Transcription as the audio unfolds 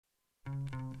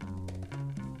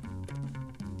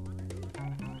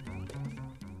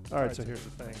All right, so here's the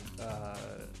thing.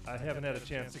 I haven't had a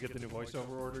chance to get the new voiceover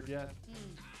ordered yet.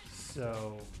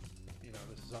 So,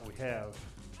 this is all we have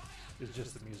is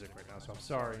just the music right now. So I'm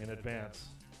sorry in advance.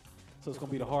 So it's going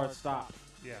to be the hard stop.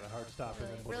 Yeah, the hard stop. Really,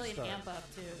 and then we'll really start. an amp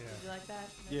up, too. Yeah. Did you like that?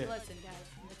 Yeah. Listen,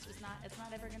 guys, it's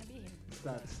not ever going to be here. It's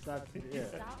not, yeah.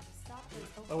 Stop.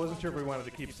 I wasn't sure if we wanted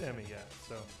to keep Sammy yet,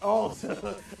 so. Oh,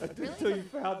 until you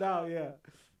found out, yeah.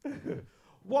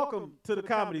 Welcome to the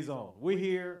Comedy Zone. We're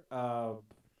here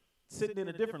sitting in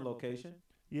a different location.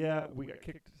 Yeah, we got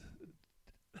kicked.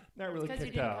 Not really because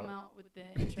kicked you didn't out. come out with the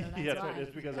intro. That's Yeah, why.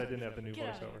 it's because I didn't have the new Get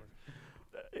out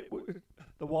of voiceover.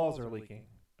 The walls are leaking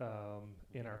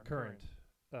in our current.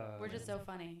 We're just so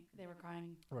funny. They were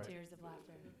crying tears of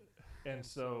laughter. And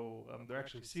so they're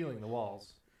actually sealing the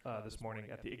walls this morning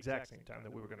at the exact same time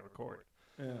that we were going to record.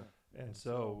 Yeah. And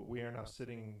so we are now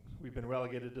sitting. We've been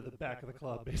relegated to the back of the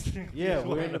club, basically. Yeah,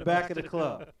 we're in the back of the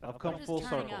club. I've come We're full just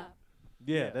turning circle. up.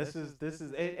 Yeah, this is,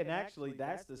 and actually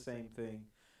that's the same thing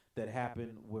that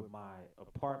happened with my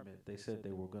apartment. They said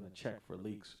they were going to check for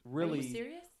leaks. Really? Are you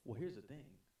serious? Well, here's the thing.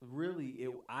 Really,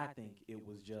 I think it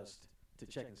was just to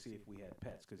check and see if we had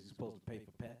pets because you're supposed to pay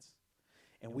for pets.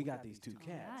 And we got these two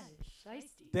cats. That is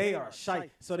shiesty. They are shy.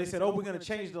 So they said, we're going to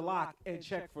change the lock and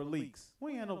check for leaks.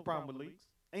 We ain't had no problem with leaks.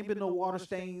 Ain't been no water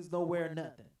stains nowhere,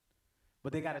 nothing.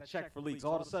 But they got to check for leaks.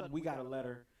 All of a sudden, we got a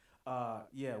letter.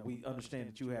 We understand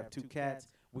that you have two cats.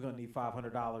 We're going to need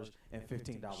 $500 and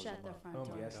 $15 a month. Shut the front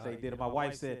door. Yes, they did. And my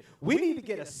wife said, we need to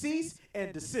get a cease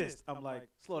and desist. I'm like,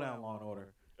 slow down, Law and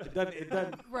Order. It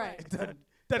doesn't, Right. It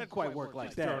doesn't quite work like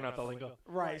She's that. throwing out the lingo.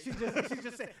 Right. She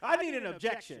just said, I need an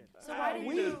objection. So why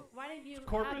didn't you have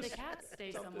Corpus? the cat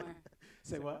stay somewhere?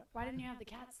 Say what? Why didn't you have the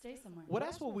cat stay somewhere? Well,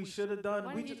 that's what we should have done.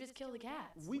 Why we didn't you just kill the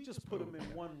cats? We just put them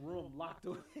in one room, locked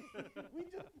away. We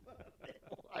just put them in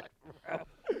one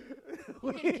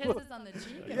room. Getting kisses on the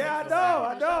cheek. and Yeah, it's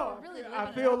I the know. show. Really I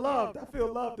living feel it up loved. there. I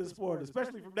feel loved this morning,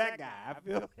 especially from that guy. I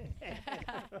feel.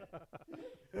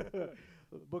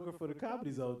 Booker for the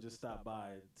Comedy Zone just stopped by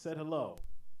and said hello.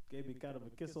 Gave me kind of a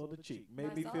kiss on the cheek.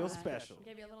 Made me I saw feel that. special.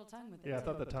 Gave you a little tongue with it. Yeah, I too.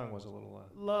 thought the tongue was a little.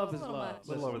 Love A is little love. much.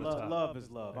 Little over the top. Love is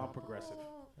love. I'm progressive.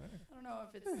 Oh, I don't know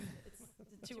if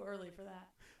it's too early for that.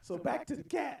 So back to the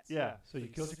cats. Yeah, so you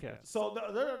killed your cats. So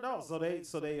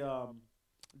no.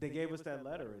 They gave us that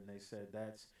letter and they said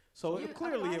that's so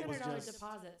clearly it was $500 just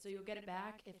deposit, so you'll get it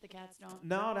back if the cats don't.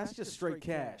 no. That's just straight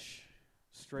cash.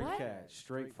 Straight What? cash.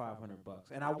 Straight $500.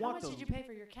 And I How want much them. did you pay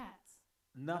for your cats?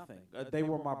 Nothing. They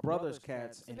were my brother's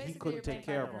cats, So and he basically, couldn't you're take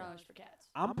paying care of them. $500 for cats.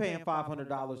 I'm paying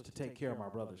 $500 to take care of my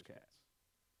brother's cats.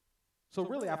 So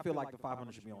really, I feel like the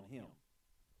 $500 should be on him.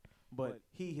 But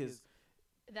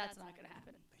That's not going to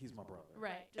happen. he's my brother.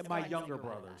 Right. And just my go ahead and younger think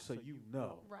about brother, that. so you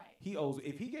know. Right. He owes.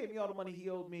 If he gave me all the money he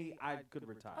owed me, I could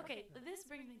retire. Okay, this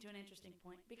brings me to an interesting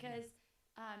point because,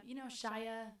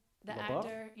 Shia, the LaBeouf?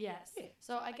 actor? Yes.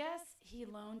 So I guess he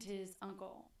loaned his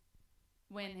uncle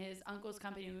when his uncle's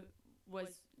company was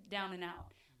down and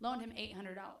out. Loaned him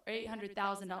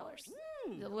 $800,000.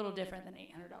 A little different than $800.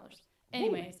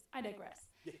 Anyways, I digress.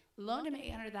 Yeah. Loaned him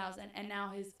 $800,000, and now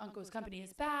his uncle's company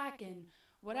is back and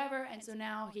whatever. And so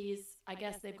now I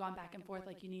guess they've gone back and forth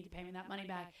like, you need to pay me that money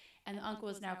back. And the uncle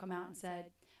has now come out and said,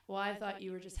 well, I thought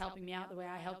you were just helping me out the way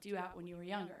I helped you out when you were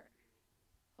younger.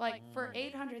 Like, for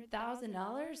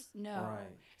 $800,000? No. Right.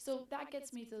 So that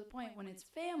gets me to the point when it's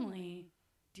family,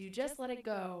 do you just let it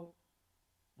go?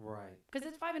 Right. Because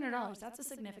it's $500. That's a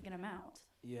significant amount.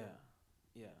 Yeah.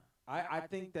 I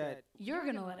think that You're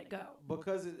going to let it go.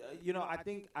 because I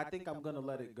think I'm gonna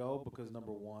let it go because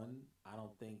number one, I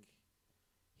don't think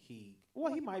he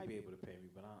might be able to pay me,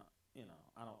 but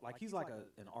I don't like he's like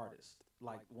an artist,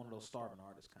 like one of those starving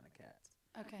artist kind of cats.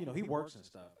 Okay. He works and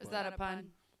stuff. Is but- that a pun?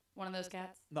 One of those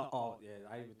cats? No, yeah,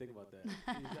 I didn't even think about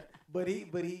that. but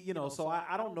he, so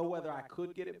I don't know whether I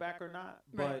could get it back or not.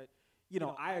 Right.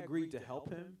 But I agreed to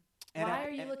help him. And Why are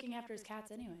you looking after his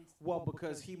cats anyways? Well,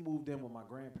 because he moved in with my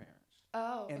grandparents,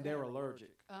 Oh, and okay. they're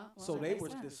allergic. Oh, well, So that they makes were,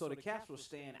 sense. so the cats were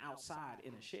staying outside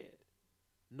in a shed,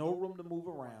 no room to move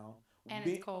around, And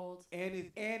Be- it's cold.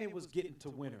 and it was getting to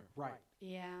winter, right?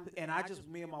 Yeah. And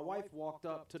me and my wife walked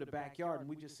up to the backyard, and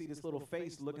we just see this little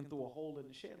face looking through a hole in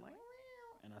the shed, like.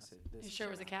 And I said, "This." You sure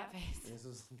it was a cat face? This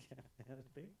is a cat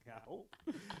face. I hope.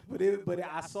 But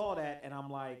I saw that, and I'm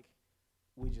like,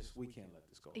 we can't let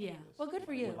this go. like Yeah. this. Well, good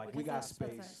for you, Like we because got that's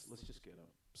space. nice. Let's just get him.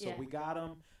 So Yeah. we got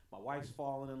him. My wife's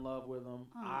fallen in love with him.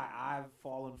 Aw. I've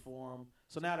fallen for him.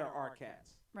 So now they're our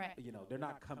cats. Right. They're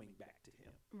not coming back to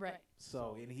him. Right.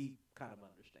 So and he kind of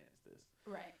understands this.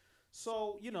 Right.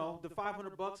 So the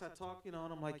 $500 I talk, and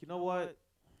I'm like, you know what?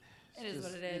 It is Just,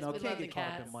 what it is. You know, We can't love the get caught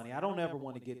up in cats. money. I don't ever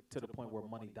want to get to the point where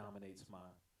money dominates my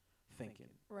thinking.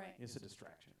 Right. It's a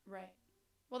distraction. Right.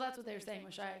 Well, that's what they were saying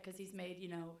with Shia, because he's made,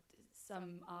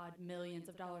 some odd millions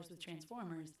of dollars with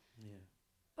Transformers. Yeah.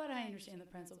 But I understand the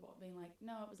principle being like,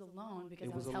 no, it was a loan because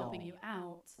It I was was a helping loan. you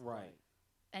out, Right.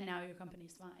 and now your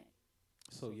company's fine.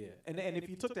 So yeah, and if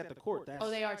you took that to court, that's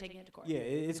They are taking it to court. yeah,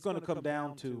 it's going to come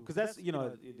down to because that's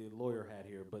the lawyer had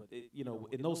here, but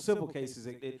in those civil cases,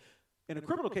 in a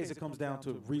criminal case, it comes down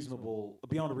to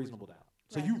beyond a reasonable doubt.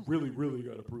 So Right. you really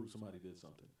got to prove somebody did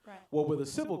something. Right. Well, with a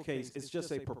civil case, it's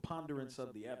just a preponderance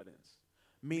of the evidence,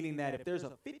 meaning that if there's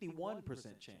a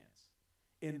 51% chance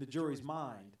in the jury's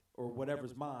mind or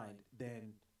whatever's mind,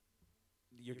 then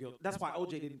you're guilty. That's why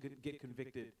OJ didn't get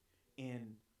convicted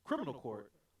in criminal court,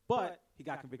 but he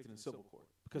got convicted in civil court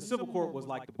because civil court was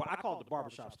like I call it the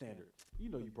barbershop standard. You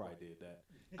probably did that.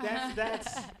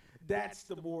 That's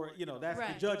the more that's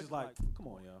Right. the judge is like, come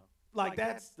on, y'all. Like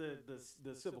that's the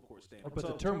civil court standard. But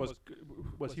the term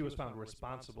was he was found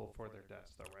responsible for their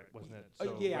deaths, though, right? Wasn't it?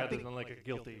 So yeah, I rather think, than like a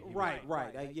guilty. Right.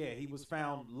 He was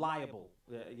found liable.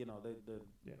 They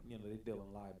deal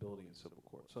in liability in civil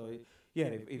court. So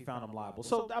he found him liable.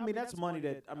 So I mean, that's money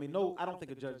that I don't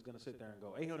think a judge is going to sit there and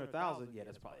go $800,000. Yeah,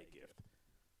 that's probably a gift.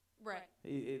 Right.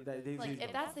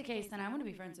 If that's the case, then I want to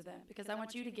be friends with him because I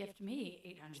want you to gift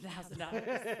me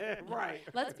 $800,000. Right.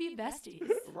 Let's be besties.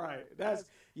 Right.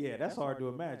 That's hard to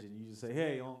imagine. You just say,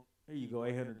 hey, here you go,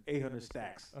 800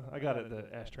 stacks. I got it in the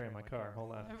ashtray in my car.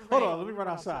 Hold on. Right. Hold on, let me run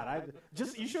outside.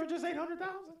 You sure just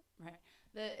 800,000? Right.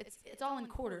 It's all in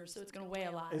quarters, so it's gonna weigh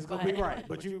a lot. It's gonna be right,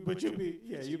 but you'll be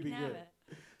can have good.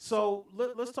 it. So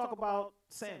let's talk about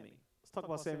Sammy. Let's talk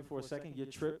about Sammy for a second. Your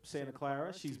trip, Santa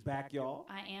Clara. She's back, y'all.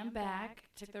 I am back.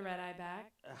 Took the red eye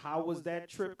back. How was that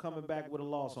trip coming back with a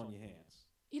loss on your hands?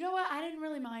 You know what? I didn't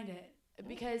really mind it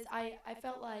because I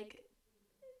felt like,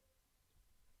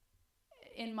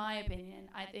 in my opinion,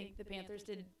 I think the Panthers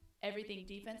did everything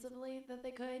defensively that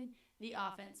they could. The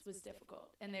offense was difficult,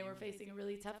 and they were facing a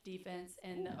really tough defense,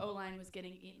 and the O-line was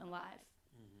getting eaten alive.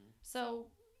 So,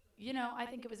 I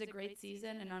think it was a great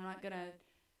season, and I'm not going to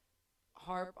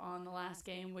harp on the last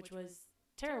game, which was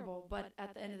terrible, but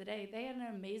at the end of the day, they had an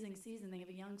amazing season. They have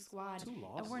a young squad, 2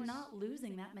 losses. and we're not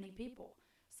losing that many people.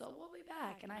 So we'll be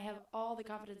back, and I have all the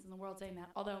confidence in the world saying that,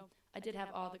 although I did have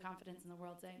all the confidence in the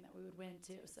world saying that we would win,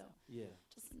 too. So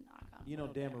just knock on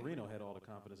wood Dan there. Marino had all the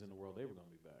confidence in the world they were going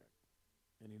to be back,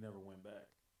 and he never went back.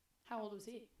 How old was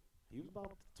he? He was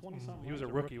about 20-something. He was a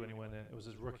rookie when he went in. It was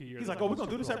his rookie year. He's like, we're going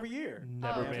to do this every year.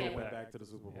 Never Oh, made okay. it Went back. back to the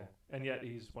Super Bowl. Yeah. And yet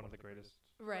he's one of the greatest.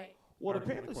 Right. Well, the Arguably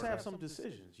the Panthers have quarterback. some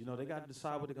decisions. They got to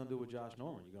decide what they're going to do with Josh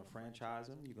Norman. You're going to franchise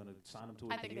him? You're going to sign him to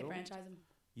a I think they deal? franchise him.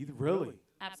 You really?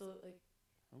 Absolutely.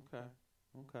 Okay.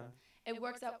 It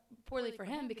works out poorly for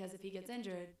him because if he gets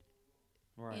injured,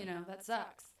 Right. that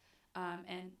sucks.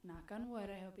 And knock on wood,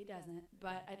 I hope he doesn't.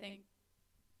 But I think,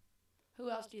 who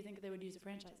else do you think they would use a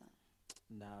franchise on?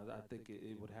 No, I think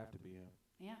it would have to be him.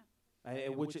 Yeah.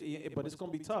 But it's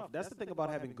going to be tough. That's the thing about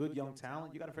having good young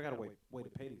talent. You got to figure out a way to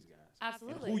pay these guys.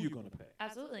 Absolutely. And who you're going to pay.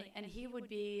 Absolutely. And he would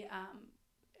be,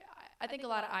 I think a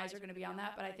lot of eyes are going to be on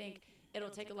that, but I think it'll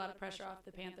take a lot of pressure off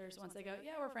the Panthers once they go,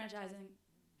 yeah, we're franchising.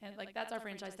 And, that's our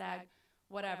franchise tag,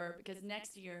 whatever. Because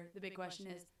next year, the big question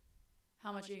is,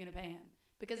 how much are you going to pay him?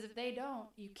 Because if they don't,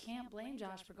 you can't blame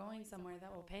Josh for going somewhere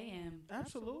that will pay him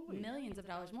Absolutely. millions of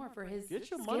dollars more for his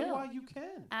Get your skill. money while you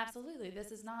can. Absolutely.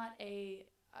 This is not a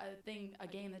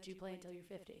game that you play until you're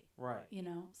 50. Right.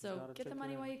 So gotta get the take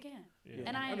money care while of you can. Yeah.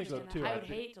 And I think so, understand that. too. I would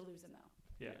think- hate to lose him,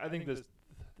 though. Yeah, I think this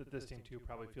team too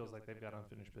probably feels like they've got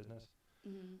unfinished business,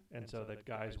 and so that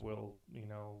guys will,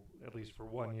 at least for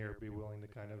 1 year, be willing to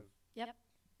kind of, Yep.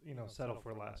 settle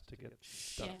for less to get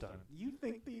stuff Yeah. done. You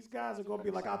think these guys are going to be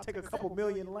like, I'll take a couple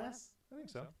million less? I think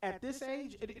so. At this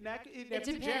age, if you're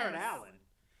depends. Jared Allen,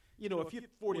 if you're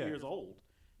 40 Yeah. years old,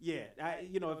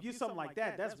 if you're something like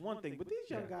that, that's one thing. But these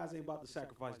young guys ain't about to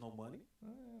sacrifice no money.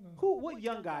 What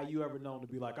young guy you ever known to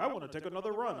be like, I want to take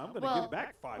another run. I'm going to give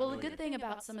back $5 Well, million. the good thing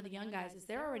about some of the young guys is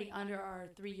they're already under our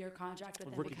 3-year contract with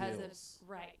them Rookie because deals.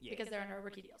 because they're under our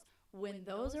rookie deals. When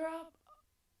those are up,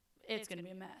 it's going to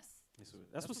be a mess.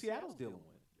 That's what Seattle's dealing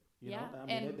with. You know? I mean,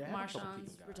 and they have a couple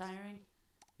Marshawn's key guys. retiring.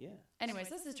 Yeah. Anyways,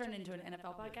 this has turned into an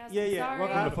NFL podcast. Yeah, I'm yeah. sorry.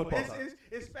 Welcome to football talk.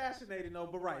 It's fascinating though,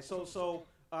 but right. So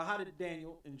how did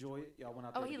Daniel enjoy it? Y'all went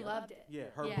out there Oh, he together? loved it. Yeah,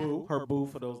 Yeah. her boo.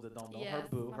 For those that don't know, Yes, her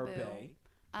boo, my her boo.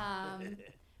 bae.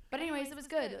 But anyways, it was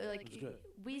good. Like It was good.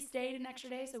 we stayed an extra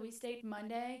day, so we stayed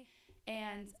Monday,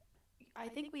 and I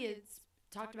think we had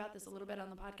talked about this a little bit on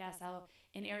the podcast. How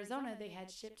in Arizona they had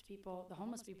shipped people, the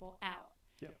homeless people, out.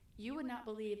 Yep. You would not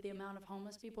believe the amount of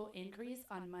homeless people increased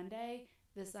on Monday,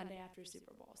 the Sunday after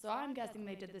Super Bowl. So I'm guessing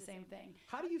they did the same thing.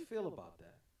 How do you feel about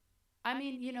that? I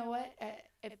mean, you know what?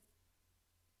 If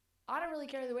I don't really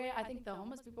care either way. I think the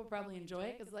homeless people probably enjoy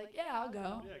it because, like, yeah, I'll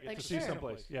go. Yeah, get like, to see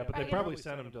someplace. Yeah, but Right, they probably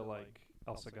send them to like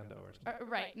El Segundo or something.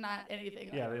 Right, not anything.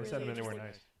 Yeah, like, they really send them anywhere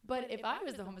interesting. nice. But if I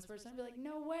was the homeless person, I'd be like,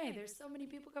 no way. There's so many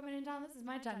people coming in town. This is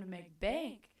my time to make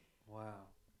bank. Wow.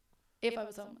 If I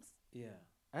was homeless. Yeah.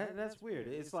 That's weird.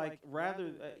 It's like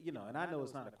rather, and I know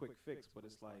it's not a quick fix, but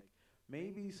it's like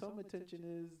maybe some attention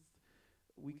is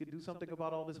we could do something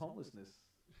about all this homelessness.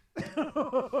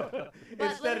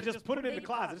 Instead of just put it in the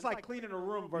closet. It's like cleaning a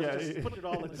room versus just putting it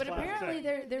all in the But closet. apparently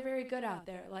they're very good out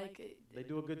there. Like they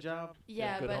do a good job.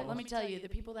 Yeah, good but homeless. let me tell you, the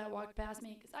people that walked past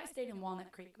me, because I stayed in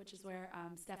Walnut Creek, which is where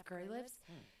Steph Curry lives.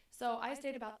 So I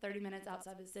stayed about 30 minutes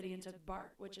outside the city and took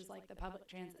BART, which is like the public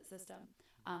transit system,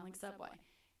 like subway.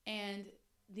 And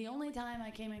the only time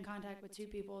I came in contact with two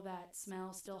people that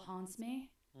smell still haunts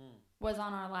me was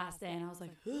on our last day, and I was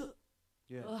like, ugh.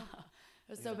 Yeah. Ugh.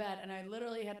 It was so bad, and I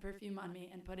literally had perfume on me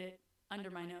and put it under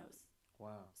my nose.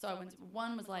 Wow. So I went.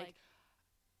 One was like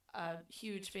a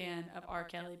huge fan of R.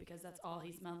 Kelly because that's all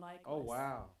he smelled like. Oh was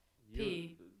wow.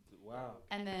 pee. Wow.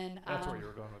 And then That's where you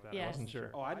were going with that. yes. I wasn't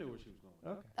sure. Oh, I knew where she was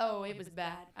going. Okay. Oh, it was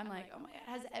bad. I'm like, oh my god,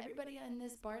 has everybody in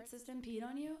this BART system peed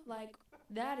on you? Like,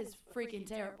 that is freaking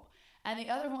terrible. And the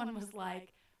other one was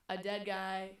like a dead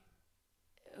guy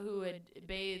who had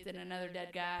bathed in another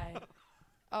dead guy.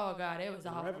 Oh god, it was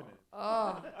awful. Revenant.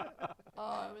 Oh,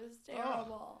 it was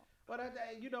terrible. But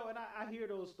I hear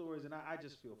those stories, and I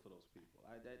just feel for those people.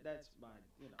 That's my,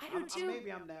 I do too.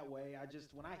 Maybe I'm that way.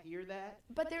 When I hear that.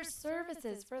 But there's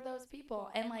services for those people.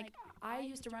 And, like, I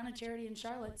used to run a charity in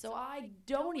Charlotte, so I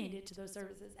donated to those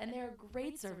services. And they're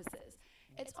great services.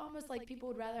 It's almost like people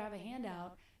would rather have a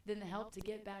handout than the help to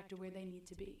get back to where they need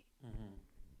to be. Mm-hmm.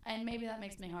 And maybe that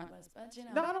makes me heartless, but,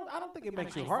 No, I don't think it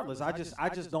makes you heartless. I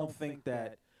just don't think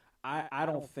that, I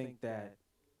don't think that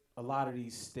a lot of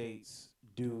these states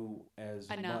do as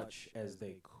much as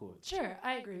they could. Sure,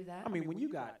 I agree with that. I mean, when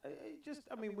you got,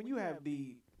 when you have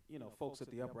the, folks at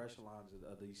the upper echelons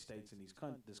of these states and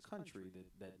this country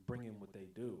that bring in what they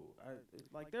do,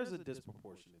 there's a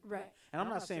disproportionate. Right. And I'm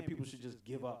not saying people should just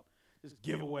give up, just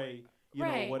give away,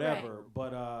 Right. whatever,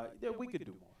 but we could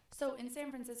do more. So in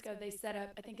San Francisco, they set up,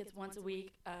 I think it's once a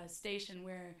week, a station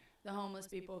where the homeless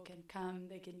people can come,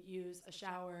 they can use a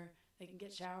shower, they can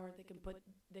get showered,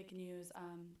 they can use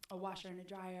a washer and a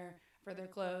dryer for their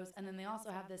clothes. And then they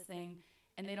also have this thing,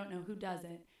 and they don't know who does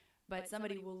it, but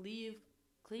somebody will leave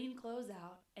clean clothes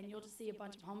out, and you'll just see a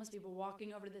bunch of homeless people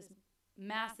walking over to this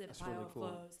massive pile of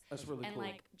clothes. That's really and cool.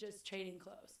 like just trading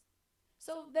clothes.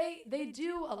 So they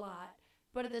do a lot,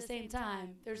 but at the same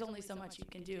time, there's only so much you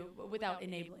can do without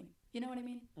enabling. You know what I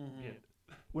mean? Mm-hmm. Yeah.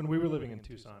 When we were living in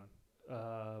Tucson,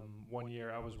 one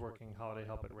year I was working holiday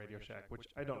help at Radio Shack, which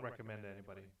I don't recommend to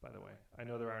anybody, by the way. I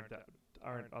know there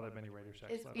aren't other many Radio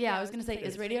Shacks left. Yeah, I was going to say,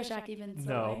 is Radio Shack even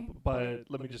still No, going? but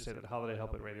let me just say that holiday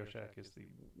help at Radio Shack is the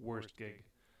worst gig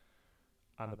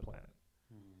on the planet.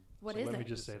 What so is let it? me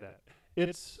just say that.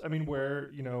 It's,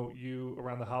 where, you,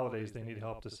 around the holidays, they need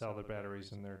help to sell their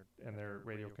batteries in their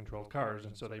radio-controlled cars,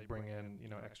 and so they bring in,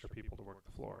 extra people to work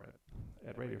the floor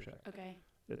at Radio Shack. Okay.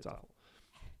 It's awful.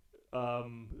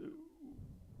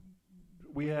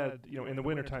 We had, in the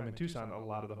wintertime in Tucson, a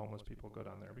lot of the homeless people go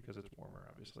down there because it's warmer,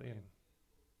 obviously.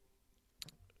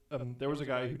 And there was a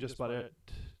guy who just about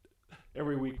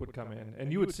every week would come in,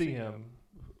 and you would see him.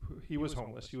 He was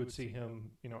homeless. You would see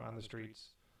him, on the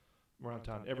streets around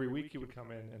town. Every week he would come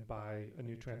in and buy a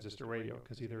new transistor radio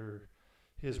because either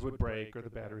his would break or the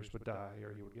batteries would die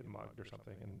or he would get mugged or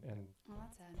something. And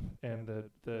That's sad. and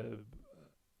the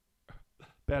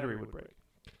battery would break.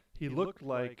 He looked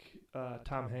like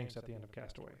Tom Hanks at the end of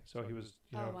Castaway. So he was,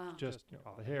 wow. just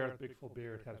all the hair, the big full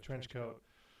beard, had a trench coat,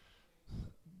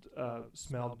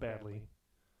 smelled badly.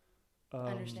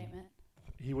 Understatement.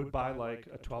 He would buy like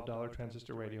a $12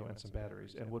 transistor radio and some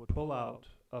batteries and would pull out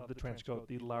of the trench coat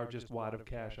the largest wad of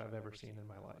cash I've ever seen in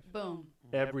my life. Boom.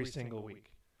 Every single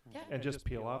week. Yeah. And just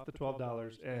peel off the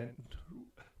 $12 and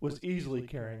was easily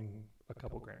carrying a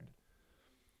couple grand.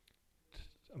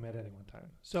 At any one time.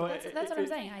 So That's what I'm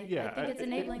saying. I think it's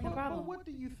enabling the problem. What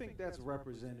do you think that's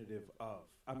representative of?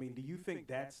 I mean, do you think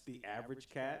that's the average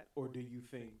cat, or do you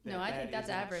think that No, I think that's is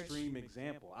an average. extreme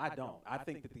example? I don't. I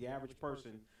think that the average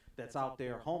person that's out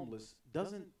there homeless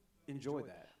doesn't enjoy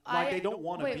that. They don't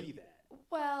want to be that.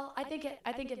 Well, I think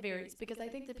it varies because I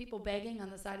think the people begging on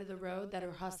the side of the road that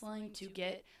are hustling to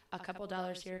get a couple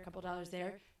dollars here, a couple dollars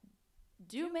there,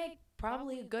 do make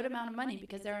probably a good amount of money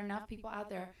because there are enough people out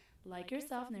there like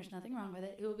yourself, and there's nothing wrong with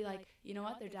it, who will be like, you know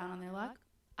what, they're down on their luck.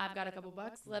 I've got a couple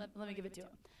bucks. Let me give it to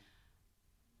them.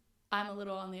 I'm a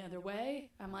little on the other way.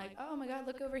 I'm like, oh my God,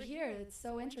 look over here. It's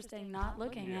so interesting not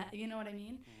looking at, you know what I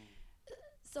mean?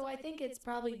 So I think it's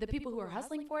probably the people who are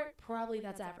hustling for it, probably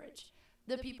that's average.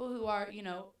 The people who are,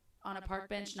 on a park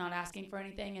bench not asking for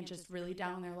anything and just really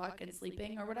down on their luck and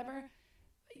sleeping or whatever,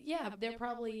 yeah, they're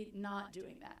probably not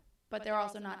doing that. But they're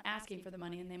also not asking for the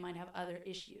money, and they might have other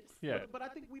issues. Yeah. But I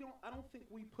think I don't think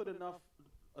we put enough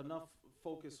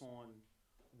focus on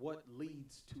what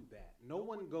leads to that. No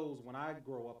one goes, when I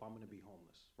grow up, I'm going to be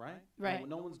homeless, right? Right.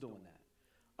 No one's doing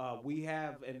that. We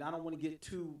have, and I don't want to get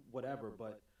too whatever,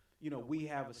 but we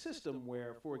have a system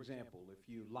where, for example, if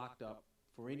you locked up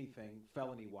for anything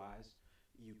felony-wise,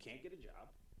 you can't get a job,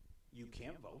 you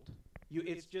can't vote.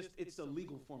 It's a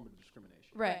legal form of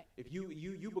discrimination. Right. If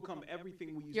you become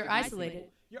everything we used You're to be isolated.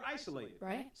 people, you're isolated.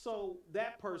 Right. So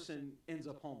that person ends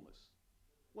up homeless.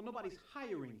 Well, nobody's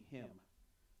hiring him.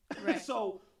 Right.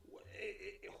 So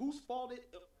whose fault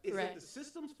is Right. it? The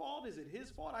system's fault? Is it his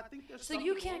fault? I think there's So something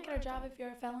you can't wrong. get a job if you're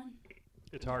a felon?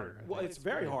 It's harder. I Well, think. it's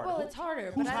very hard. Well, it's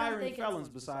harder. Who's but I don't hiring think felons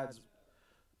besides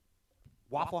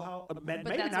Waffle House? Maybe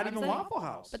that's not what I'm even saying. Waffle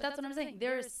House. But that's what I'm saying.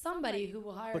 There is somebody who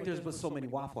will hire But there's you. but so many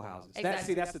Waffle Houses.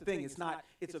 Exactly. That's the thing.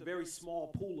 It's a very small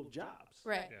pool of jobs.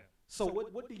 Right. Yeah. So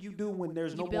what do you do when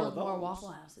there's You no more build of those? more Waffle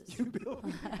Houses. You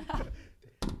build.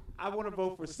 I want to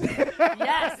vote for.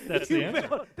 Yes. That's the answer.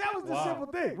 That was the Wow. simple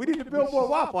thing. We need to build more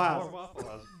Waffle Houses. More Waffle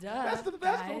Houses. Duh, That's the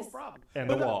guys. whole problem. And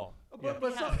the But, wall.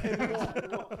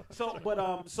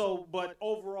 But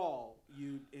overall,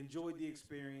 you enjoyed the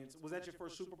experience. Was that your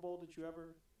first Super Bowl that you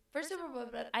ever? First Super Bowl,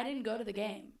 but I didn't go to the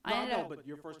game. No, I I ended know, up, but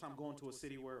your first time going to a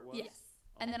city where it was. yes.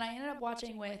 And then I ended up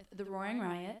watching with the Roaring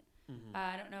Riot. Mhm.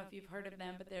 I don't know if you've heard of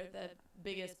them, but they're the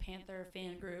biggest Panther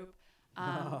fan group.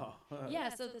 Yeah,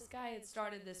 so this guy had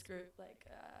started this group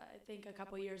I think a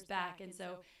couple years back, and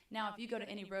so now if you go to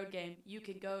any road game, you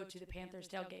can go to the Panthers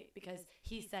tailgate because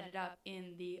he set it up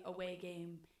in the away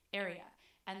game area,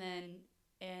 and then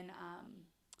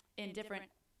in different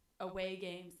away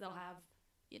games they'll have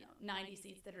 90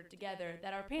 seats that are together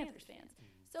that are Panthers fans.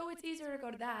 So it's easier to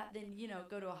go to that than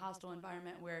go to a hostile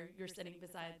environment where you're sitting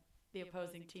beside the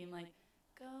opposing team like,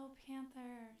 go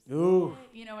Panthers. Ooh.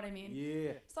 Yay. You know what I mean?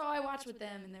 Yeah. So I watched with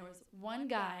them, and there was one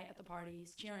guy at the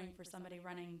parties cheering for somebody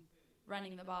running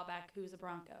the ball back who's a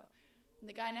Bronco. And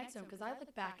the guy next to him, because I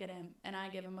look back at him, and I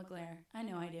give him a glare. I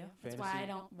know I do. That's why I Fantasy?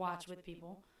 don't watch with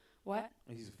people. What?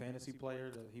 He's a fantasy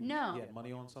player. No. He had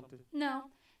money on something. No.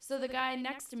 So the guy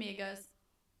next to me goes,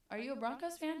 are you a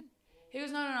Broncos fan? He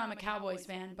goes, no, I'm a Cowboys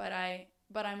fan, but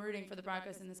I'm rooting for the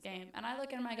Broncos in this game. And I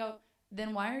look at him, I go,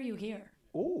 then why are you here?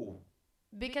 Ooh.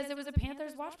 Because it was a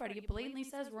Panthers watch party. It blatantly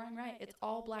says Roaring Riot. It's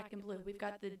all black and blue. We've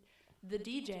got the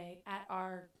DJ at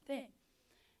our thing.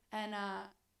 And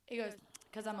he goes,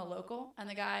 because I'm a local. And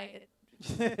the guy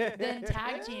then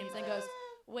tag teams and goes,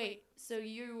 wait, so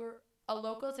you were a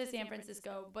local to San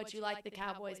Francisco, but you like the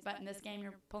Cowboys, but in this game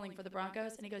you're pulling for the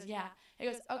Broncos? And he goes, yeah. He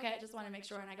goes, okay, I just want to make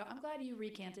sure. And I go, I'm glad you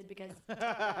recanted because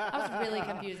that was really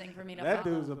confusing for me to That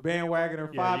follow. dude's a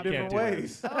bandwagoner Yeah, five you can't different do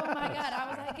ways. Oh, my God. I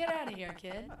was like, get out of here,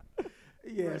 kid.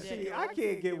 Yeah, see, I Ridiculous.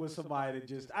 can't get with somebody that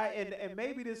just and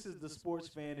maybe this is the sports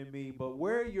fan in me, but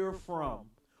where you're from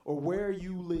or where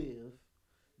you live,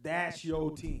 that's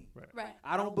your team. Right.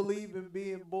 I don't believe in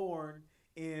being born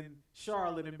in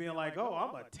Charlotte and being like, oh,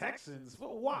 I'm a Texans.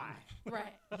 Well, why?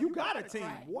 Right. You got a team.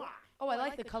 Right. Why? Oh, I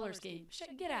like the color scheme.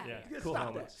 Get out of Yeah. here. Yeah, Cool stop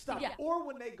helmets. that. Stop. Yeah. Or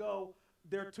when they go,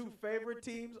 their two favorite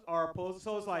teams are opposed.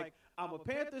 So it's like, I'm a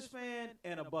Panthers fan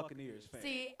and a Buccaneers fan.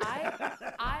 See,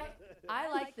 I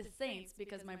like the Saints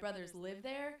because my brothers live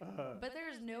there, but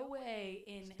there's no way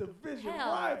in Division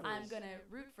hell rivals. I'm going to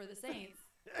root for the Saints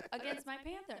against my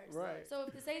Panthers. Right. So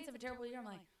if the Saints have a terrible year, I'm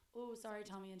like, oh, sorry,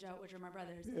 Tommy and Joe, which are my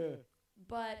brothers. Yeah.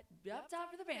 But up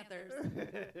top for the Panthers.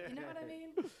 You know what I mean?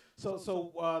 So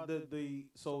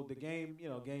the game,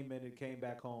 game ended, came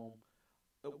back home.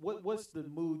 What's the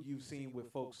mood you've seen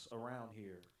with folks around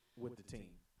here with the team?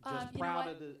 Just You know proud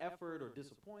what? of the effort or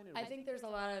disappointed? I think there's a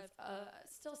lot of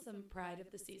still some pride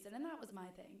of the season, and that was my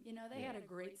thing. They had a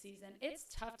great season. It's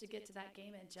tough to get to that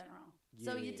game in general.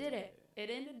 So you did it.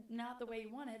 It ended not the way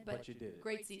you wanted, but you did it.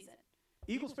 great season.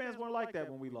 Eagles fans weren't like that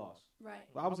when we lost. Right.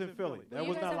 I was in Philly. That Well, you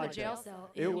was guys not have like a jail that. cell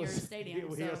in your stadium,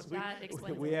 so that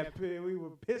explains it. We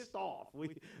were pissed off.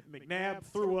 McNabb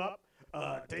threw up.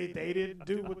 They didn't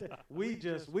do what we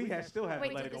still haven't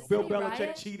Wait, let did it go. the Bill city Belichick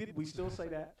riot? cheated. We still say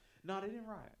that. No, they didn't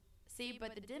riot. See,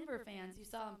 but the Denver fans, you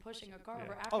saw them pushing a car Yeah.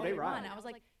 over after Oh, they they won. rioted. I was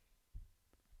like,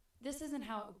 this isn't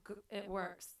how it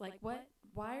works. Like, what?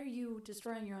 Why are you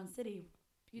destroying your own city?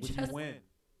 When you win.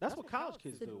 That's what college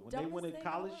kids the do. When they win dumbest a thing in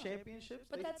college the world. championships,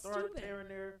 But they that's start stupid. tearing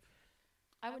their.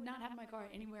 I would not have my car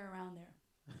anywhere around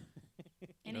there.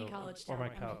 Any No, college or town. my I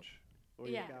mean, couch. or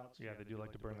your Yeah. couch. Yeah, they do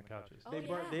like to burn the couches. Oh, They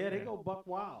yeah. they go buck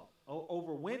wild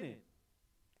over winning.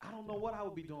 I don't know what I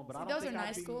would be doing, but I See, don't those think are I'd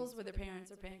nice be. schools where their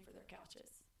parents are paying for their couches.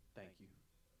 Thank you.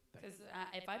 Because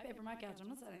if I pay for my couch, I'm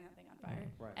not setting that thing on fire.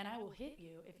 Right. And I will hit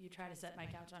you if you try to set my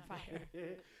couch on fire.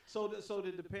 So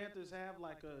did the Panthers have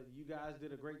like a "you guys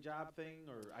did a great job" thing,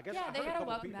 or I guess Yeah, I they heard had a a couple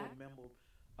welcome people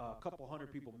back. a couple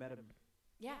hundred people met him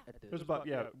Yeah. at the. There's about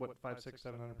 5, 6,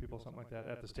 700 people, something like that,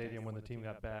 at the stadium when the team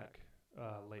got back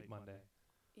late Monday.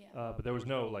 Yeah. But there was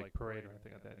no like parade or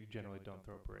anything like that. You generally don't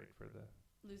throw a parade for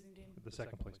Losing team. the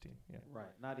second place team. Yeah. Right.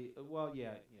 Not well.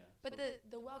 Yeah. But So-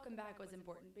 the welcome back was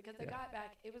important because they Yeah. got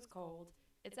back. It was cold.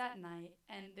 It's at night,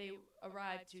 and they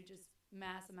arrived to just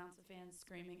mass amounts of fans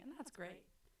screaming, and that's great.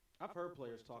 I've heard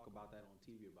players talk about that on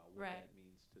TV about what Right. that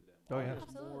means to them. Oh, yeah.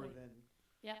 Almost more Absolutely. than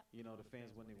Yeah. the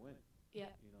fans when they win. Yeah.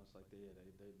 It's like they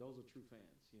those are true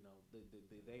fans.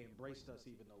 They embraced us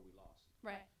even though we lost.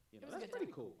 Right. It was a That's good pretty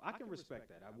time. cool. I can respect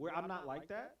that. I'm not like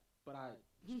that, but I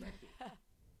respect it.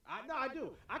 I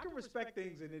do. I can respect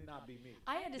things and it not be me.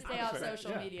 I had to stay I off respect-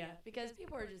 social yeah. media because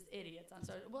people are just idiots on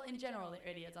social. Well, in general, they're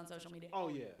idiots on social media. Oh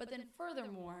yeah. But then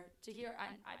furthermore, to hear,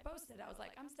 I posted, I was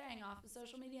like, I'm staying off of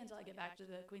social media until I get back to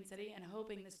the Queen City and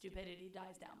hoping the stupidity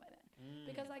dies down by then.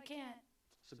 Because I can't,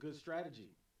 It's a good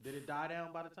strategy. Did it die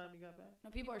down by the time you got back? no,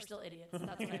 people are still idiots. That's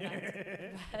what I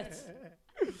meant.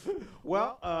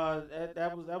 Well,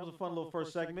 that was a fun little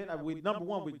first segment. Number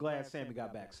one, we're glad Sammy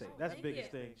got back safe. That's the Thank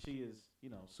biggest you. thing. She is,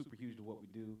 super huge to what we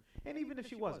do. And even if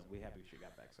she wasn't, we're happy she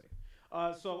got back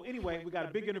safe. So anyway, we got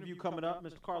a big interview coming up.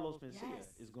 Mr. Carlos Mencia Yes.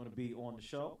 is going to be on the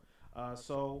show.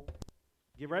 So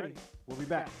get ready. We'll be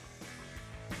back.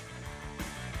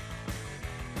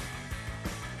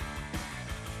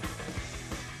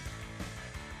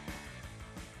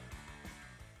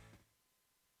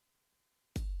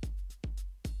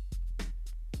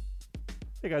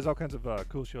 Hey guys, all kinds of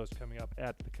cool shows coming up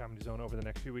at the Comedy Zone over the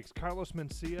next few weeks. Carlos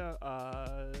Mencia,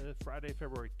 Friday,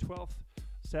 February 12th,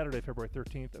 Saturday, February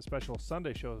 13th, a special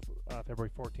Sunday show,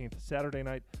 February 14th. Saturday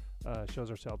night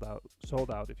shows are sold out.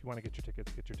 If you want to get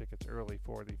your tickets early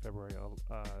for the February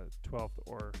 12th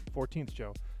or 14th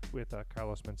show with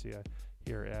Carlos Mencia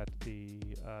here at the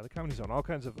Comedy Zone. All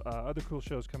kinds of other cool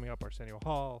shows coming up. Arsenio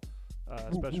Hall.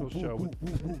 Special show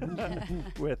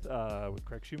with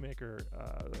Craig Shoemaker.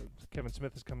 Kevin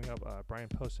Smith is coming up. Brian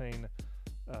Posehn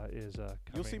is coming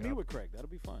You'll see me up. with Craig. That'll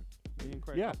be fun. Me and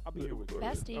Craig. Yeah. I'll be here with Craig.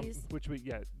 Besties.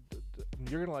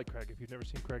 You're going to like Craig. If you've never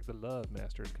seen Craig the Love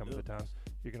Master is coming to town,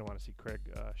 you're going to want to see Craig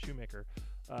Shoemaker.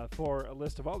 For a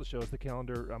list of all the shows, the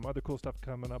calendar, other cool stuff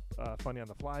coming up. Funny on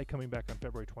the Fly coming back on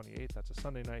February 28th. That's a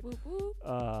Sunday night. Whoop, whoop.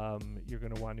 You're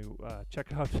going to want to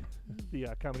check out the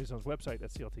Comedy Zone's website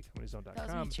at cltcomedyzone.com. That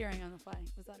was me cheering on the fly.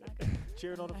 Was that not good?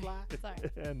 Cheering on the fly. Sorry.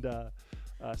 And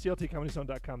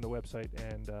cltcomedyzone.com, the website,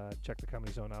 and check the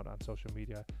Comedy Zone out on social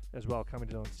media as well.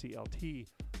 Comedy Zone CLT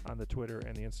on the Twitter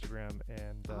and the Instagram,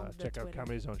 and On the check out Twitter.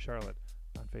 Comedy Zone Charlotte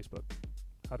on Facebook.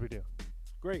 How'd we do?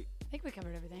 Great. I think we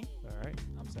covered everything. All right,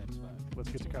 I'm satisfied. let's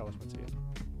get to Carlos Mencia.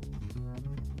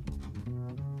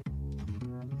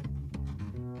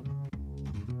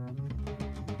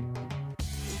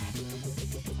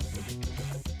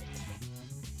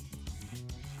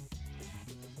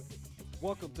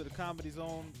 Welcome to the Comedy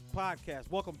Zone podcast.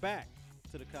 Welcome back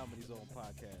to the Comedy Zone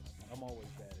podcast. I'm always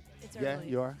bad at that. It's Yeah, early.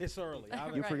 you are. It's early.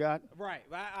 You Right. forgot? Right.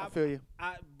 I feel you.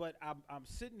 But I'm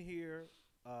sitting here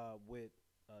with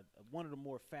one of the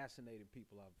more fascinating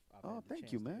people I've Oh, had the thank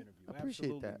chance you, to man. interview. I appreciate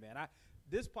Absolutely, that. man.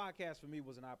 This podcast for me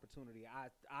was an opportunity.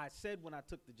 I said when I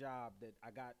took the job that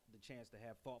I got the chance to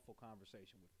have thoughtful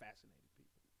conversation with fascinating people.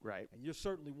 Right. And you're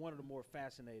certainly one of the more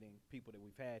fascinating people that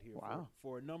we've had here Wow.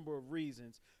 for a number of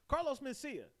reasons. Carlos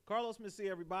Mencia. Carlos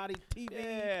Mencia, everybody.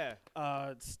 TV,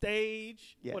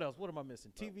 stage. Yeah. What else? What am I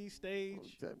missing? TV,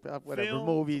 stage. Whatever, film,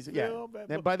 movies. film, Yeah.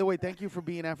 And by the way, thank you for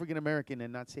being African American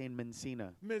and not saying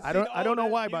Mencina. Mencina. I don't know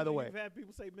why, by the You've way. had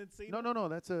people say Mencina? No.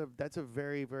 That's a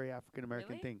very, very African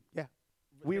American Really? thing. Yeah.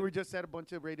 We were just at a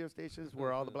bunch of radio stations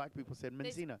where all the black people said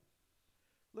Mencina.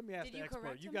 Let me ask Did the you expert.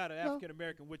 correct You him? got an No. African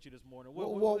American with you this morning. Whoa,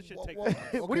 What's your take on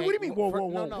that? What do you mean? Whoa, whoa,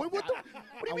 whoa. No, What do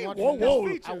you mean? want Whoa, you to know- whoa.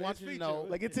 Feature, I want it's you to feature. know,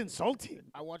 Like it's insulting.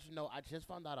 I want you to know, I just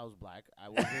found out I was black. I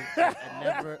wasn't.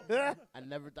 I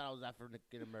never thought I was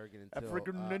African American until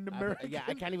African American. American? Yeah,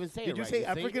 I can't even say it. Did you right. say say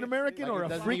African it, American like, or it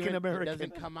doesn't African even- American? It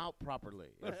doesn't come out properly.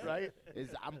 Right?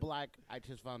 I'm black. I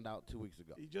just found out 2 weeks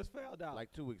ago. You just found out.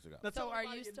 Like 2 weeks ago. That's So all are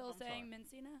about you it. still I'm saying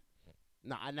sorry. Mencina?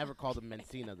 No, I never called him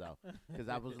Mencina though, because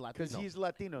I was Latino. Because he's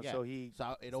Latino, Yeah. so he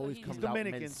So it So always he's comes he's out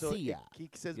Dominican, so Mencia. he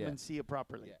says Yeah. Mencia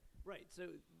properly. Yeah. Right. So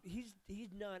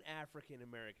he's not African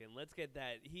American. Let's get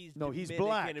that. He's No, he's Dominican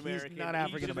black. He's American. not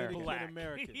African American. Black.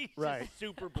 American. He's Right. just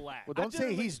super black. Well, don't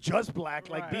say he's just black.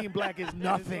 Like Right. being black is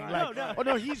nothing. right. Like, No. oh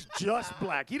no, he's just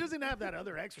black. He doesn't have that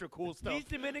other extra cool stuff. He's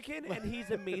Dominican and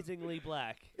he's amazingly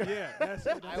black. Yeah, that's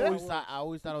I always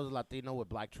thought I was Latino with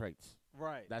black traits.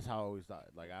 right. That's how I always thought.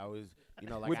 Like I always,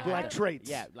 like With I black had, traits.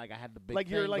 Yeah, like I had the big Like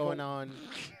thing you're like going on.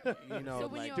 So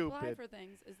when like you apply stupid. for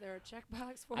things, is there a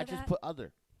checkbox for I that? just put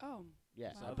other. Oh.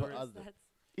 Yes, wow, I put that's- other. that's-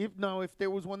 If there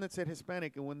was one that said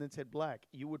Hispanic and one that said black,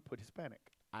 you would put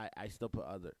Hispanic. I still put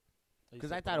other. Because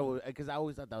You I said thought because I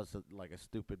always thought that was like a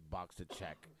stupid box to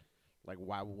check. Like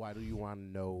why do you want to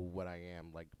know what I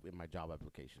am like in my job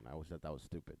application? I always thought that was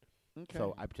stupid. Okay.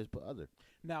 So I just put other.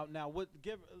 Now, what?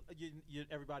 Give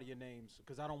everybody your names,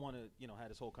 because I don't want to, have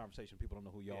this whole conversation. People don't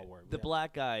know who y'all were. The Yeah.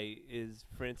 black guy is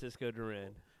Francisco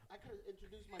Duran. I could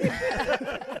introduce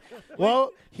myself.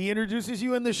 Well, he introduces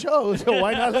you in the show, so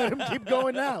why not let him keep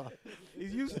going now?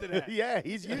 He's used to that. Yeah,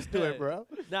 he's used to it, bro.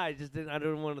 No, I just didn't. I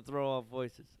didn't want to throw off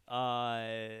voices.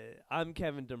 I'm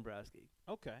Kevin Dombrowski.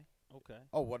 Okay.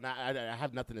 Oh well, now I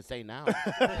have nothing to say now.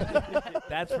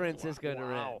 That's Francisco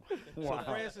Duran. So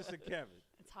Francis and Kevin.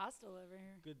 It's hostile over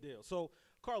here. Good deal. So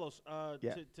Carlos,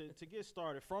 Yeah. to get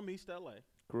started, from East LA.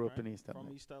 Grew up right? in East LA.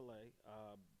 From East LA,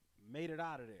 made it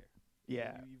out of there.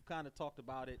 Yeah. You've kind of talked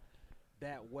about it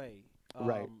that way.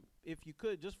 Right. If you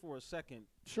could, just for a second.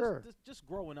 Sure. Just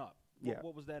growing up. Yeah.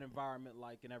 What was that environment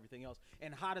like and everything else?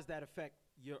 And how does that affect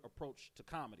your approach to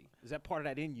comedy? Is that part of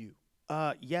that in you?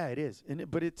 Yeah, it is,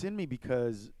 but it's in me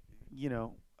because,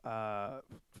 I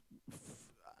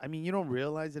mean, you don't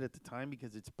realize it at the time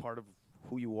because it's part of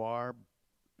who you are.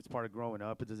 It's part of growing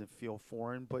up. It doesn't feel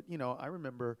foreign. But, I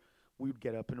remember we would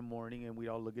get up in the morning and we'd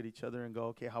all look at each other and go,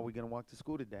 okay, how are we going to walk to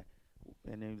school today?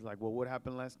 And then he's like, well, what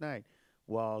happened last night?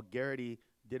 Well, Garrity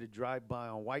did a drive-by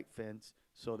on White Fence,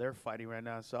 so they're fighting right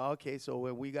now. So, okay, so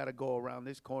we got to go around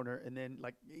this corner. And then,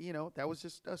 that was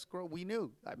just us growing. We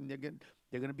knew. I mean,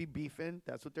 they're gonna be beefing.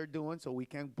 That's what they're doing. So we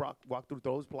can't walk through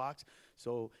those blocks.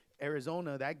 So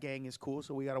Arizona, that gang is cool.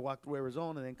 So we got to walk through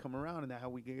Arizona and then come around, and that's how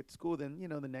we get to school. Then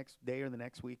the next day or the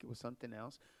next week it was something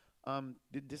else.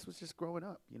 This was just growing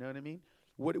up. You know what I mean?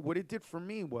 What it did for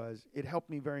me was it helped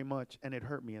me very much, and it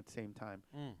hurt me at the same time.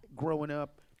 Growing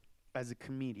up as a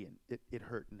comedian, it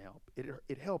hurt and helped.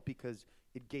 It helped because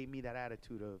it gave me that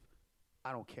attitude of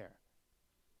I don't care.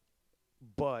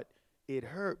 But it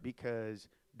hurt because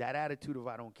that attitude of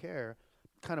I don't care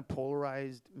kind of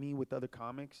polarized me with other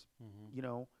comics.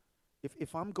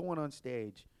 If I'm going on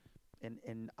stage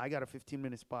and I got a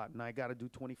 15-minute spot and I got to do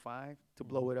 25 to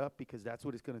blow it up because that's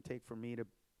what it's going to take for me to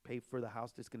pay for the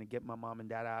house that's going to get my mom and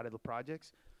dad out of the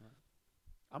projects,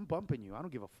 I'm bumping you. I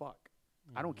don't give a fuck.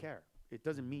 I don't care. It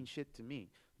doesn't mean shit to me.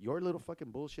 Your little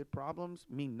fucking bullshit problems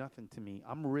mean nothing to me.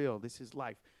 I'm real. This is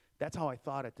life. That's how I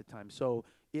thought at the time. So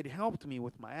it helped me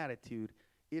with my attitude.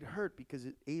 It hurt because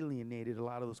it alienated a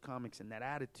lot of those comics, and that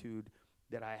attitude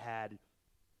that I had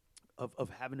of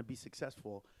having to be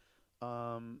successful,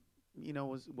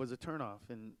 was a turnoff.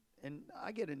 And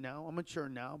I get it now. I'm mature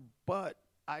now, but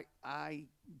I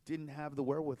didn't have the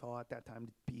wherewithal at that time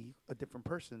to be a different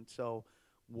person. So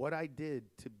what I did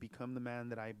to become the man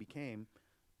that I became,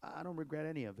 I don't regret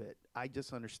any of it. I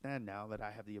just understand now that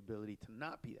I have the ability to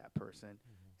not be that person,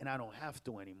 and I don't have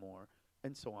to anymore.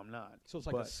 And so I'm not. So it's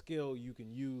like a skill you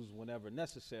can use whenever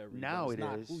necessary. Now but it's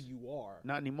not is who you are.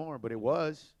 Not anymore, but it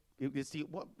was.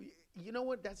 You know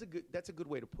what? That's a good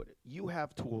way to put it. You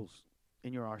have tools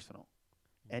in your arsenal,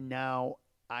 and now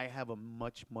I have a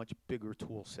much bigger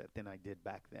tool set than I did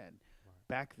back then. Right.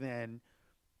 Back then,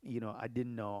 I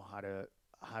didn't know how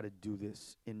to do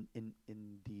this in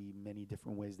the many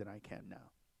different ways that I can now. Right.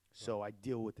 So I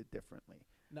deal with it differently.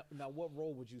 Now, what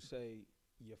role would you say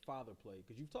your father played?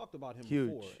 Because you've talked about him Huge.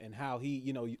 before, and how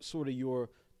he, sort of your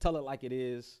tell it like it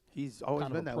is. He's always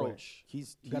kind been of that way. approach.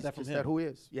 He's got that from just him. that who he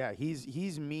is. Yeah,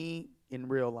 he's me in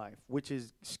real life, which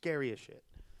is scary as shit,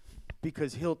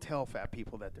 because he'll tell fat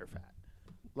people that they're fat.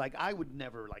 Like, I would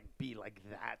never be like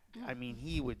that. I mean,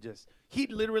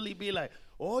 he'd literally be like,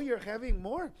 "Oh, you're having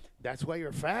more? That's why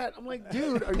you're fat?" I'm like,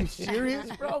 dude, are you serious,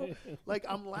 bro? Like,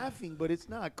 I'm laughing, but it's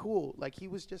not cool. Like, he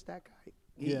was just that guy.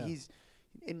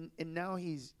 And now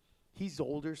he's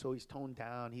older, so he's toned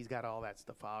down. He's got all that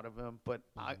stuff out of him. But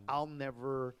I'll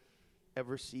never,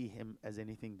 ever see him as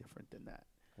anything different than that.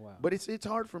 Wow. But it's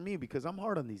hard for me because I'm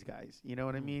hard on these guys. You know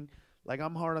what I mean? Like,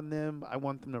 I'm hard on them. I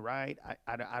want them to write.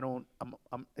 I don't.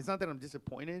 It's not that I'm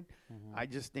disappointed. I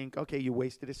just think, okay, you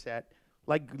wasted a set.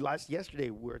 Like yesterday,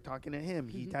 we were talking to him.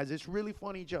 He has this really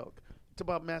funny joke. It's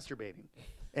about masturbating,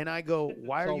 and I go,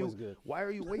 why are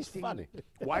you wasting? funny.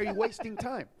 Why are you wasting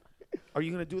time? Are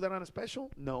you going to do that on a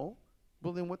special? No.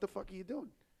 Well, then what the fuck are you doing?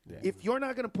 Yeah. If you're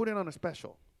not going to put it on a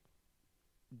special,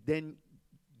 then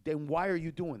why are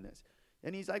you doing this?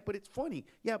 And he's like, but it's funny.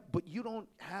 Yeah, but you don't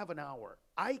have an hour.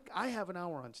 I have an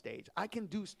hour on stage. I can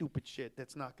do stupid shit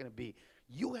that's not going to be.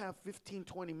 You have 15,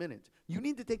 20 minutes. You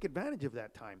need to take advantage of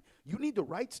that time. You need to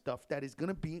write stuff that is going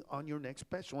to be on your next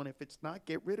special. And if it's not,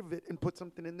 get rid of it and put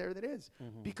something in there that is.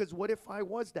 Because what if I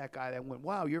was that guy that went,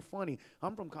 wow, you're funny.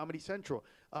 I'm from Comedy Central.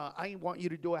 I want you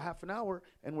to do a half an hour,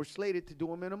 and we're slated to do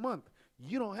them in a month.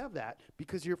 You don't have that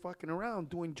because you're fucking around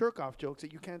doing jerk-off jokes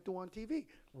that you can't do on TV.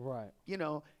 Right. You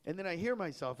know, and then I hear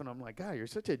myself, and I'm like, God, you're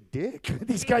such a dick.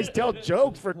 These guys tell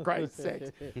jokes, for Christ's sakes.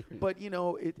 But, you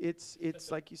know, it's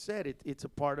like you said, it's a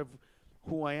part of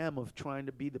who I am, of trying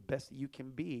to be the best that you can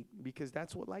be, because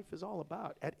that's what life is all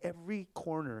about. At every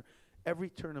corner, every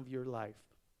turn of your life,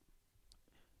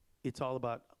 it's all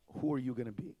about who are you going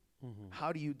to be?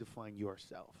 How do you define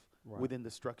yourself within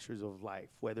the structures of life,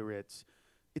 whether it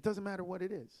doesn't matter what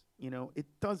it is, you know. It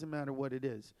doesn't matter what it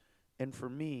is. And for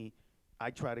me,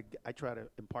 I try to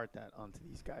impart that onto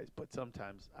these guys. But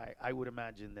sometimes I would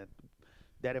imagine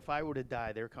that if I were to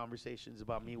die, their conversations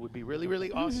about me would be really,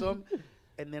 really awesome.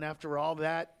 And then after all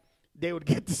that, they would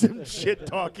get to some shit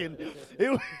talking.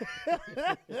 They're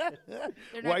not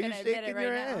Why are you gonna admit shaking it right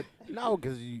your now. head? No,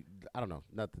 because I don't know,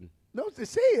 nothing. No,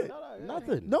 say it.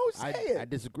 Nothing. No, say it. I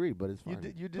disagree, but it's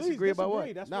fine. You disagree about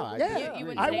what? That's No, what I we're disagree. doing. You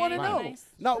wouldn't I say wanna anything know. nice?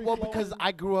 No, Free well, because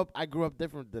flowing. I grew up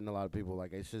different than a lot of people.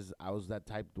 Like, it's just I was that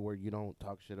type where you don't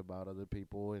talk shit about other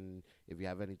people, and if you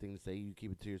have anything to say, you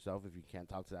keep it to yourself. If you can't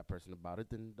talk to that person about it,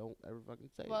 then don't ever fucking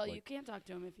say Well, it. Like, you can't talk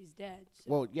to him if he's dead. So.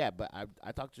 well, yeah, but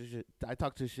I talk to shit. I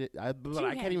talk to shit. But To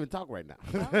I can't him. even talk right now.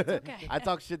 Well, it's okay. I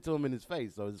talk shit to him in his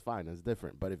face, so it's fine. It's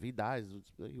different. But if he dies,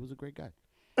 he was a great guy.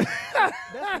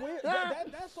 That's weird.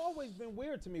 That's always been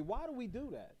weird to me. Why do we do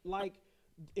that? Like,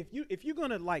 if you're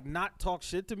gonna like not talk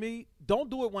shit to me, don't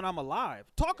do it when I'm alive.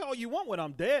 Talk all you want when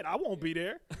I'm dead. I won't be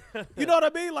there. You know what I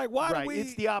mean? Like, why do we?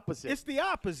 It's the opposite. It's the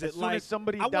opposite. As soon like, as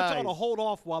somebody I want y'all to dies- hold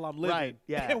off while I'm living, Right,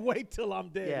 yeah. and wait till I'm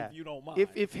dead Yeah. if you don't mind.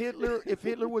 If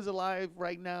Hitler was alive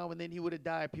right now and then he would have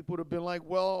died, people would have been like,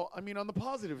 well, I mean, on the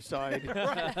positive side,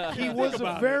 he was a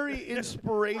about very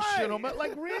inspirational man.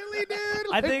 Like, really, dude?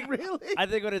 I Like, think really? I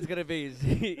think what it's gonna be is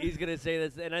he's gonna say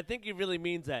this, and I think he really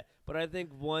means that. But I think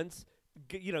once,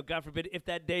 you know, God forbid, if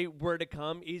that day were to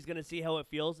come, he's gonna see how it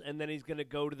feels, and then he's gonna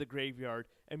go to the graveyard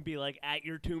and be like at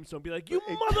your tombstone, be like, "You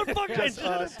motherfucker!" and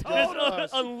Just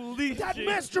us. unleash That you.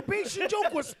 masturbation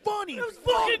joke was funny. It was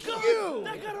Fuck fucking good. you.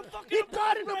 I got a fucking He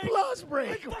got an break. applause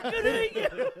break. Fucking hate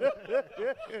you.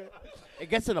 It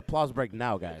gets an applause break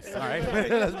now, guys. All right,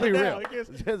 let's be real. it gets-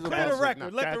 It gets an Clear applause the break now.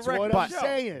 record. Let That's the record what I'm show.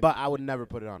 saying. But I would never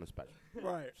put it on a special.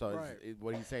 Right. So right.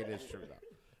 what he's saying is true,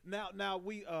 though. Now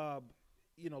we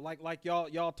you know, like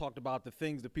y'all talked about the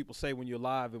things that people say when you're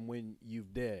alive and when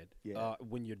you've dead. Yeah.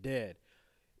 When you're dead,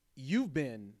 you've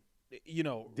been, you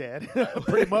know, Dead,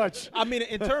 pretty much. I mean,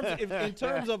 in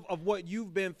terms of what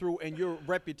you've been through and your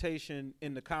reputation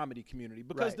in the comedy community,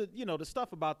 because Right. the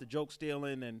stuff about the joke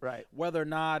stealing and Right. whether or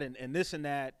not and this and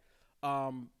that,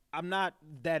 I'm not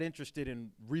that interested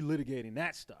in relitigating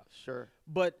that stuff. Sure.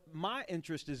 But my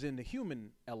interest is in the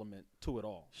human element to it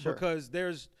all, Sure. because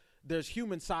there's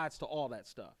human sides to all that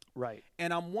stuff. Right.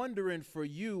 And I'm wondering for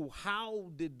you, how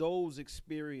did those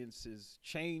experiences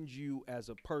change you as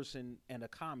a person and a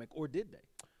comic, or did they?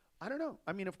 I don't know.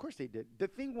 I mean, of course they did. The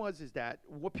thing is that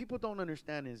what people don't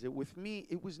understand is that with me,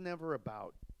 it was never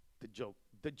about the joke.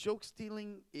 The joke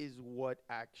stealing is what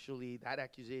actually, that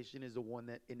accusation is the one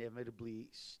that inevitably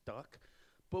stuck.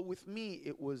 But with me,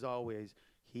 it was always,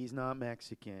 he's not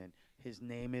Mexican. His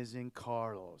name isn't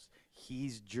Carlos.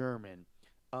 He's German.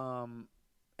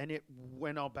 And it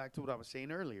went all back to what I was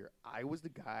saying earlier. I was the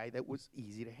guy that was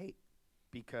easy to hate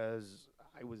because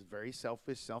I was very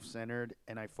selfish, self-centered,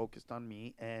 and I focused on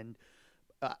me. And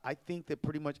I think that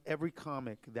pretty much every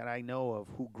comic that I know of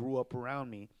who grew up around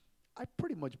me, I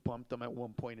pretty much bumped them at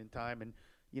one point in time. And,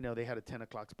 you know, they had a 10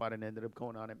 o'clock spot and ended up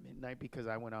going on at midnight because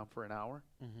I went on for an hour.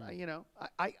 You know,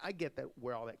 I get that,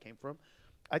 where all that came from.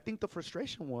 I think the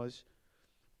frustration was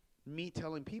me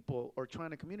telling people or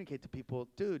trying to communicate to people,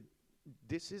 dude,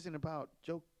 this isn't about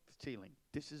joke stealing.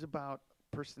 This is about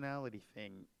personality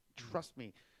thing. Trust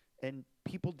me. And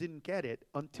people didn't get it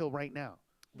until right now.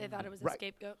 They thought it was a Right.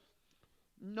 scapegoat.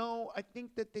 No, I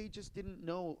think that they just didn't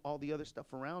know all the other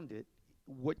stuff around it.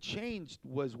 What changed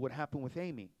was what happened with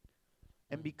Amy.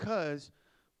 And because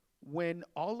when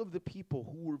all of the people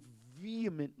who were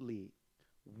vehemently,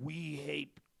 we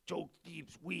hate joke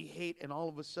thieves, we hate, and all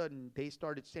of a sudden they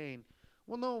started saying,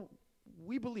 well, no,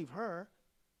 we believe her.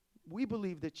 we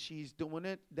believe that she's doing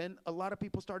it. Then a lot of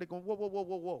people started going, whoa, whoa, whoa,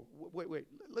 whoa, whoa, wait.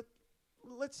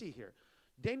 Let's see here.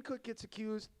 Dane Cook gets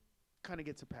accused, kind of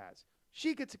gets a pass.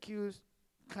 She gets accused,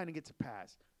 kind of gets a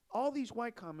pass. All these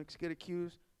white comics get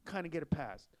accused, kind of get a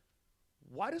pass.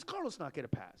 Why does Carlos not get a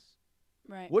pass?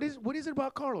 Right. What is it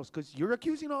about Carlos? Because you're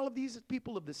accusing all of these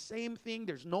people of the same thing.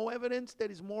 There's no evidence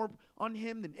that is more on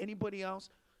him than anybody else.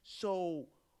 So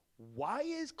why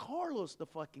is Carlos the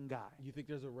fucking guy? You think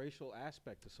there's a racial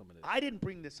aspect to some of this? I didn't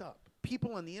bring this up.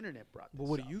 People on the internet brought this But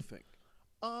what up. do you think?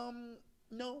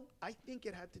 No, I think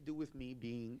it had to do with me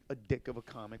being a dick of a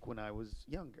comic when I was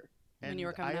younger. When And you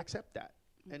were coming I up. accept that.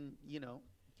 And,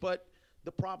 but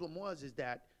the problem is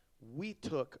that we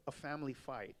took a family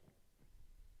fight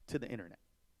to the internet.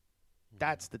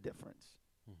 That's the difference.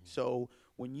 So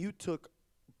when you took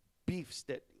beefs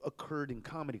that occurred in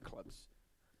comedy clubs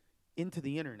into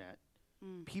the internet,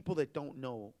 people that don't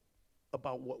know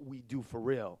about what we do for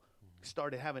real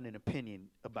started having an opinion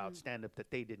about stand-up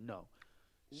that they didn't know.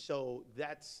 So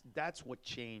that's what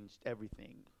changed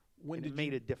everything. When It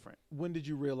made it different. When did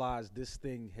you realize this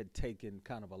thing had taken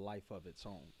kind of a life of its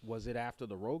own? Was it after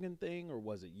the Rogan thing, or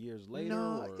was it years later?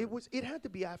 No, or? it had to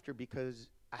be after, because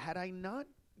had I not,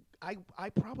 I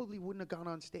probably wouldn't have gone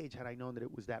on stage had I known that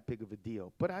it was that big of a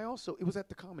deal. But it was at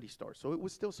the Comedy Store, so it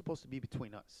was still supposed to be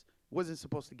between us. It wasn't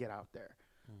supposed to get out there.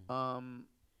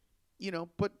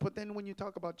 But then when you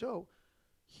talk about Joe,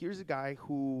 here's a guy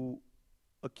who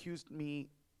accused me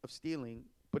of stealing,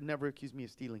 but never accused me of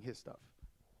stealing his stuff.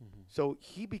 So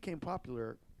he became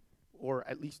popular, or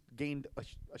at least gained a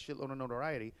shitload of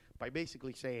notoriety by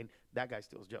basically saying that guy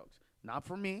steals jokes. Not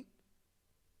from me,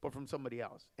 but from somebody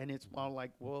else. And it's all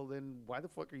like, well, then why the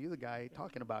fuck are you the guy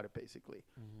talking about it, basically?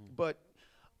 But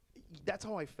that's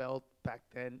how I felt back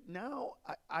then. Now,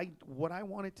 what I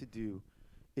wanted to do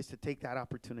is to take that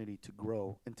opportunity to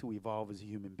grow and to evolve as a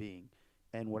human being.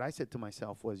 And what I said to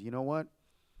myself was, you know what?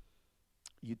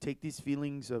 You take these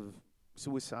feelings of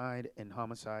suicide and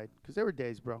homicide, because there were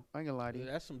days, bro, I ain't gonna lie to you.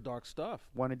 That's some dark stuff.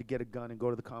 Wanted to get a gun and go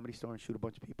to the Comedy Store and shoot a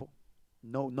bunch of people.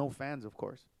 No fans, of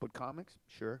course, but comics,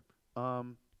 sure.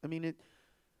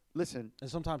 Listen. And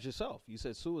sometimes yourself. You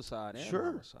said suicide and Sure,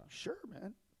 homicide. sure,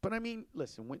 man. But I mean,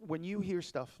 listen, when you hear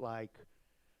stuff like,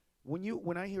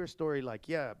 when I hear a story like,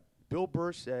 yeah, Bill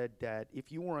Burr said that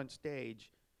if you were on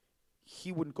stage,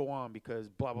 he wouldn't go on because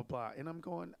blah, blah, blah. And I'm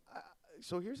going,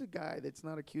 so here's a guy that's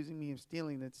not accusing me of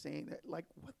stealing, that's saying that, like,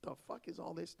 what the fuck is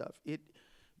all this stuff?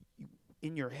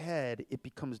 In your head, it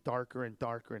becomes darker and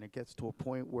darker, and it gets to a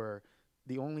point where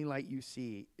the only light you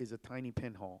see is a tiny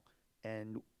pinhole.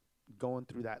 And going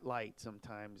through that light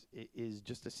sometimes is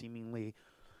just a seemingly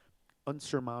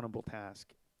unsurmountable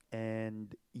task.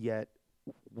 And yet,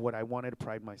 what I wanted to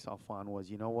pride myself on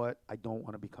was, you know what? I don't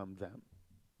want to become them.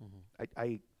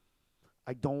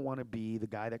 I don't want to be the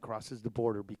guy that crosses the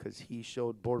border because he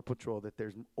showed Border Patrol that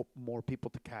there's more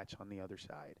people to catch on the other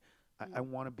side. I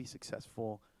want to be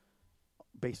successful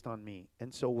based on me.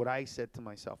 And so what I said to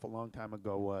myself a long time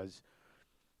ago was,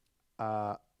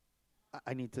 I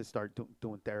need to start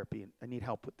doing therapy, and I need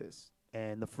help with this.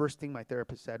 And the first thing my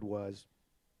therapist said was,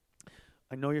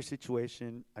 I know your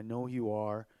situation, I know who you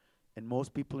are, and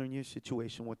most people in your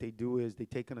situation, what they do is they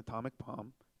take an atomic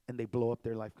bomb and they blow up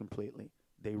their life completely.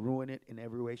 They ruin it in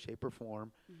every way, shape, or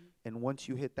form. And once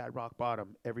you hit that rock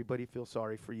bottom, everybody feels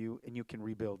sorry for you, and you can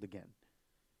rebuild again.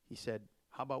 He said,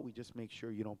 how about we just make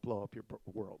sure you don't blow up your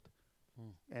world?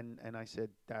 And I said,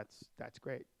 that's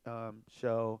great.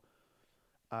 So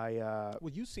I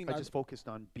just focused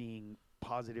on being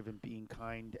positive and being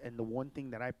kind. And the one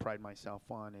thing that I pride myself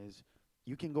on is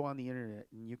you can go on the internet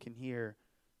and you can hear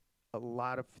a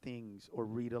lot of things or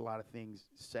read a lot of things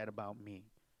said about me.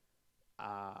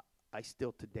 I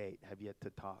still to date have yet to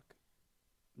talk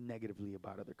negatively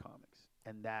about other comics,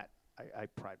 and that I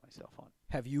pride myself on.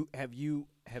 Have you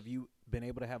been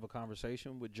able to have a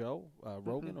conversation with Joe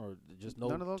Rogan, or just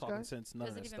None of those talking guys? sense? None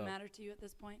Does of it that even stuff. matter to you at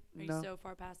this point? Are No. you so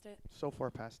far past it? So far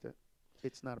past it.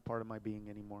 It's not a part of my being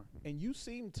anymore. And you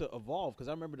seem to evolve, because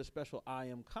I remember the special I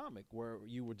Am Comic where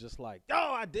you were just like,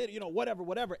 oh, I did,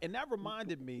 whatever. And that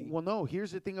reminded me. Well, no,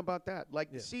 here's the thing about that. Like,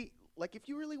 Yeah. see, like if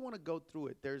you really want to go through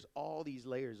it, there's all these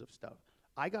layers of stuff.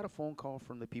 I got a phone call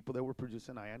from the people that were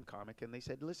producing I Am Comic, and they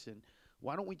said, listen,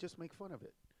 why don't we just make fun of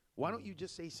it? Why don't you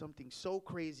just say something so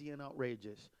crazy and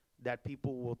outrageous that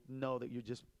people will know that you're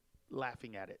just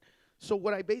laughing at it? So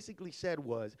what I basically said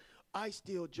was, I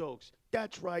steal jokes.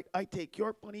 That's right. I take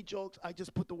your funny jokes. I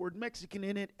just put the word Mexican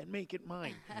in it and make it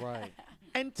mine. Right.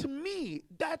 And to me,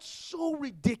 that's so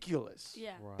ridiculous.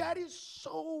 Yeah. Right. That is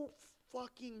so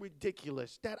fucking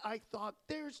ridiculous that I thought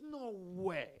there's no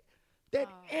way that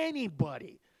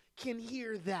anybody can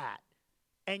hear that.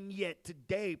 And yet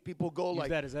today, people go Use like,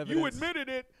 that as you evidence. admitted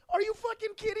it. Are you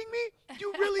fucking kidding me? Do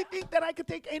you really think that I could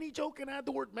take any joke and add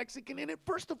the word Mexican in it?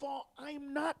 First of all,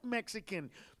 I'm not Mexican.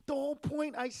 The whole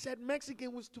point I said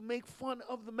Mexican was to make fun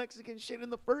of the Mexican shit in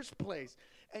the first place.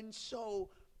 And so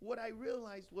what I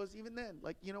realized was even then,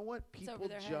 like, you know what? It's over People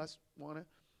their head. just want to.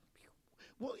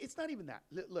 Well, it's not even that.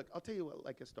 Look, I'll tell you what,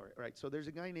 like a story. All right, so there's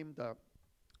a guy named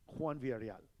Juan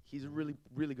Villarreal. He's a really,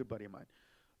 really good buddy of mine.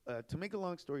 To make a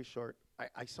long story short,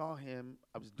 I saw him.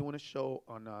 I was doing a show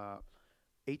on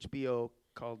HBO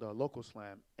called Local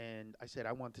Slam, and I said,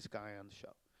 I want this guy on the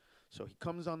show. So he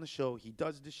comes on the show. He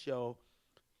does the show.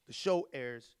 The show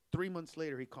airs. 3 months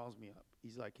later, he calls me up.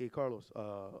 He's like, hey, Carlos,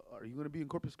 are you going to be in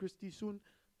Corpus Christi soon?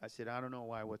 I said, I don't know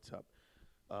why. What's up?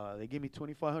 They gave me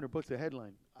 $2,500 a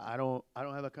headline. I don't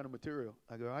have that kind of material.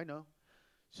 I go, I know.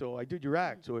 So I did your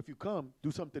act. So if you come, do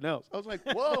something else. I was like,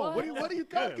 whoa, what are you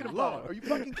talking about? Are you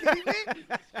fucking kidding me?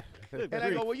 And I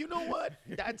go, well, you know what?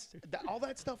 All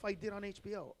that stuff I did on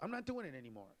HBO. I'm not doing it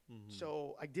anymore. Mm-hmm.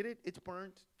 So I did it. It's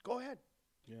burnt. Go ahead.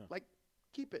 Yeah. Like,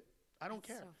 keep it. I don't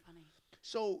That's care. So funny.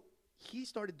 So he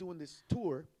started doing this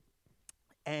tour,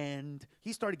 and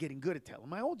he started getting good at telling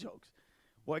my old jokes.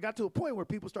 Well, I got to a point where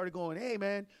people started going, hey,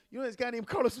 man, you know this guy named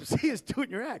Carlos Mencia is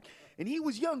doing your act. And he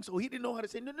was young, so he didn't know how to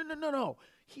say, no.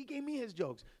 He gave me his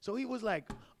jokes. So he was like,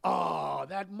 oh,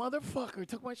 that motherfucker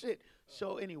took my shit.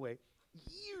 So anyway,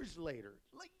 years later,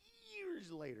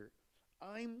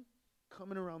 I'm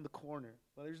coming around the corner.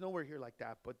 Well, there's nowhere here like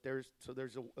that, but there's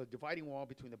a dividing wall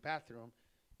between the bathroom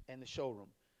and the showroom.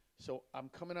 So I'm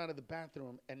coming out of the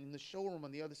bathroom, and in the showroom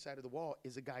on the other side of the wall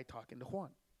is a guy talking to Juan.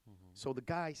 So the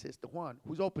guy says to Juan,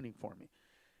 who's opening for me,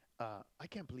 I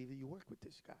can't believe that you work with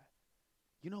this guy.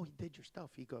 You know, he did your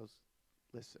stuff. He goes,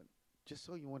 listen, just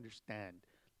so you understand,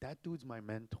 that dude's my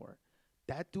mentor.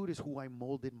 That dude is who I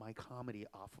molded my comedy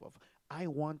off of. I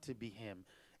want to be him.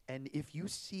 And if you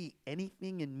see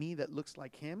anything in me that looks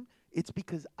like him, it's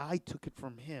because I took it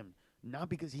from him, not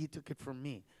because he took it from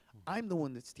me. I'm the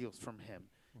one that steals from him.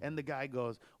 And the guy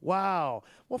goes, wow,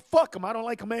 well, fuck him. I don't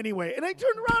like him anyway. And I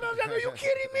turned around. I was like, are you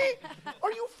kidding me?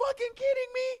 Are you fucking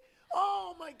kidding me?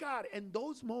 Oh, my God. And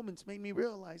those moments made me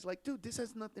realize, like, dude, this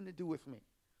has nothing to do with me.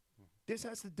 This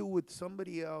has to do with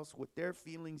somebody else, with their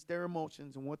feelings, their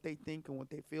emotions, and what they think and what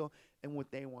they feel and what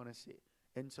they want to see.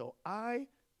 And so I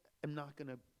am not going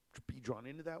to be drawn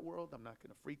into that world. I'm not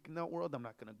going to freak in that world. I'm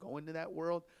not going to go into that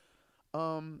world.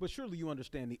 But surely you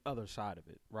understand the other side of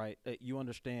it, right? You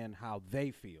understand how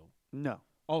they feel. No.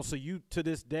 Oh, so you, to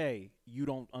this day, you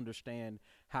don't understand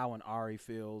how an Ari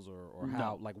feels or No.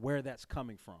 how, like, where that's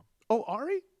coming from. Oh,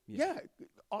 Ari? Yeah.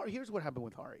 Here's what happened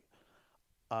with Ari.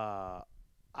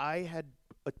 I had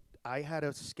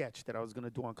a sketch that I was going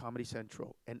to do on Comedy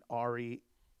Central, and Ari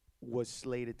was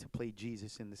slated to play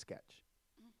Jesus in the sketch.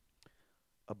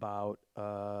 About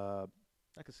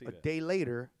I can see a that. day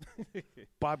later,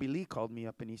 Bobby Lee called me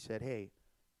up and he said, hey,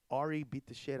 Ari beat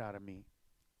the shit out of me.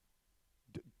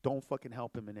 Don't fucking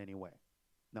help him in any way.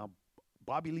 Now,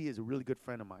 Bobby Lee is a really good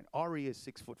friend of mine. Ari is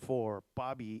 6'4".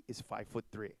 Bobby is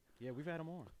 5'3". Yeah, we've had him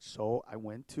on. So I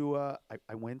went to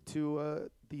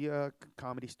the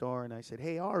Comedy Store and I said,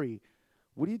 hey, Ari,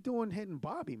 what are you doing hitting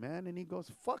Bobby, man? And he goes,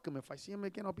 fuck him. If I see him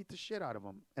again, I'll beat the shit out of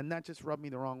him. And that just rubbed me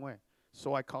the wrong way.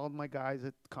 So I called my guys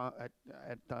at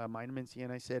Mencia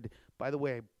and I said, by the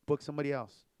way, book somebody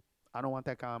else. I don't want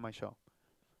that guy on my show.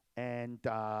 And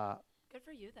Good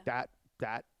for you, though.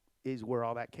 that is where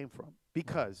all that came from.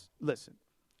 Because, listen,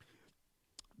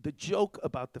 the joke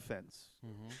about the fence,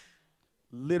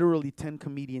 literally 10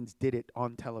 comedians did it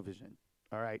on television.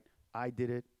 All right? I did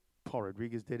it. Paul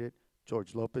Rodriguez did it.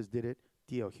 George Lopez did it.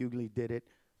 D.L. Hughley did it.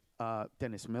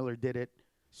 Dennis Miller did it.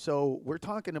 So we're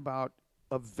talking about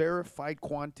a verified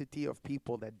quantity of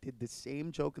people that did the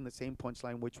same joke and the same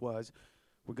punchline, which was,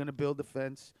 we're going to build a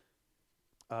fence.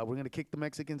 We're going to kick the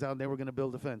Mexicans out, and then we're going to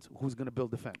build a fence. Who's going to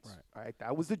build the fence? Right. All right,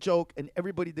 that was the joke, and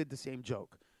everybody did the same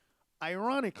joke.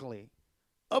 Ironically,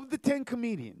 of the 10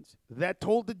 comedians that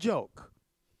told the joke,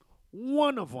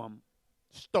 one of them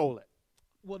stole it.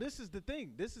 Well, this is the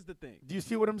thing. Do you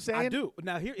see what I'm saying? I do.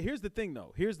 Now, here's the thing,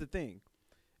 though. Here's the thing.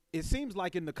 It seems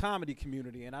like in the comedy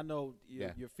community, and I know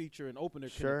your feature and opener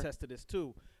can attest to this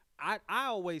too, I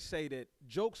always say that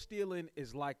joke stealing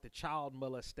is like the child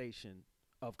molestation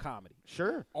of comedy.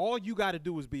 Sure. All you got to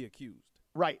do is be accused.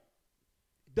 Right.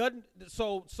 Doesn't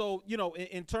so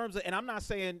in terms of, and I'm not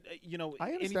saying I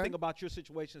understand. anything about your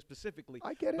situation specifically.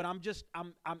 I get it. But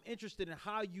I'm interested in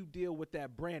how you deal with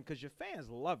that brand because your fans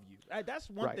love you. That's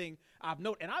one Right. thing I've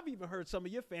noted, and I've even heard some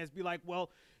of your fans be like, "Well,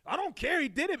 I don't care. He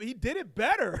did it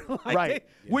better." Like Right.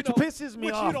 Which pisses me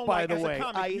which you off, don't by like. the As a way.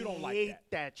 comic, I you don't like hate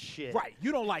that shit. Right.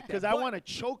 You don't like that Because I But- want to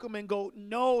choke him and go,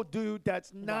 no, dude,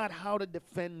 that's not how to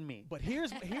defend me. But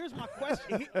here's my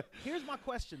question. Here's my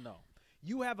question though.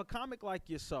 You have a comic like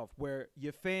yourself where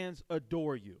your fans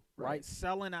adore you, right?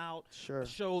 Selling out Sure.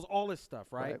 shows, all this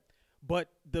stuff, right? Right.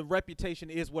 But the reputation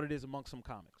is what it is amongst some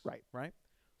comics, Right. Right.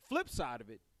 Flip side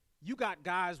of it, you got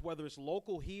guys, whether it's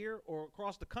local here or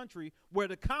across the country, where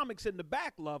the comics in the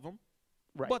back love them,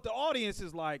 Right. but the audience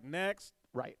is like, next.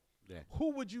 Right.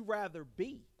 Who would you rather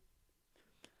be?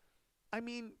 I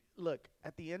mean, look,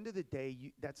 at the end of the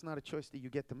day, that's not a choice that you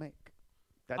get to make.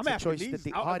 That's I'm a asking choice these, that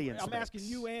the I'm audience makes. asking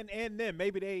you and them.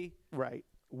 Maybe they Right.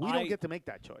 We I- don't get to make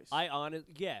that choice.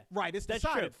 Yeah. right. It's That's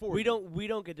decided true. for We you.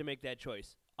 don't get to make that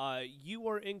choice. You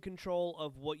are in control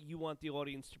of what you want the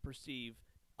audience to perceive,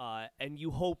 and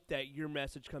you hope that your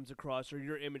message comes across or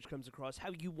your image comes across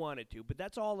how you want it to. But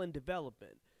that's all in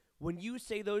development. When you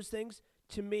say those things,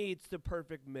 to me, it's the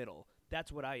perfect middle.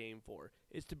 That's what I aim for: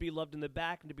 is to be loved in the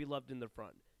back and to be loved in the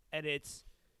front. And it's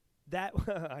that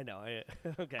I know.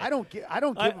 Okay. I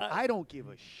don't give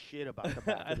a shit about the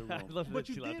back of the I room. love But that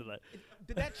you you laughed did. at that.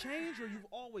 Did that change, or you've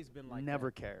always been like Never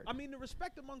that? cared. I mean, the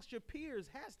respect amongst your peers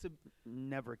has to.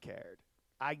 Never cared.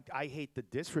 I hate the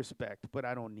disrespect, but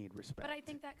I don't need respect. But I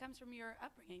think that comes from your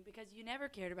upbringing because you never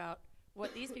cared about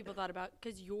what these people thought about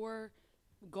because your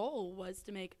goal was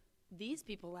to make these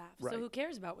people laugh. Right. So who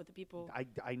cares about what the people?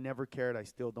 I never cared. I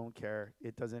still don't care.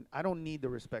 It doesn't. I don't need the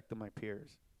respect of my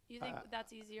peers. You think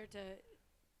that's easier to?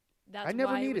 That's I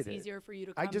never why needed it was it. easier for you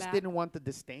to come I just back? didn't want the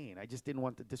disdain. I just didn't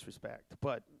want the disrespect.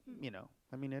 But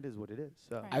I mean, it is what it is.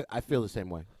 So Right. I feel the same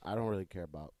way. I don't really care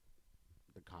about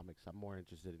the comics. I'm more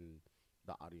interested in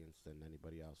the audience than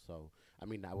anybody else. So I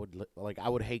mean, I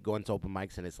would hate going to open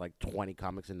mics and it's like 20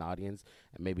 comics in the audience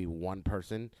and maybe one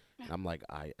person. And I'm like,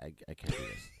 I can't do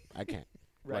this. I can't.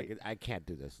 Right. Like I can't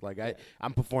do this. Like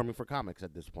I'm performing for comics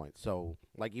at this point. So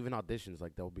like even auditions,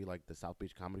 like there'll be like the South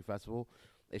Beach Comedy Festival.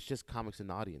 It's just comics in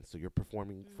the audience. So you're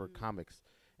performing for comics.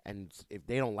 And if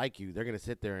they don't like you, they're going to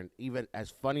sit there and even as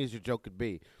funny as your joke could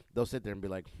be, they'll sit there and be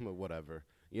like, whatever.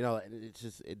 You know, and it's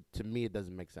just, to me, it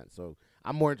doesn't make sense. So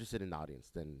I'm more interested in the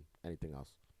audience than anything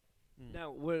else.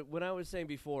 Now, when I was saying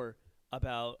before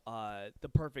about the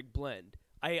perfect blend,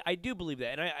 I do believe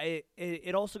that, and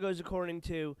it also goes according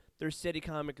to there's city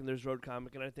comic and there's road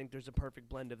comic, and I think there's a perfect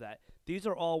blend of that. These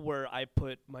are all where I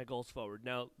put my goals forward.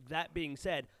 Now, that being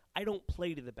said, I don't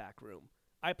play to the back room.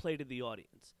 I play to the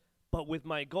audience. But with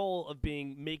my goal of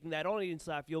making that audience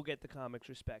laugh, you'll get the comics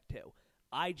respect too.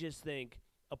 I just think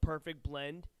a perfect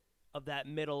blend of that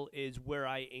middle is where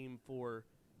I aim for,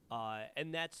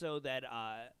 and that's so that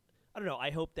I don't know.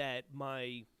 I hope that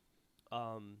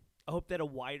a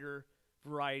wider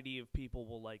variety of people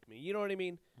will like me. You know what I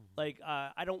mean? Like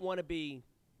I don't want to be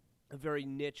a very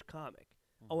niche comic.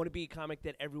 I want to be a comic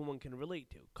that everyone can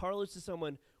relate to. Carlos is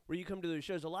someone where you come to the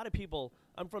shows. A lot of people.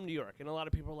 I'm from New York, and a lot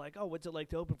of people are like, "Oh, what's it like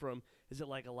to open for him? Is it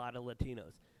like a lot of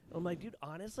Latinos?" And I'm like, dude,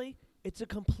 honestly, it's a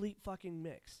complete fucking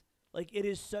mix. Like, it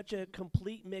is such a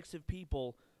complete mix of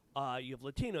people. You have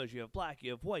Latinos, you have black,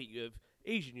 you have white, you have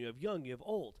Asian, you have young, you have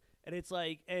old. And it's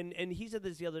like, and he said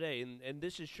this the other day, and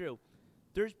this is true.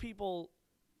 There's people,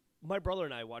 my brother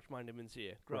and I watched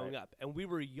Mencia growing up, and we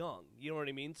were young. You know what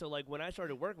I mean? So, like, when I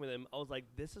started working with him, I was like,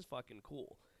 this is fucking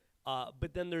cool.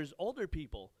 But then there's older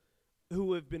people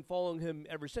who have been following him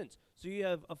ever since. So you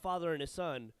have a father and a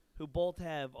son who both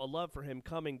have a love for him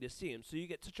coming to see him. So you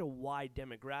get such a wide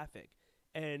demographic.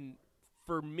 And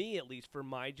for me, at least, for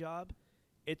my job,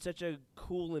 it's such a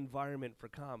cool environment for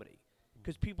comedy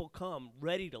because people come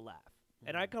ready to laugh.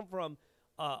 And I come from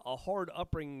a hard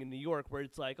upbringing in New York where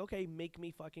it's like, okay, make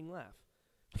me fucking laugh.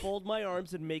 Fold my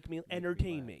arms and make me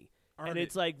entertain me. And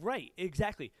it's like, right,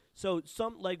 exactly. So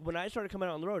when I started coming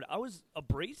out on the road, I was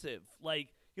abrasive. Like,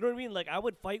 you know what I mean? Like, I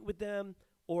would fight with them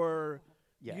or...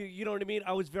 Yeah. You know what I mean?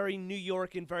 I was very New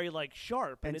York and very, like,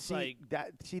 sharp. And it's like...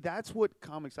 that's what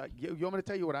comics... You want me to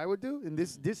tell you what I would do? And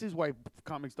this is why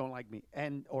comics don't like me,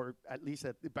 or at least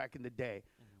back in the day.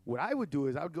 What I would do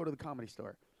is I would go to the Comedy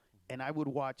Store, and I would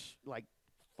watch, like,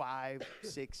 5,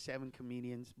 6, 7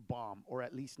 comedians bomb, or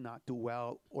at least not do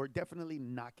well, or definitely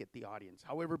not get the audience,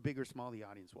 however big or small the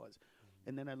audience was.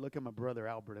 And then I'd look at my brother,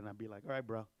 Albert, and I'd be like, all right,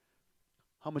 bro,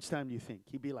 how much time do you think?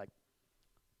 He'd be like,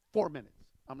 4 minutes.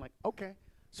 I'm like, okay.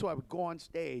 So I would go on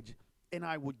stage, and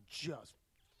I would just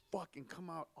fucking come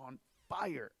out on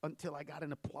fire until I got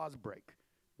an applause break,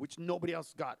 which nobody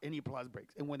else got any applause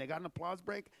breaks. And when they got an applause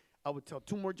break, I would tell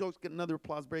 2 more jokes, get another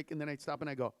applause break, and then I'd stop and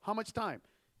I go, how much time?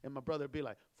 And my brother would be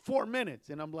like, 4 minutes.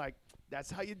 And I'm like, that's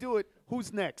how you do it.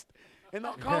 Who's next? And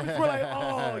the comics were like,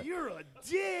 oh, you're a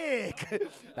dick.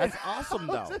 That's awesome,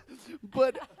 though.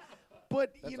 But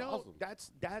That's you know,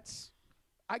 awesome. that's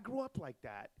I grew up like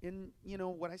that. And, you know,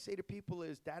 what I say to people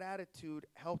is that attitude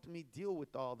helped me deal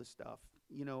with all the stuff.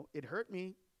 You know, it hurt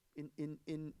me in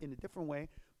a different way,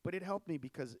 but it helped me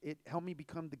because it helped me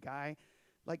become the guy.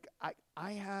 Like,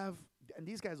 I have, and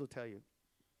these guys will tell you,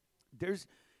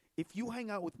 if you hang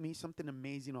out with me, something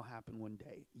amazing will happen one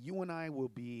day. You and I will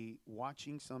be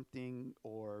watching something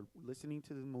or listening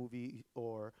to the movie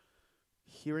or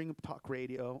hearing talk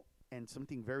radio, and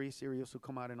something very serious will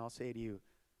come out, and I'll say to you,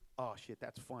 oh, shit,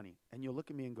 that's funny. And you'll look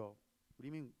at me and go, what do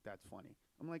you mean that's funny?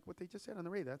 I'm like, what they just said on the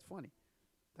radio, that's funny.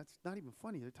 That's not even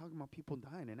funny. They're talking about people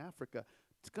dying in Africa.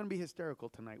 It's going to be hysterical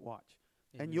tonight. Watch.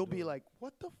 And you'll be like,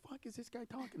 what the fuck is this guy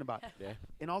talking about? Yeah.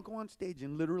 And I'll go on stage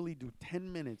and literally do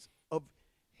 10 minutes of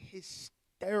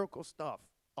hysterical stuff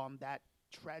on that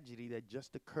tragedy that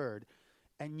just occurred.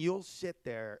 And you'll sit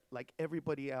there like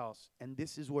everybody else. And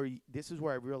this is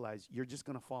where I realize you're just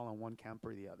going to fall on one camp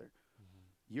or the other.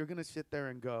 You're going to sit there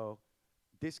and go,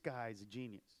 this guy's a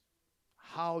genius.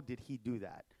 How did he do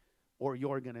that? Or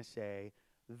you're going to say,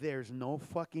 there's no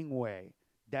fucking way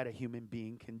that a human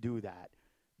being can do that.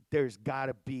 There's got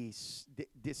to be,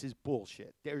 this is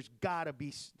bullshit. There's got to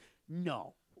be,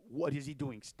 no. What is he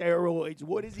doing? Steroids?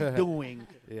 What is he doing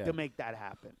to make that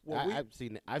happen? Well, I've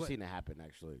seen it happen,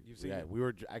 actually. You've seen it? We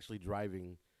were actually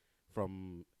driving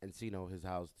from Encino, his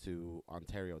house, to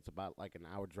Ontario. It's about like an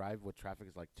hour drive with traffic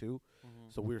is like 2.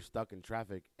 So we were stuck in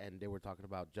traffic, and they were talking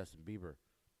about Justin Bieber.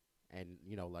 And,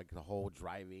 you know, like the whole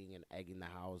driving and egging the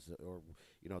house or,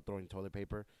 you know, throwing toilet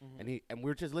paper. And we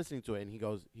were just listening to it, and he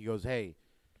goes, hey,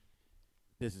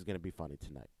 this is going to be funny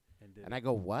tonight. And I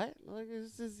go, what? Like,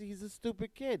 he's a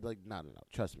stupid kid. Like, no.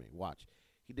 Trust me. Watch.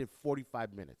 He did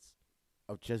 45 minutes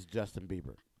of just Justin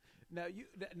Bieber.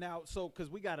 Now, so because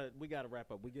we gotta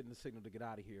wrap up. We're getting the signal to get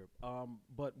out of here.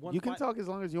 But one you can talk as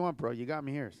long as you want, bro. You got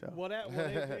me here, so.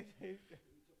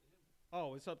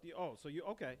 Oh, it's up to you. Oh, so you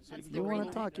okay? So That's you want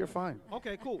to talk? You're fine.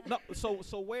 Okay, cool. No,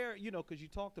 so where, you know, because you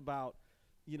talked about,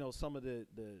 you know, some of the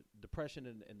depression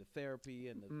and the therapy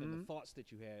and the thoughts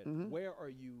that you had. Where are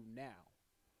you now?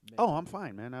 Oh, I'm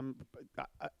fine, man.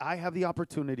 I have the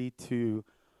opportunity to,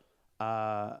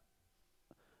 right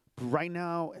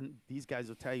now, and these guys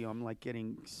will tell you, I'm like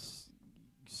getting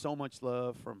so much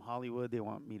love from Hollywood. They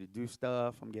want me to do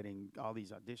stuff. I'm getting all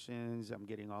these auditions. I'm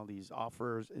getting all these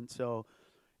offers, and so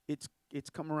it's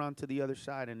come around to the other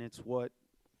side, and it's what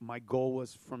my goal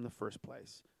was from the first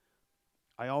place.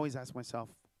 I always ask myself,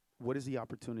 what is the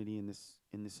opportunity in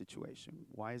this situation?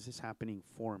 Why is this happening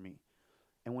for me?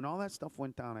 And when all that stuff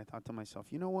went down, I thought to myself,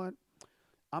 you know what?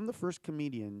 I'm the first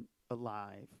comedian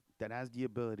alive that has the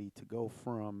ability to go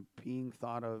from being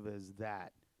thought of as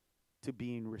that to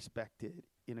being respected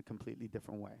in a completely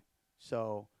different way.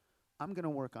 So I'm going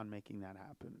to work on making that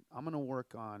happen. I'm going to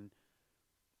work on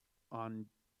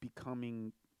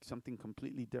becoming something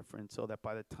completely different so that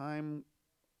by the time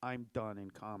I'm done in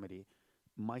comedy,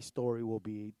 my story will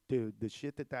be, dude, the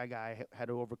shit that guy had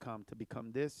to overcome to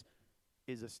become this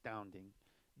is astounding.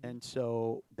 And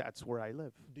so that's where I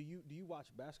live. Do you watch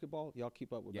basketball? Y'all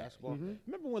keep up with Yeah. basketball?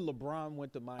 Remember when LeBron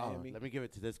went to Miami? Let me give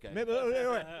it to this guy.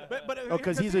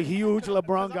 Because he's a huge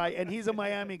LeBron guy, and he's a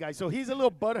Miami guy. So he's a little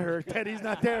butthurt that he's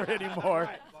not there anymore.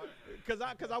 Because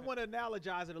I want to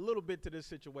analogize it a little bit to this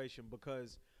situation,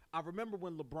 because I remember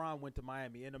when LeBron went to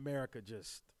Miami and America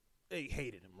just, they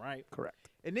hated him, right?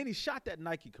 Correct. And then he shot that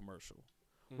Nike commercial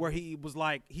where he was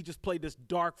like, he just played this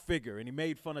dark figure, and he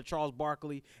made fun of Charles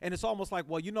Barkley. And it's almost like,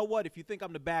 well, you know what? If you think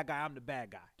I'm the bad guy, I'm the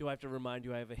bad guy. Do I have to remind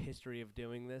you I have a history of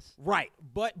doing this? Right.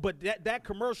 But that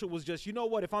commercial was just, you know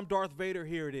what? If I'm Darth Vader,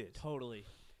 here it is. Totally.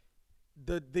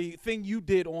 The thing you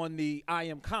did on the I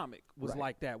Am comic was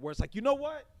like that, where it's like, you know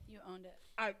what? You owned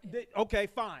it. Okay,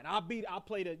 fine. I'll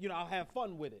play the, I'll have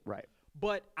fun with it. Right.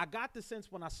 But I got the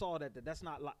sense when I saw that's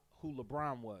not who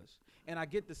LeBron was. And I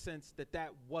get the sense that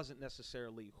wasn't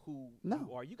necessarily who you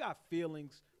are. You got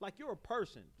feelings, like you're a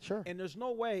person. Sure. And there's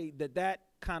no way that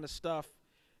kind of stuff,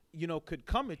 could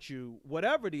come at you,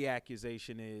 whatever the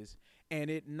accusation is,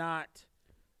 and it not,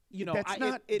 that's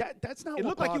not it what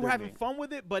looked like you were bothered having me. fun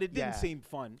with it, but it didn't seem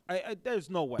fun. There's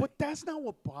no way. But that's not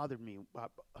what bothered me.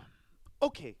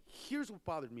 Okay, here's what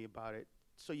bothered me about it,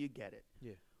 so you get it.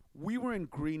 Yeah. We were in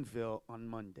Greenville on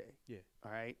Monday. Yeah.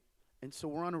 All right? And so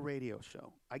we're on a radio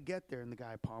show. I get there, and the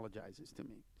guy apologizes to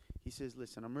me. He says,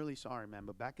 listen, I'm really sorry, man,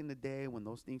 but back in the day when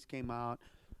those things came out,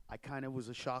 I kind of was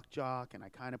a shock jock, and I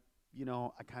kind of,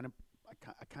 I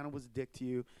kind of was a dick to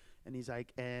you. And he's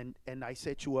like, and I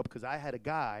set you up because I had a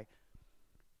guy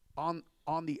on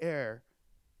the air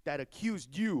that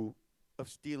accused you of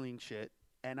stealing shit,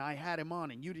 and I had him on,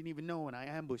 and you didn't even know, and I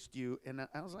ambushed you. And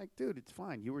I was like, dude, it's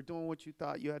fine. You were doing what you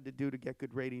thought you had to do to get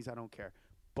good ratings. I don't care.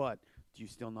 But do you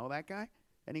still know that guy?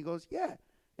 And he goes, yeah.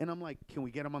 And I'm like, can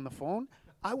we get him on the phone?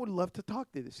 I would love to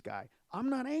talk to this guy. I'm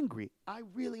not angry. I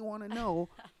really want to know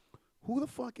who the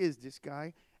fuck is this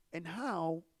guy, and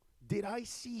how did I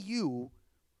see you,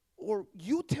 or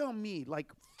you tell me,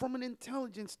 like, from an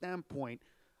intelligence standpoint,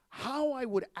 how I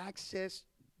would access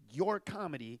your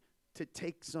comedy to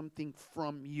take something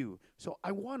from you. So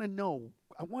I want to know.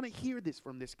 I want to hear this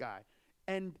from this guy.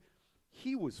 And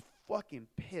he was fucking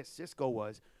pissed, Cisco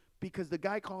was, because the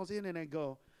guy calls in and I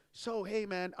go, so, hey,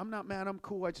 man, I'm not mad. I'm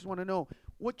cool. I just want to know,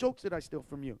 what jokes did I steal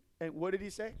from you? And what did he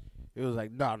say? It was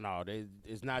like, no,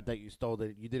 it's not that you stole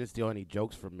it. You didn't steal any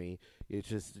jokes from me. It's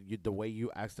just the way you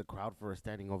asked the crowd for a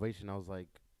standing ovation. I was like,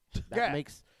 that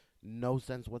makes no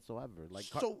sense whatsoever. Like,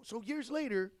 so years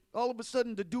later, all of a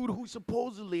sudden, the dude who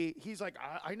supposedly, he's like,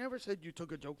 I never said you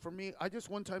took a joke from me. I just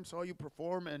one time saw you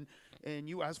perform, and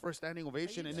you asked for a standing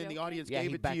ovation, and then the audience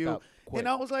gave it to you. And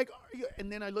I was like,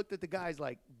 and then I looked at the guys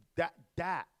like,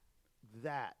 that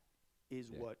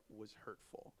is what was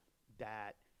hurtful.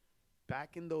 That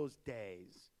back in those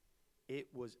days, it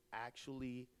was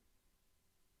actually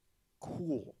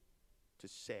cool to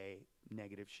say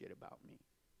negative shit about me.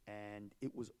 And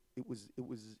it was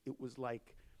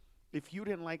like, if you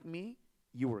didn't like me,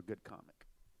 you were a good comic.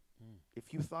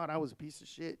 If you thought I was a piece of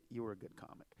shit, you were a good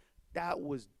comic. That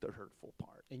was the hurtful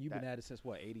part. And you've been at it since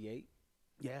what, 88?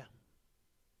 Yeah.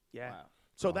 Yeah. Wow.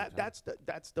 So that's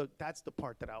the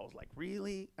part that I was like,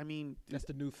 really? I mean, that's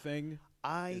the new thing.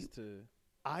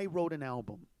 I wrote an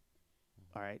album.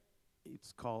 All right.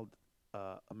 It's called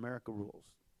America Rules.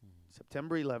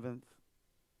 September 11th,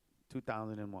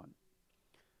 2001.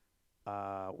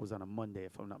 Was on a Monday,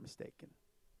 if I'm not mistaken.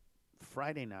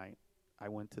 Friday night, I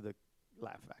went to the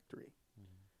Laugh Factory.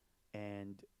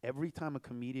 And every time a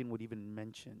comedian would even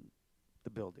mention the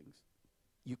buildings,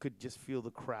 you could just feel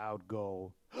the crowd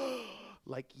go,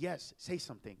 like, yes, say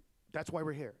something. That's why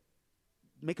we're here.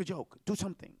 Make a joke. Do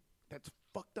something. That's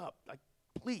fucked up. Like,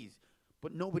 please.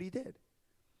 But nobody did.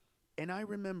 And I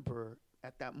remember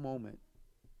at that moment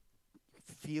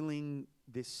feeling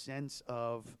this sense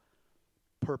of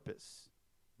purpose,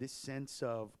 this sense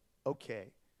of,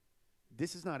 okay,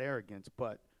 this is not arrogance,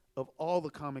 but of all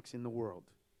the comics in the world,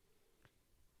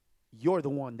 you're the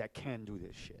one that can do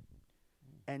this shit.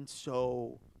 And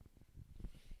so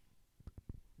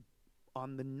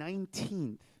on the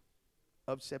 19th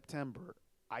of September,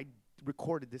 I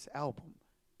recorded this album,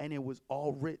 and it was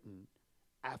all written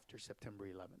after September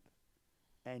 11th.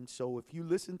 And so if you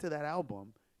listen to that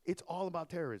album, it's all about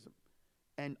terrorism.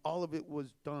 And all of it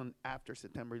was done after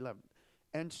September 11th.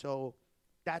 And so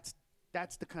that's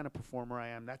the kind of performer I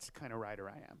am. That's the kind of writer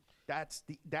I am. That's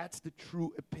the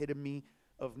true epitome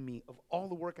of me. Of all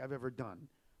the work I've ever done,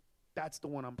 that's the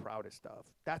one I'm proudest of.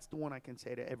 That's the one I can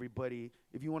say to everybody,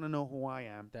 if you want to know who I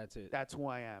am, that's it. That's who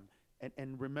I am.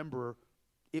 And remember,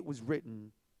 it was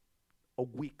written a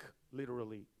week,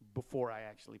 literally, before I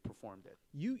actually performed it.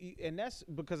 And that's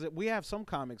because we have some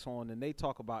comics on, and they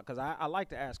talk about, because I like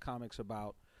to ask comics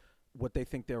about what they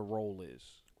think their role is.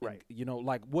 Right. And,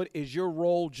 like, what is your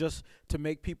role, just to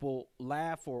make people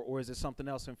laugh, or is it something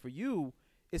else? And for you,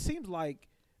 it seems like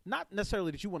not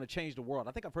necessarily that you want to change the world.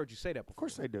 I think I've heard you say that before. Of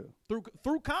course I do.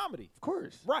 Through comedy. Of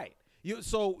course. Right.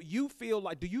 So you feel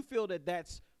like, do you feel that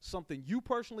that's something you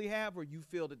personally have, or you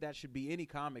feel that should be any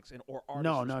comics or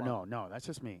artists? No. That's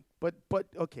just me. But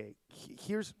okay,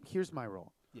 here's my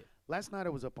role. Yeah. Last night I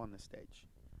was up on the stage,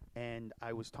 and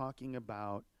I was talking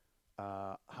about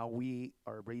how we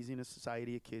are raising a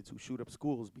society of kids who shoot up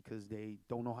schools because they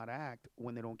don't know how to act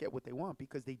when they don't get what they want,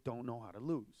 because they don't know how to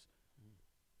lose.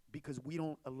 Because we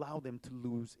don't allow them to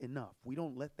lose enough. We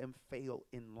don't let them fail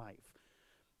in life.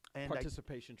 And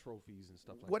participation trophies and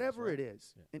stuff like that. Whatever right? it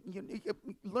is. Yeah.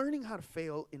 And learning how to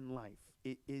fail in life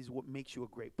is what makes you a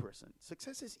great person.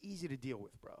 Success is easy to deal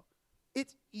with, bro.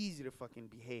 It's easy to fucking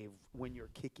behave when you're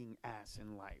kicking ass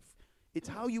in life. It's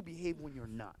how you behave when you're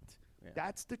not. Yeah.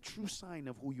 That's the true sign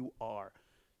of who you are.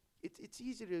 It's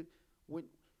easy to,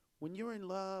 when you're in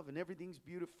love and everything's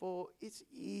beautiful, it's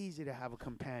easy to have a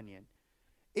companion.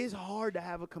 It's hard to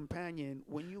have a companion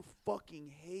when you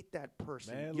fucking hate that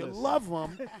person. Man, you listen. love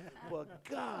them, but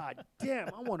god damn,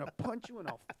 I want to punch you in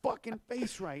the fucking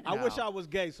face right now. I wish I was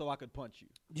gay so I could punch you.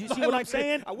 Do you see what I'm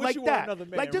saying? I wish like you were that. another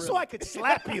man. Like just so really. I could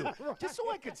slap you. Just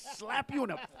so I could slap you in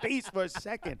the face for a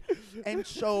second. And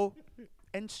so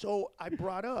I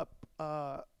brought up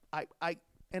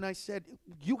I said,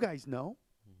 you guys know.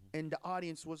 And the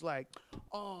audience was like,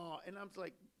 oh, and I was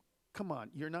like, come on,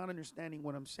 you're not understanding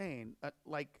what I'm saying.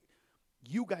 Like,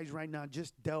 you guys right now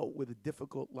just dealt with a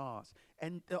difficult loss.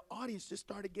 And the audience just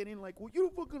started getting like, well, you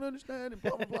don't fucking understand, and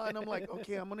blah, blah, blah. And I'm like,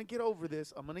 okay, I'm going to get over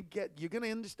this. You're going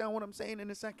to understand what I'm saying in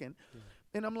a second. Yeah.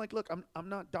 And I'm like, look, I'm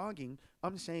not dogging.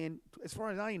 I'm saying, as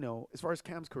far as I know, as far as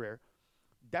Cam's career,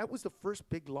 that was the first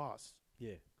big loss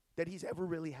that he's ever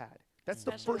really had. That's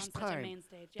Especially the first on such a time main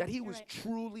stage. that he You're was right.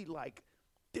 truly like,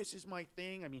 this is my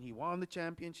thing. I mean, he won the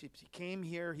championships. He came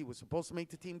here. He was supposed to make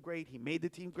the team great. He made the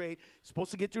team great.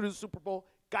 Supposed to get you to the Super Bowl.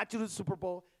 Got you to the Super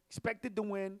Bowl. Expected to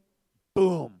win.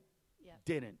 Boom. Yep.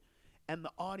 Didn't. And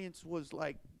the audience was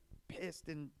like pissed.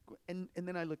 And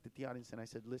then I looked at the audience and I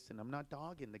said, listen, I'm not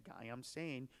dogging the guy. I'm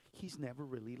saying he's never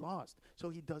really lost. So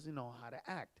he doesn't know how to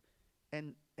act.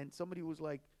 And somebody was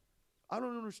like, I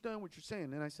don't understand what you're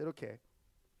saying. And I said, okay,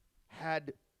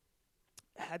 had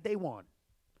they won,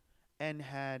 and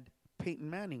had Peyton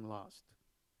Manning lost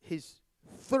his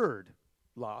third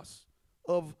loss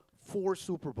of 4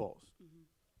 Super Bowls,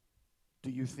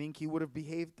 do you think he would have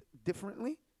behaved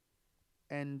differently?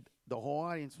 And the whole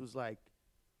audience was like,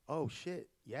 oh, shit,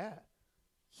 yeah.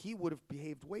 He would have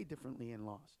behaved way differently and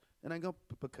lost. And I go,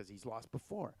 because he's lost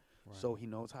before, so he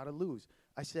knows how to lose.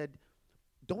 I said,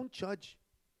 don't judge.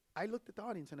 I looked at the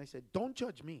audience and I said, don't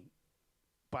judge me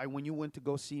by when you went to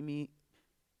go see me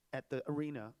at the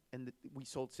arena, and we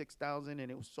sold 6,000, and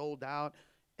it was sold out,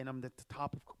 and I'm at the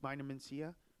top of Carlos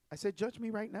Mencia. I said, judge me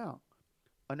right now.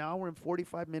 An hour and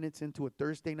 45 minutes into a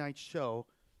Thursday night show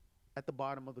at the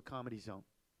bottom of the Comedy Zone.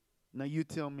 Now you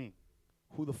tell me,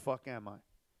 who the fuck am I?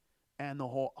 And the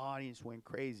whole audience went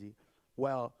crazy.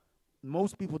 Well,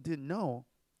 most people didn't know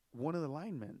one of the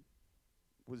linemen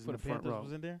was For in the the front Panthers row.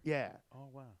 was in there? Yeah. Oh,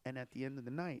 wow. And at the end of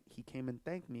the night, he came and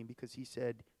thanked me because he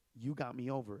said, you got me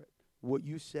over it. What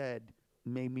you said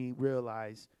made me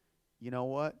realize, you know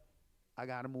what? I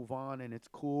got to move on, and it's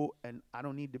cool, and I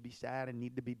don't need to be sad and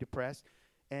need to be depressed.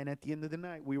 And at the end of the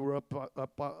night, we were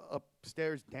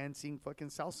upstairs dancing fucking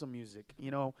salsa music, you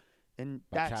know, and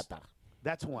that's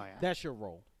who I am. That's your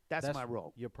role. That's my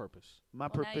role. Your purpose. My Well,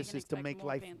 now you purpose can is to expect make more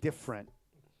life Panthers. different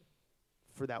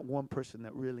for that one person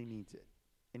that really needs it.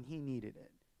 And he needed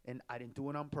it. And I didn't do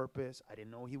it on purpose. I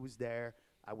didn't know he was there.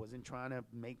 I wasn't trying to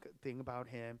make a thing about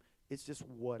him. It's just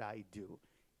what I do.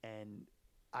 And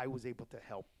I was able to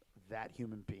help that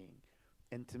human being.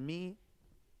 And to me,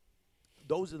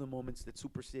 those are the moments that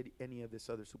supersede any of this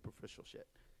other superficial shit,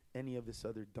 any of this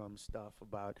other dumb stuff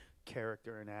about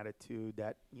character and attitude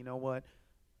that, you know what,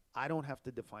 I don't have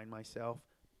to define myself.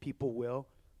 People will.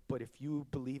 But if you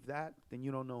believe that, then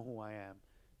you don't know who I am.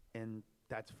 And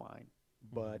that's fine.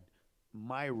 But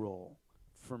my role,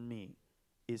 for me,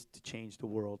 is to change the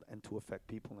world and to affect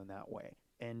people in that way.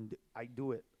 And I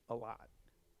do it a lot.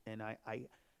 And I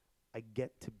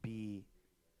get to be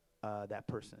that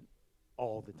person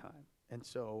all the time. And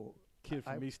so Kid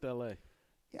from East L.A.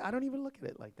 yeah, I don't even look at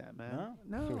it like that, man.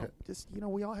 No, just, you know,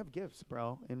 we all have gifts,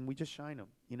 bro, and we just shine them.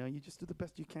 You know, you just do the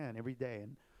best you can every day,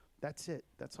 and that's it.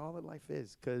 That's all that life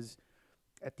is, because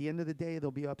at the end of the day,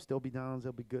 there'll be ups, there'll be downs,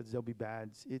 there'll be goods, there'll be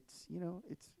bads. It's, you know,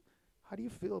 it's how do you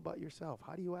feel about yourself?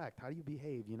 How do you act? How do you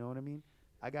behave? You know what I mean?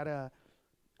 I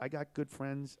got good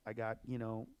friends. I got, you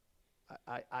know,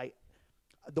 I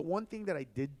the one thing that I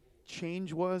did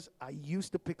change was I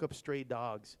used to pick up stray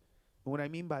dogs. And what I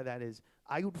mean by that is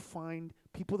I would find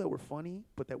people that were funny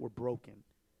but that were broken.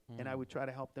 And I would try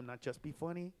to help them not just be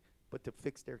funny, but to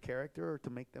fix their character or to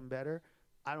make them better.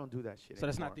 I don't do that shit So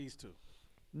that's anymore. not these two.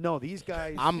 No, these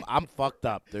guys. I'm fucked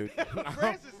up, dude.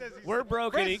 Francis says he's We're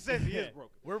broken. Francis says he is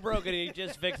broken. We're broken. He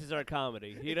just fixes our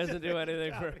comedy. He doesn't do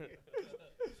anything for.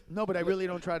 No, but I really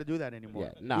don't try to do that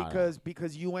anymore. Yeah, no,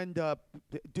 because you end up,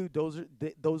 dude.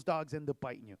 Those dogs end up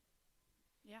biting you.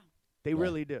 Yeah. They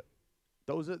really do.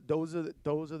 Those are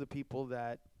the people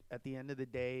that at the end of the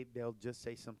day they'll just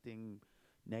say something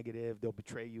negative. They'll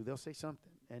betray you. They'll say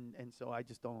something, and so I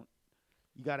just don't.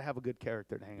 You got to have a good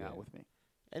character to hang out with me.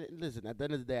 And listen, at the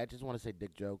end of the day, I just want to say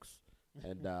dick jokes.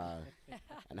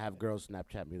 and have girls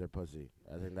Snapchat me their pussy.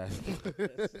 I think that's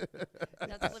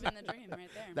That's living the dream right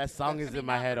there. that song is in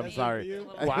my head. I'm sorry.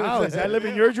 Wow, is that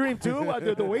living your dream too?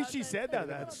 The way she said that,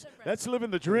 that's living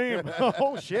the dream.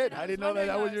 Oh shit, I didn't know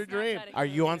that was your dream. Are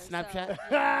you on Snapchat?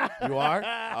 You are?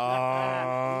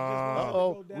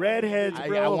 Oh, redheads,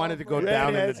 bro. I wanted to go down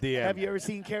in the Redheads. DM. Have you ever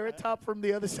seen Carrot Top from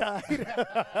the other side?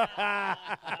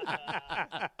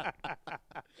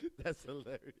 That's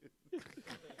hilarious.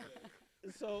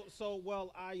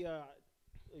 Well,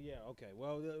 yeah, okay.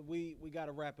 Well, we got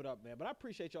to wrap it up, man. But I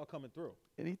appreciate y'all coming through.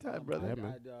 Anytime, brother. Yeah,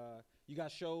 man. You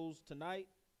got shows tonight?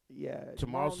 Yeah.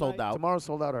 Tomorrow's sold night? out. Tomorrow's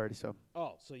sold out already, so.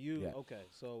 Oh, so you, Yeah. okay.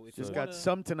 So if Just you got wanna,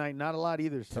 some tonight, not a lot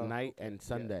either. So. Tonight and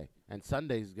Sunday. And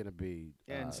Sunday's going to be.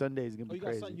 And Sunday's going to Oh, be you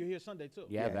got crazy. you're here Sunday too?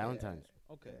 Yeah, Yeah, Valentine's.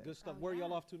 Okay, Yeah. good stuff. Oh, Where yeah.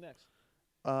 y'all off to next?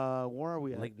 Where are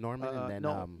we at? Lake Norman and then.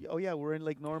 no. Oh, yeah, we're in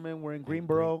Lake Norman. We're in Green-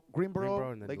 Greensboro,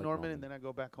 Greensboro and then Lake Lake Norman, Norman. and then I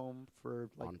go back home for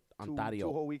like two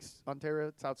Ontario. whole weeks. Ontario,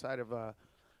 it's outside of,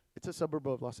 it's a suburb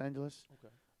of Los Angeles.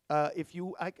 Okay. If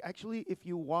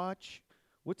you watch,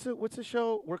 what's the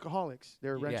show? Workaholics.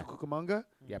 They're Yeah. Rancho Cucamonga.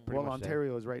 Yeah, pretty Well, much there.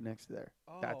 Ontario is right next to there.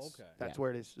 Oh, That's okay. That's Yeah.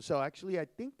 where it is. So actually, I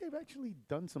think they've actually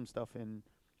done some stuff in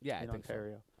Yeah, I think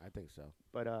Ontario. so. I think so.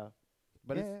 But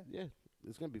But yeah.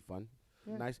 it's gonna be fun.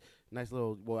 Yeah. Nice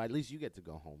little. Well, at least you get to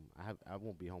go home. I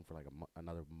won't be home for like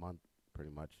another month,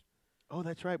 pretty much. Oh,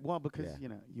 that's right. Well, because Yeah.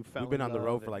 you fell. We've been in on the love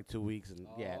road for and- like 2 weeks, and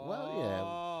Oh. yeah,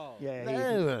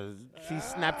 Yeah. she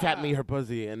Snapchat me her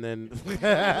pussy, and then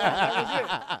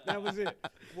That was it.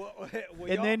 Well,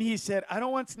 And then he said, "I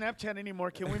don't want Snapchat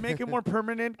anymore. Can we make it more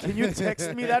permanent? Can you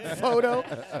text me that photo?"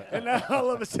 And now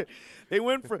all of a sudden, they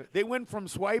went from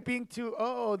swiping to,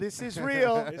 "Oh, this is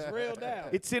real. it's real now.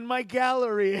 It's in my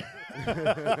gallery."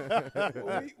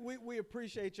 Well, we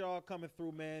appreciate y'all coming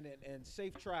through, man, and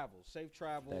safe travels. Safe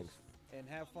travels. Thanks. And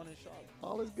have fun in Charlotte.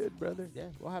 All is good, brother. yeah,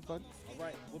 we'll have fun. All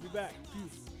right, we'll be back.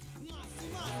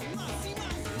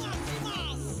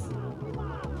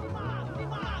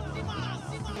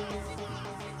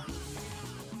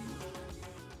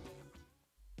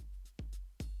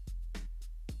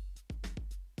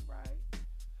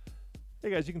 Hey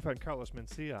guys, you can find Carlos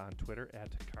Mencia on Twitter at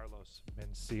Carlos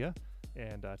Mencia,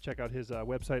 and check out his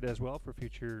website as well for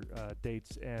future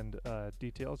dates and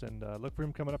details. And look for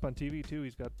him coming up on TV too.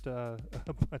 He's got a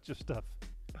bunch of stuff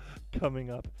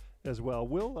coming up as well.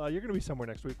 Will, you're going to be somewhere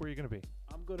next week. Where are you going to be?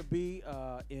 I'm going to be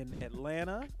in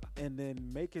Atlanta and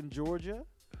then Macon, Georgia.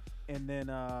 And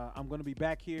then I'm going to be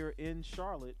back here in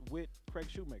Charlotte with Craig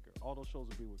Shoemaker. All those shows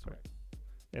will be with Craig.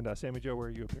 And Sammy Joe, where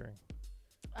are you appearing?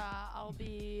 I'll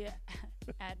be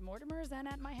at Mortimer's and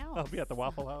at my house. I'll be at the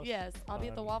Waffle House. Yes, I'll be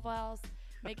at the Waffle House,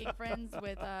 making friends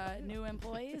with new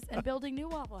employees and building new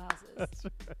Waffle Houses.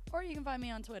 Or you can find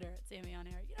me on Twitter at Sammy on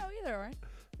Air. Either or.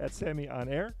 At Sammy on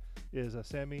Air is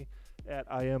Sammy at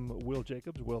I am Will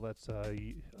Jacobs. Will, that's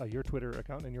your Twitter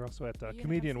account, and you're also at You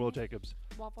comedian have Will Sammy? Jacobs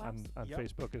Waffle House. on Yep.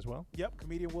 Facebook as well. Yep,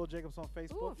 comedian Will Jacobs on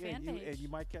Facebook. Ooh, fan and page. you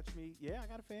might catch me. Yeah, I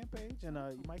got a fan page, and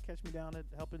you might catch me down at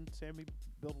helping Sammy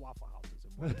build Waffle Houses.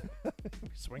 And whatnot.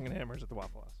 Swinging hammers at the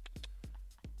Waffle House.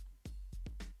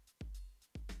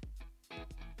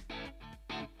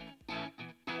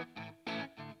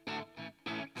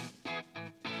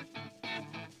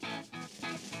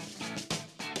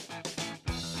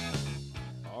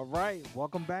 All right,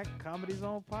 welcome back, Comedy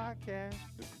Zone Podcast.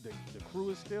 The crew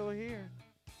is still here.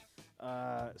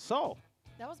 So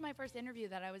That was my first interview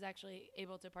that I was actually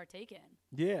able to partake in.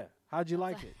 yeah, how'd you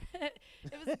like it?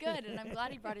 It was good, and I'm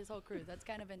glad he brought his whole crew. That's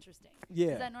kind of interesting.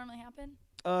 Yeah. Does that normally happen?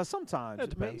 Sometimes It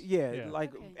depends. Yeah, Yeah.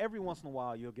 like Okay. every once in a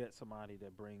while you'll get somebody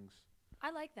that brings.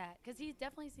 I like that because he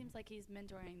definitely seems like he's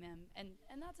mentoring them, and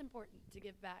that's important to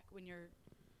give back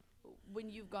when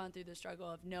you've gone through the struggle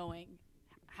of knowing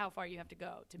how far you have to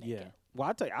go to make it. Well,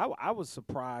 I tell you, I was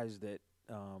surprised that,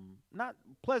 not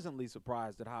pleasantly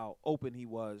surprised at how open he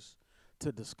was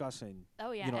to discussing,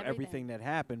 Oh yeah, everything that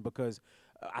happened, because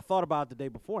I thought about it the day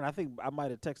before, and I think I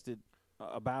might have texted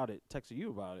you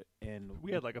about it, and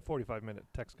We had like a 45-minute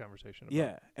text conversation. About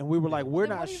yeah, and we were like, we're Then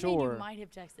not what do you sure. mean you might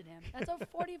have texted him? That's a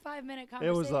 45-minute It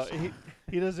was conversation.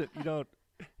 he doesn't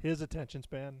his attention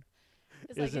span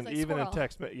It's like he's isn't like even a squirrel.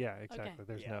 text. But yeah, exactly.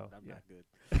 There's yeah, no. I'm yeah. not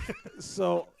good.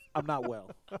 So I'm not well.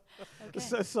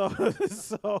 Okay.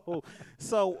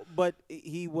 But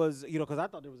he was, because I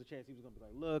thought there was a chance he was gonna be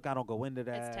like, look, I don't go into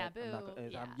that. taboo, I'm not gonna,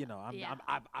 yeah, yeah.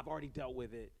 I've already dealt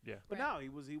with it. Yeah. But Right. now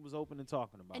he was open and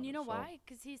talking about it. And you know so. why?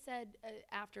 Because he said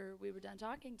after we were done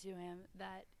talking to him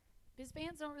that his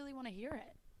fans don't really want to hear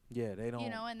it. Yeah, they don't.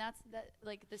 And that's that.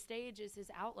 Like the stage is his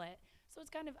outlet, so it's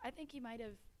kind of. I think he might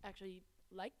have actually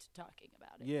liked talking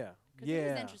about it. Yeah, Because it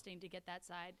yeah. is interesting to get that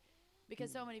side.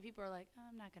 Because so many people are like, oh,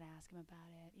 I'm not going to ask him about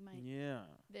it. He might. Yeah.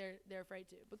 They're afraid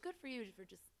to. But good for you for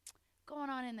just going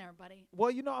on in there, buddy.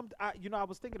 Well, I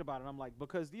was thinking about it. I'm like,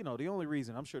 because the only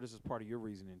reason, I'm sure this is part of your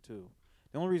reasoning too.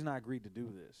 The only reason I agreed to do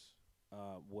this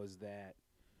was that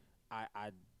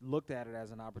I looked at it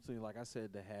as an opportunity, like I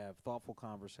said, to have thoughtful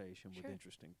conversation with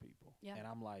interesting people. Yeah. And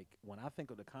I'm like, when I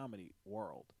think of the comedy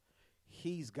world,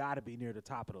 he's got to be near the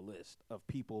top of the list of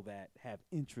people that have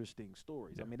interesting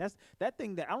stories. I mean, that's that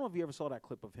thing that I don't know if you ever saw that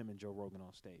clip of him and Joe Rogan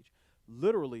on stage.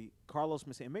 Literally, Carlos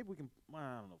Mencia, and maybe we can, I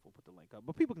don't know if we'll put the link up,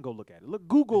 but people can go look at it. Look,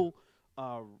 Google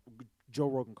Joe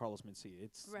Rogan, Carlos Mencia.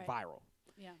 It's viral.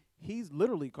 Yeah. He's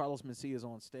literally, Carlos Mencia is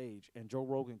on stage, and Joe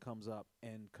Rogan comes up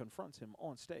and confronts him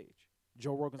on stage.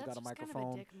 Joe Rogan's got a microphone. Kind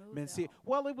of a dick move, Mencia.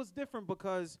 Well, it was different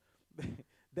because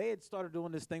they had started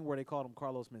doing this thing where they called him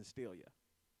Carlos Mencia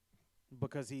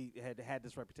because he had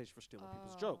this reputation for stealing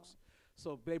people's jokes.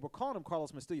 So they were calling him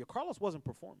Carlos Mencia. Carlos wasn't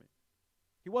performing.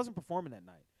 He wasn't performing that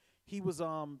night. He was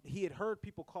he had heard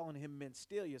people calling him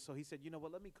Mencia, so he said, you know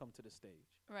what, let me come to the stage.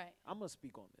 Right. I'm going to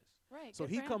speak on this. Right. So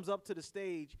he comes up to the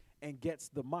stage and gets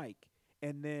the mic,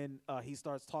 and then he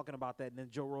starts talking about that, and then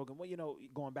Joe Rogan,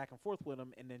 going back and forth with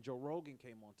him, and then Joe Rogan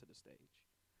came onto the stage.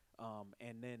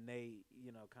 And then they,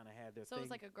 kind of had their thing. So it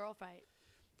was like a girl fight.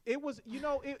 It was,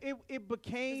 it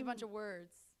became. It was a bunch of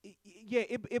words.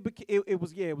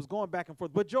 It was going back and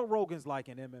forth. But Joe Rogan's like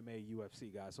an MMA,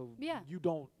 UFC guy, so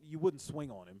you wouldn't swing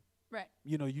on him. Right.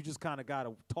 You just kind of got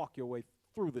to talk your way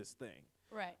through this thing.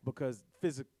 Right. Because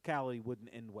physicality wouldn't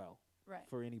end well. Right.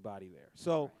 For anybody there.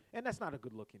 So, and that's not a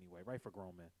good look anyway, right, for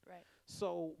grown men. Right.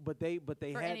 So, but they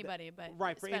for had anybody, but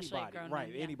right, for especially anybody, grown right,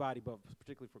 men, yeah. anybody, but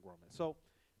particularly for grown men. So,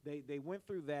 they went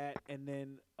through that, and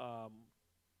then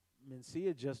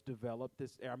Mencia just developed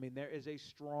this. I mean, there is a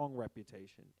strong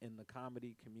reputation in the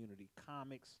comedy community.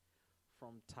 Comics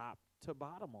from top to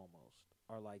bottom almost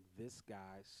are like, this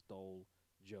guy stole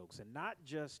jokes, and not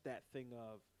just that thing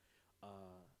of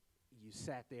you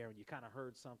sat there and you kind of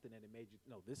heard something and it made you.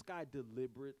 No, this guy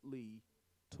deliberately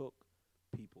took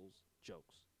people's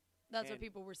jokes. That's what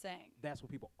people were saying. That's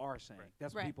what people are saying. Right.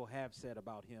 That's what people have said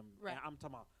about him. Right. And I'm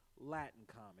talking about Latin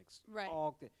comics. Right.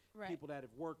 All right. people that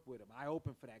have worked with him. I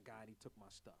opened for that guy and he took my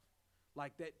stuff.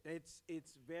 Like that.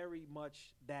 It's very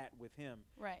much that with him.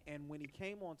 Right. And when he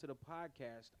came onto the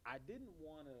podcast, I didn't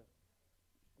want to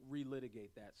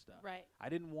relitigate that stuff. Right. I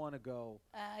didn't want to go.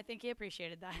 I think he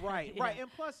appreciated that. Right, yeah. right.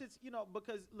 And plus, it's,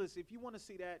 because, listen, if you want to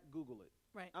see that, Google it.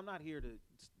 Right. I'm not here to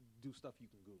do stuff you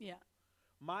can Google. Yeah.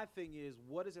 My thing is,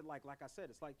 what is it like? Like I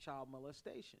said, it's like child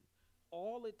molestation.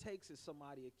 All it takes is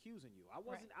somebody accusing you. I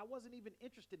wasn't even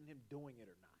interested in him doing it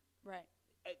or not. Right.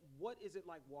 What is it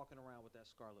like walking around with that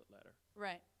scarlet letter?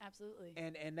 Right. Absolutely.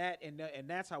 And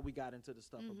that's how we got into the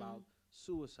stuff about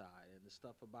suicide and the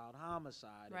stuff about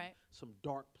homicide and some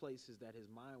dark places that his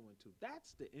mind went to.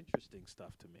 That's the interesting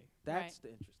stuff to me. That's the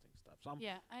interesting stuff. So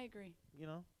I agree.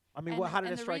 I mean, how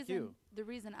did it strike you? The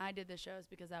reason I did this show is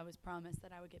because I was promised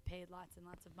that I would get paid lots and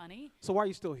lots of money. So why are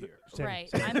you still here? Sammy. Right.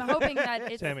 I'm hoping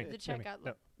that it's Sammy, the Sammy,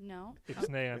 checkout. No.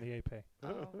 Ixnay on the APay.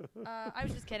 Oh. I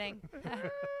was just kidding.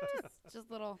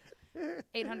 just little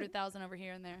 800,000 over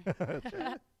here and there.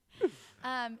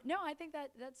 No, I think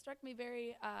that struck me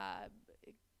very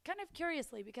kind of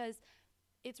curiously because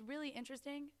it's really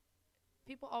interesting.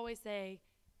 People always say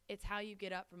it's how you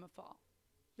get up from a fall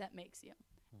that makes you.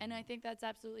 And I think that's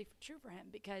absolutely true for him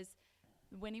because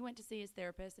when he went to see his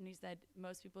therapist and he said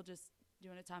most people just do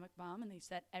an atomic bomb and they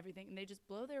set everything and they just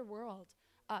blow their world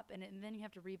up and then you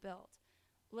have to rebuild.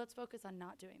 Let's focus on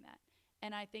not doing that.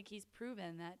 And I think he's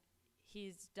proven that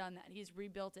he's done that. He's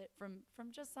rebuilt it from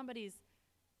just somebody's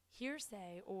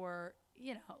hearsay or,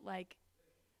 like,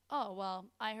 oh, well,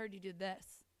 I heard you did this.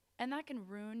 And that can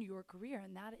ruin your career,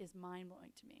 and that is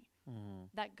mind-blowing to me. Mm-hmm.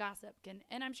 That gossip can,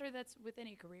 and I'm sure that's with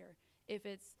any career. If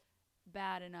it's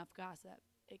bad enough gossip,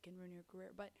 it can ruin your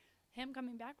career. But him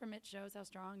coming back from it shows how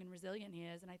strong and resilient he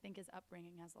is, and I think his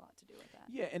upbringing has a lot to do with that.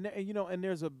 Yeah, and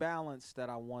there's a balance that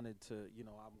I wanted to,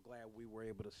 I'm glad we were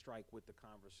able to strike with the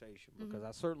conversation because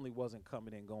I certainly wasn't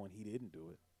coming in going, he didn't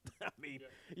do it.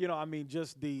 I mean,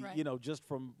 just the, just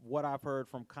from what I've heard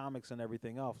from comics and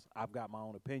everything else, I've got my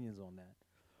own opinions on that.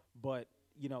 But,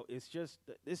 it's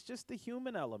just the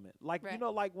human element. Like,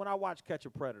 like when I watch Catch a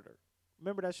Predator.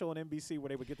 Remember that show on NBC where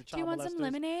they would get the child molesters? Do you want some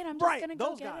lemonade? I'm just going to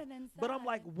go get it inside. But I'm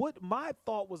like, my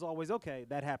thought was always, okay,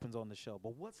 that happens on the show.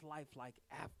 But what's life like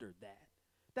after that?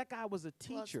 That guy was a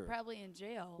teacher. Well, it's probably in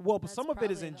jail. Well, but some of it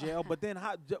is in jail. But then,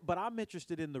 but I'm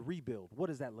interested in the rebuild. What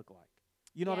does that look like?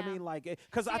 You know what I mean? Like,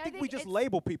 because I think we just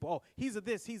label people. Oh, he's a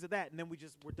this, he's a that, and then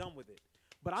we're done with it.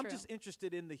 But I'm just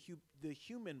interested in the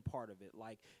human part of it.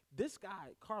 Like this guy,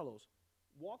 Carlos,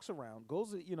 walks around,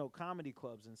 goes to, comedy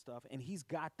clubs and stuff, and he's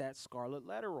got that scarlet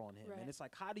letter on him. Right. And it's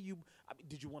like, how do you,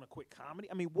 did you want to quit comedy?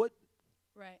 I mean, what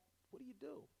Right. do you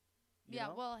do? You Yeah,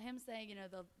 know? well, him saying,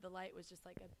 the light was just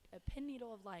like a pin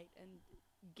needle of light, and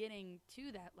getting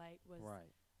to that light was Right.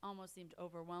 almost seemed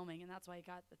overwhelming, and that's why he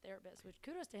got the therapist, which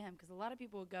kudos to him, because a lot of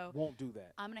people would go, Won't do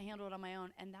that. I'm going to handle it on my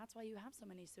own, and that's why you have so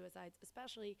many suicides,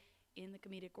 especially in the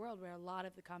comedic world where a lot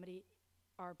of the comedy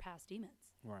are past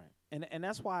demons. Right. And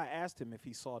that's why I asked him if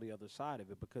he saw the other side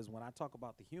of it, because when I talk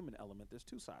about the human element, there's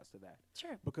two sides to that.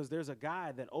 Sure. Because there's a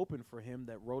guy that opened for him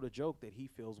that wrote a joke that he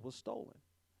feels was stolen.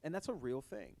 And that's a real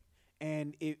thing.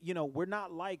 And, we're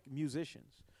not like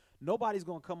musicians. Nobody's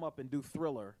going to come up and do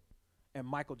Thriller and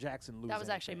Michael Jackson lose That was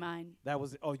actually anything. mine. That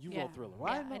was, you Yeah. wrote Thriller.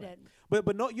 Well, Yeah, didn't know I that. did.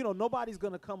 But no, nobody's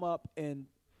going to come up and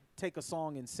take a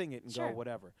song and sing it and Sure. go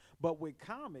whatever. But with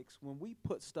comics, when we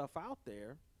put stuff out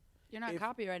there, You're not If-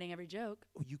 copywriting every joke.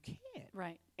 you can't.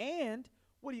 Right. And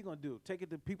what are you going to do? Take it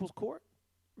to people's court?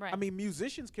 Right. I mean,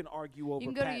 musicians can argue over you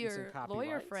can go to patents your and copyrights.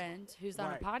 lawyer friend who's on a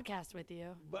Right. podcast with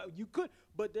you. But you could,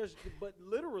 but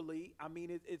literally, I mean,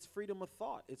 it's freedom of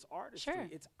thought. It's artistry. Sure.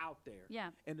 It's out there.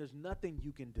 Yeah. And there's nothing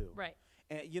you can do. Right.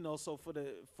 And so for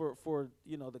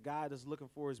the guy that's looking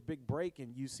for his big break,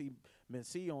 and you see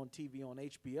Mencia on TV on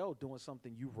HBO doing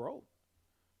something you wrote,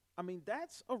 I mean,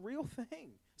 that's a real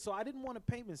thing. So I didn't want to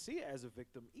paint Mencia as a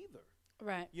victim either.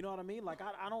 Right. You know what I mean? Like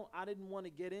I didn't want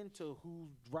to get into who's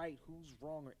right, who's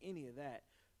wrong, or any of that.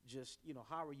 Just,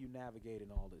 how are you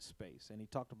navigating all this space? And he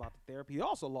talked about the therapy. He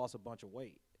also lost a bunch of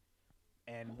weight.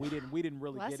 And we didn't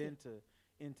really Bless get you.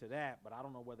 into that, but I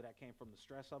don't know whether that came from the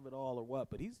stress of it all or what.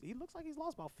 But he looks like he's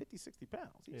lost about 50, 60 pounds.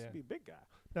 He used to Yeah. be a big guy.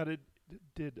 Now, did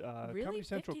Really? Comedy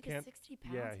Central 50 to 60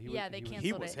 pounds? Yeah, he was- yeah, they he was- canceled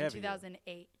He was it in heavier.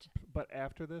 2008. but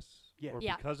after this, Yeah. or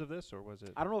Yeah. because of this, or was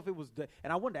it? I don't know if it was,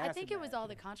 and I wanted to ask I think him it was that. all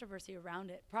the controversy around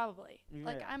it, probably.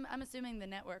 Like, Yeah. I'm assuming the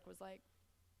network was like,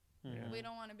 Mhm. we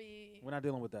don't want to be, We're not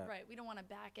dealing with that. right, we don't want to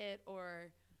back it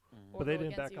or Mhm. But they go didn't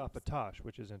against back you. off of Tosh,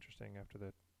 which is interesting after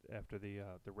the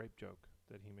rape joke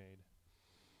that he made.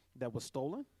 That was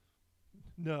stolen?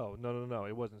 No,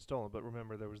 it wasn't stolen. But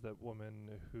remember, there was that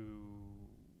woman who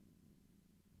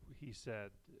he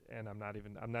said, and I'm not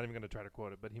even going to try to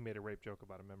quote it, but he made a rape joke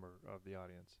about a member of the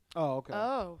audience, Oh, okay.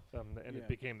 Oh, and Yeah. it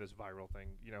became this viral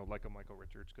thing, like a Michael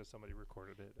Richards, because somebody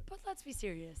recorded it. but let's be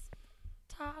serious.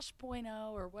 Tosh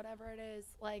Point0 or whatever it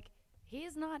is, like,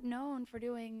 he's not known for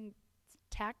doing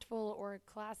tactful or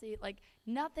classy. Like,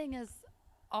 nothing is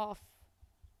off.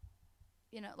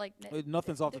 Like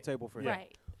Nothing's off the table for him.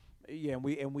 right, Yeah,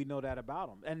 and we know that about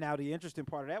him. And now the interesting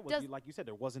part of that was, Does- like you said,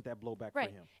 there wasn't that blowback right.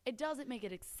 for him. It doesn't make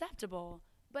it acceptable.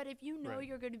 But if you know Right.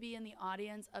 you're going to be in the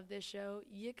audience of this show,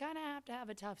 you kind of have to have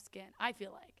a tough skin. I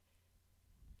feel like.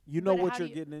 You know But what how do you're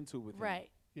you- getting into with him. Right.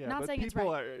 Yeah, Not but saying it's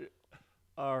people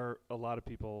are a lot of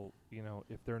people,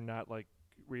 if they're not like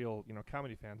real,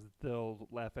 comedy fans, they'll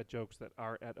laugh at jokes that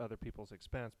are at other people's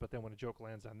expense, but then when a joke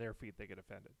lands on their feet, they get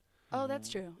offended. Oh, that's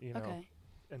true. You know, Okay.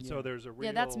 And Yeah. so there's a real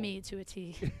Yeah, that's me to a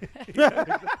T.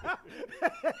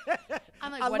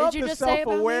 I'm like, I what love did you the just say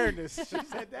about me? self-awareness. She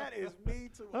said that is me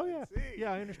to Oh a yeah, T.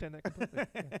 yeah, I understand that completely.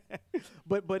 Yeah.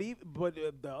 But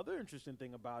the other interesting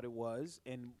thing about it was,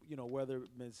 and whether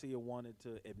Mencia wanted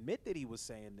to admit that he was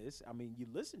saying this, I mean, you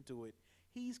listen to it,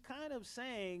 he's kind of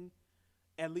saying,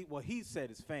 at least, well, he said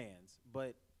his fans,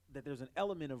 but that there's an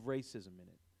element of racism in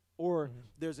it, or Mhm.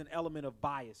 there's an element of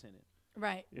bias in it,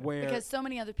 Right. Yeah. where Because so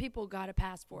many other people got a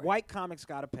pass for it. white comics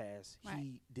got a pass, Right.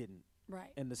 he didn't,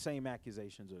 Right. and the same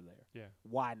accusations are there. Yeah.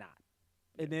 Why not?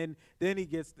 And then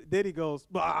he goes,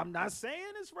 well, I'm not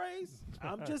saying it's race.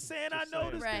 I'm just saying I Just saying.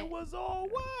 noticed Right. it was all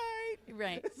white.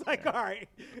 Right. It's like, all right,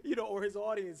 or his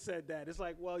audience said that. It's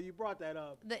like, well, you brought that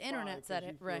up. The internet fine, said 'cause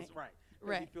it, he feels- right. Right. 'Cause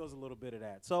Right. He feels a little bit of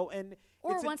that. So, and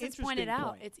Or it's an once it's pointed interesting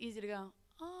out, point. it's easy to go,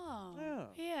 oh, Yeah.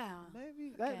 yeah.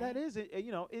 Maybe Okay. that is it.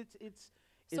 It's.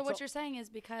 So what you're saying is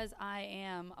because I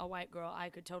am a white girl, I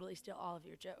could totally steal all of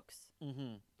your jokes.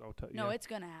 Mm-hmm. No, yeah. it's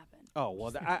going to happen. Oh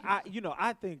well,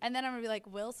 I think And then I'm going to be like,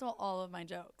 Will stole all of my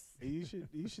jokes. you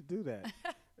should do that.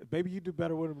 Maybe you do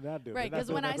better with them than I do. Right, They're not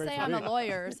because when doing I that great say for I'm a me.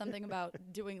 lawyer or something about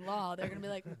doing law, they're going to be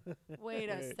like, wait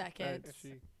a Wait, second.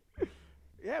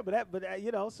 Yeah,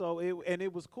 so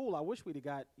it was cool. I wish we'd have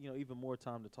got even more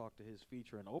time to talk to his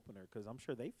feature and opener, because I'm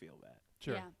sure they feel that.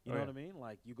 Sure. Yeah. You Oh, know yeah. what I mean?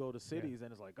 Like you go to cities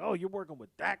and it's like, oh, you're working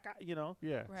with that guy. Yeah.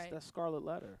 It's Right. that scarlet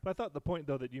letter. But I thought the point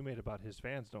though that you made about his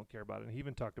fans don't care about it, and he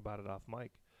even talked about it off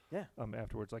mic. Yeah.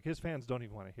 Afterwards, like his fans don't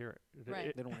even want to hear it.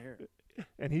 Right. They don't hear it.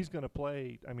 And he's going to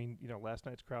play. I mean, last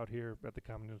night's crowd here at the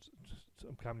Comedy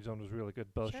Zone was really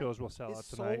good. Both Sure. shows will sell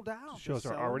It's out tonight. sold out. Shows It's are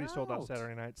selling already sold out out.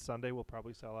 Saturday night. Sunday will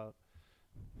probably sell out.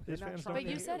 His They're not fans trying don't But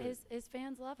you care. said his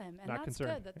fans love him, and Not that's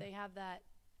concerned. good that they have that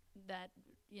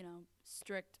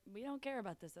strict. We don't care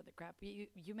about this other crap.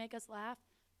 You make us laugh.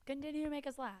 Continue to make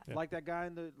us laugh. Yeah. Like that guy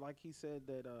like he said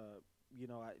that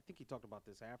I think he talked about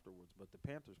this afterwards, but the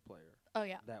Panthers player Oh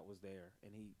yeah. that was there,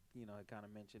 and he had kind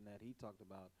of mentioned that he talked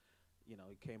about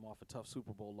he came off a tough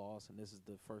Super Bowl loss, and this is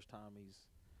the first time he's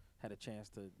had a chance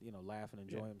to laugh and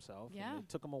enjoy himself. Yeah. And it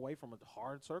took him away from a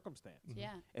hard circumstance. Mhm.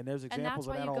 Yeah. And there's And examples that's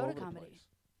why of that you all go to over the comedy. place.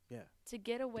 Yeah. To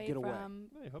get away get away. from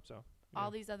I hope so. all Yeah.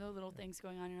 these other little things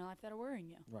going on in your life that are worrying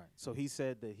you. Right. So he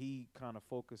said that he kind of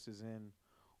focuses in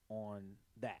on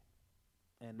that.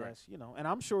 And Right. that's, and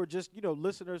I'm sure just,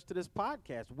 listeners to this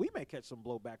podcast, we may catch some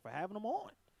blowback for having them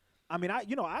on. I mean,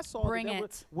 I saw Bring that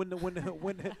it. when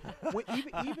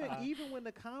even when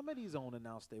the Comedy Zone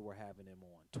announced they were having him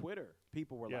on Twitter,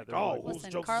 people were Yeah, like, they're "Oh, like, whose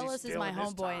Listen, jokes Carlos is is he my stealing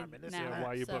this homeboy time and this now. and Yeah, that?" why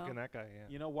are you so- booking that guy?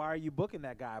 Yeah. Why are you booking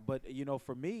that guy? But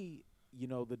for me,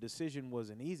 the decision was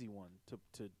an easy one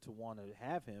to want to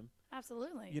have him.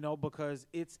 Absolutely. Because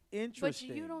it's interesting.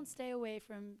 But you don't stay away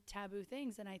from taboo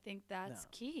things, and I think that's No.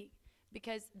 key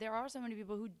because there are so many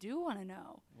people who do want to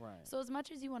know. Right. So as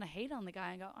much as you want to hate on the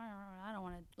guy and go, I don't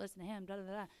want to listen to him, da da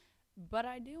da, da, but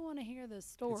I do want to hear the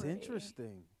story. It's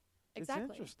interesting. Exactly.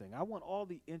 It's interesting. I want all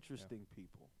the interesting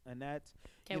people, and that's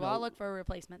Okay, well, I'll look for a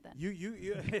replacement then.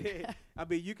 you. I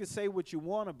mean, you can say what you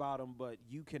want about him, but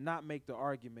you cannot make the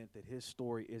argument that his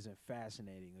story isn't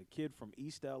fascinating. A kid from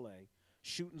East LA,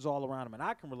 shootings all around him, and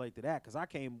I can relate to that because I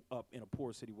came up in a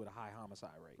poor city with a high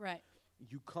homicide rate. Right.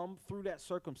 You come through that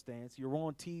circumstance, you're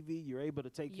on TV, you're able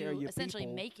to take care of You your essentially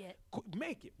people. make it.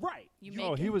 Make it right. You Oh,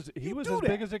 make he it. was You as do big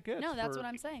that. as it gets. No, that's for- what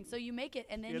I'm saying. So you make it,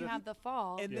 and then Yeah, you the- have the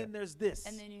fall, And Yeah. then there's this.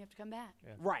 and then you have to come back.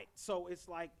 Yeah. Right. So it's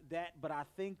like that, but I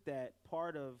think that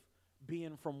part of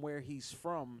being from where he's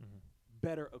from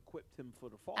better equipped him for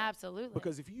the fall. Absolutely.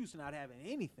 Because if you used to not having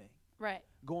anything, Right.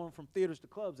 going from theaters to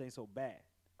clubs ain't so bad.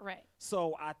 Right.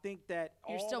 So I think that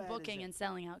You're all still that is booking in- and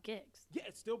selling out gigs. Yeah,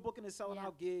 it's still booking and selling Yeah.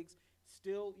 out gigs.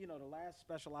 Still, the last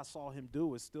special I saw him do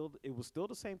was it was still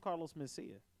the same Carlos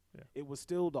Mencia. Yeah. It was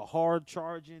still the hard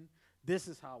charging. This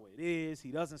is how it is. He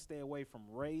doesn't stay away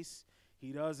from race.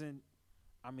 He doesn't.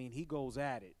 I mean, he goes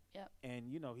at it. Yep. And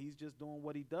he's just doing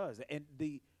what he does. And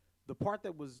the part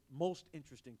that was most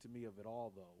interesting to me of it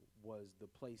all, though, was the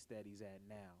place that he's at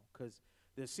now. Because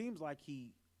there seems like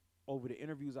over the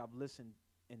interviews I've listened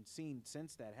and seen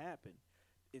since that happened,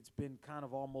 it's been kind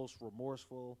of almost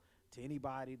remorseful to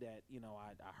anybody that,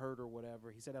 I heard or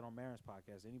whatever. He said that on Marin's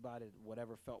podcast. Anybody that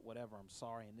whatever felt whatever, I'm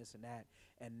sorry, and this and that.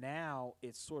 And now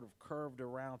it's sort of curved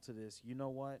around to this, you know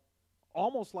what?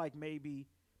 Almost like maybe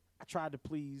I tried to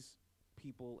please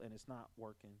people and it's not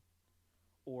working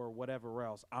or whatever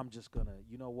else. I'm just going to,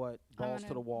 you know what, balls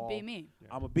to the wall. Be me. Yeah.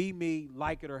 I'm going to be me,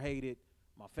 like it or hate it.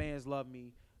 My fans love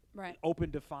me. Right. Open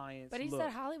defiance. But he Look,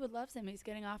 said Hollywood loves him. He's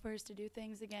getting offers to do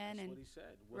things again, that's and what he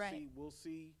said. right. We'll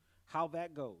see how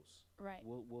that goes. right.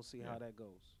 We'll see Yeah. how that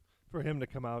goes. For him to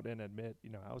come out and admit,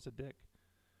 I was a dick.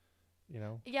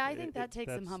 Yeah, I think that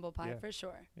takes some that's- humble pie yeah. for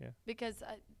sure. Yeah. Because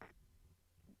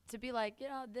to be like,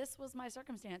 this was my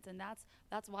circumstance, and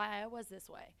that's why I was this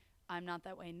way. I'm not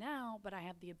that way now, but I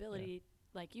have the ability,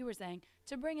 like you were saying,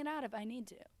 to bring it out if I need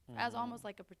to, as Mhm. almost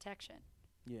like a protection.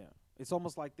 Yeah. It's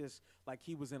almost like this, like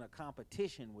he was in a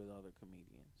competition with other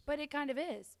comedians. But it kind of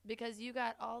is because you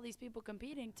got all these people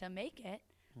competing to make it.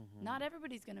 Mhm. Not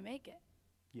everybody's gonna make it.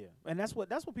 Yeah, and that's what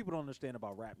people don't understand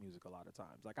about rap music a lot of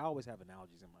times. Like I always have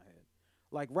analogies in my head.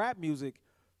 Like rap music,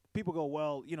 people go,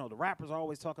 well, the rappers are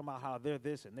always talking about how they're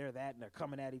this and they're that, and they're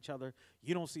coming at each other.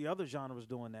 You don't see other genres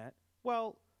doing that.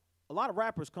 Well, a lot of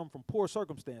rappers come from poor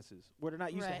circumstances where they're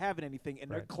not used to Right. having anything, and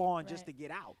they're Right. clawing just Right. to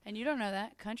get out. And you don't know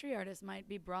that country artists might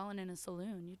be brawling in a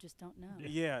saloon. You just don't know.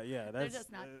 Yeah, They're that's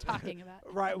just not talking about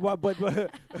it. right. Well, but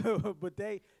but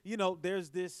they, there's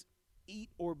this eat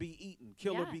or be eaten,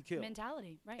 kill or Yeah, be killed,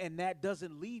 mentality, right? and that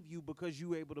doesn't leave you because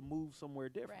you're able to move somewhere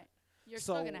different. Right. You're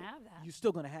So still gonna have that. You're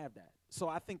still going to have that. So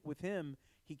I think with him,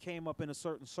 he came up in a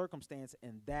certain circumstance,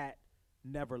 and that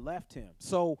never left him.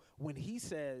 So when he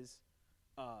says,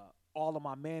 all of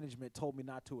my management told me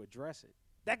not to address it,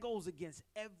 that goes against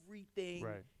everything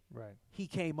Right. he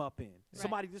came up in. Right.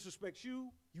 Somebody disrespects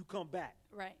you, you come back.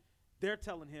 Right. They're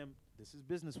telling him, this is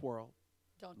business world.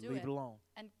 Don't do Leave it. it alone.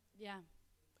 And yeah,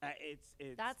 It's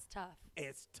that's tough.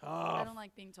 it's I tough. don't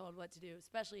like being told what to do,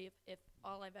 especially if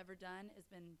all I've ever done has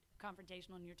been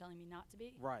confrontational and you're telling me not to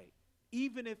be. Right.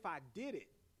 Even if I did it,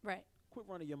 Right. quit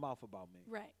running your mouth about me.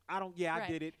 Right. I don't. Yeah, I Right.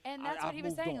 did it. And that's I what he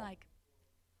was moved saying. on. Like,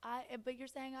 But you're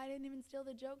saying I didn't even steal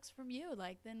the jokes from you.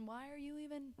 Like, then why are you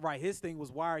even? Right. His thing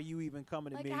was, why are you even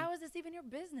coming to Like, me? how is this even your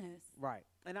business? Right.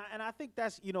 And I think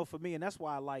that's, for me, and that's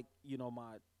why I like,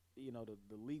 my,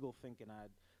 the legal thinking.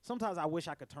 Sometimes I wish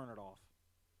I could turn it off,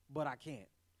 but I can't.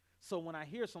 So when I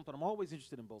hear something, I'm always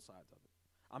interested in both sides of it.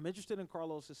 I'm interested in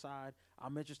Carlos's side.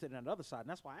 I'm interested in another side. And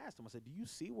that's why I asked him. I said, do you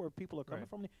see where people are coming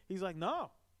from? He's like, no.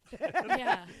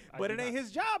 Yeah. But it ain't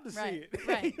his job to see Right, it.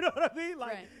 right. You know what I mean?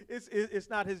 Like, Right. it's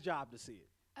not his job to see it.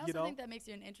 I also think that makes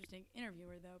you an interesting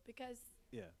interviewer, though, because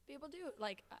people do.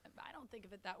 Like, I don't think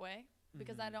of it that way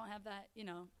because I don't have that,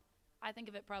 I think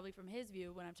of it probably from his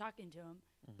view when I'm talking to him.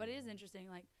 But it is interesting,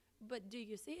 like, but do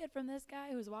you see it from this guy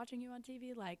who's watching you on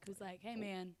TV? Like, who's like, hey,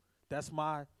 man. That's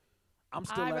I'm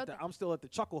still at the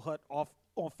Chuckle Hut off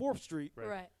on 4th Street.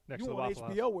 Right. Next You to the on Waffle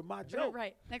House. HBO with my joke.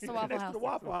 Right. Next to Waffle Next House. to the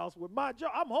Waffle House with my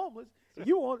joke. I'm homeless.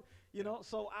 You want,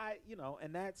 so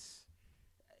and that's,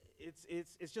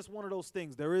 it's just one of those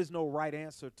things. There is no right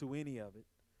answer to any of it.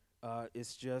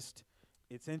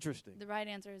 It's interesting. The right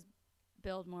answer is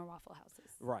build more Waffle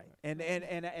Houses. Right.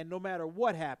 And no matter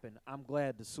what happened, I'm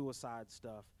glad the suicide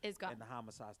stuff Is gone. and the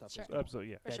homicide stuff Sure. is gone.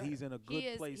 Absolutely, yeah. For That sure. he's in a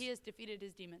good place. He has defeated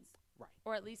his demons. Right.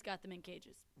 Or at least got them in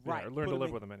cages. Right. Yeah, or learn Put to him live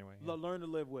in- with them anyway. Yeah. Learn to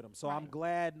live with him. So I'm Right.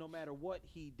 glad no matter what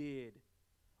he did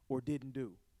or didn't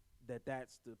do,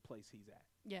 that's the place he's at.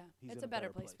 Yeah. He's It's in a better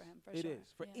place for him, for It sure.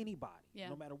 is for Yeah. anybody, Yeah.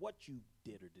 no matter what you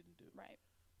did or didn't do. Right.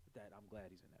 That I'm glad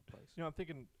he's in that place. I'm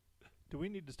thinking, do we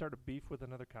need to start a beef with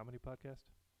another comedy podcast?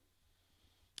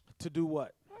 To do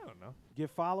what? I don't know.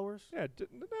 Get followers? Yeah, To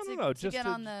just get to,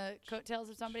 on the coattails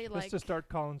of somebody, just like, to start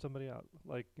calling somebody out.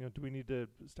 Like, do we need to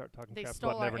start talking They crap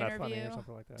stole about our Never Not Funny or interview.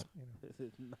 something like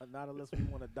that? Not unless we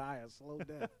want to die a slow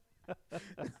death.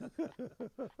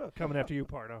 Coming after you,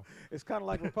 Pardo. It's kind of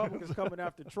like Republicans coming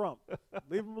after Trump.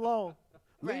 Leave him alone.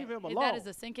 right. Leave him alone. That is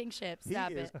a sinking ship. he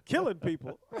Stop is it. killing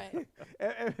people. Right.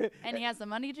 And he has the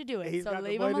money to do it, He's so got the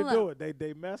leave money him to alone. do it.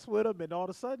 They mess with him, and all of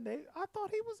a sudden, I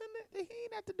thought he was he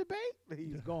ain't at the debate.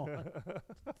 He's gone.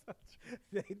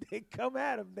 they come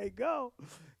at him. They go.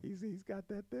 He's got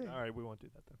that thing. All right, we won't do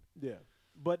that then. Yeah.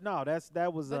 But no,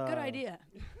 that was But good idea.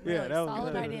 Yeah, Really that was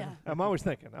solid good. idea. I'm always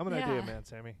thinking. I'm an idea Yeah. man,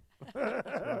 Sammy.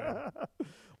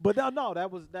 But no,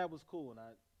 that was cool, and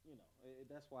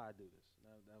that's why I do this.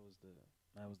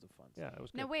 That was the fun Yeah, stuff. it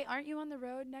was good. Now, wait, aren't you on the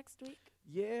road next week?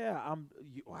 Yeah, I'm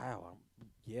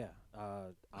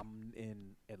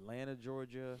in Atlanta,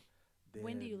 Georgia.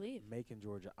 When do you then leave? Macon,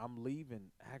 Georgia. I'm leaving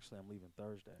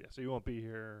Thursday. Yeah, so you won't be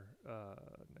here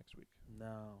next week.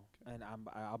 No, and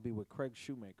I'll be with Craig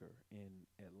Shoemaker in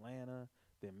Atlanta,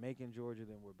 then Macon, Georgia.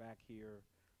 Then we're back here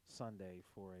Sunday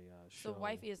for a show. So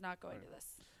wifey is not going to this.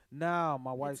 No,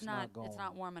 my wife's It's not going. It's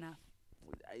not warm enough.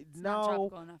 No. not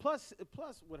tropical enough. Plus,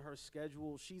 with her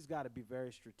schedule, she's got to be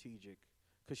very strategic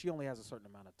because she only has a certain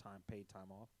amount of paid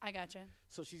time off. I gotcha.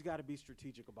 So she's got to be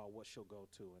strategic about what she'll go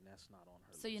to, and that's not on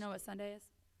her. So you know what Sunday is?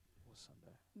 What's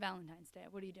Sunday? Valentine's Day.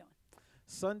 What are you doing?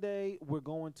 Sunday, we're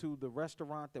going to the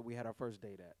restaurant that we had our first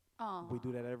date at. Oh. We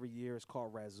do that every year. It's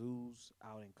called Razoo's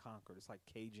out in Concord. It's like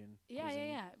Cajun. Yeah, cuisine.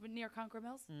 yeah. Near Concord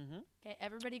Mills. Mm-hmm. Okay,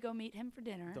 everybody go meet him for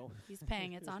dinner. Don't- He's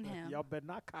paying. It's on him. Y'all better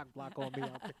not cock block on me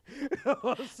out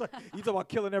there. So, you talk about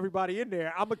killing everybody in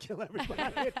there. I'm gonna kill everybody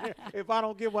in there if I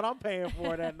don't get what I'm paying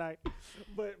for that night.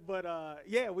 But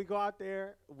yeah, we go out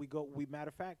there. We matter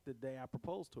of fact, the day I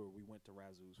proposed to her, we went to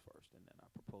Razoo's first, and then I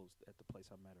proposed at the place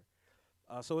I met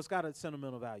her. So it's got a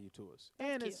sentimental value to us,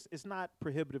 and cute. it's not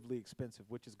prohibitively expensive,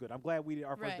 which is good. I'm glad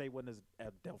our first Right. date wasn't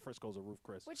as Del Frisco's or Roof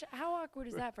Chris. Which, how awkward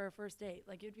is that for a first date?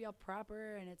 Like, you'd be all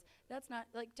proper, and that's not,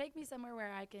 like, take me somewhere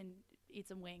where I can eat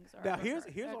some wings. Or Now a here's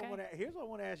burger, what okay? I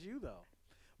want to ask you though,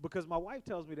 because my wife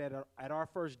tells me that at our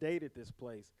first date at this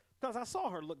place, because I saw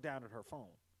her look down at her phone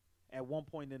at one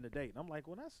point in the date, and I'm like,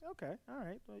 well, that's okay, all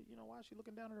right, but why is she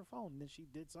looking down at her phone? And then she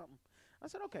did something. I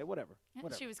said, okay, whatever.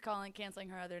 She was canceling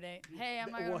her other date. Hey,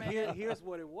 I'm not Well, going to make it. here's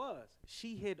what it was.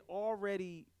 She had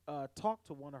already talked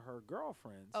to one of her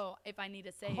girlfriends. Oh, if I need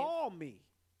to save. Call me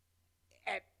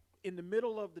in the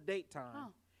middle of the date time,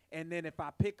 Oh. and then if I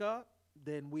pick up,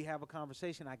 then we have a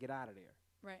conversation. I get out of there.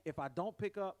 Right. If I don't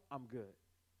pick up, I'm good.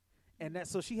 And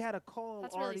so she had a call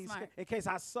That's really already smart. in case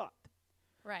I sucked.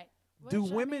 Right. Do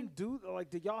Which, I women mean,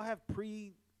 do y'all have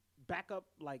backup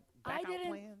I didn't.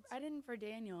 plans? I didn't for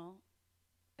Daniel.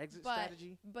 Exit But,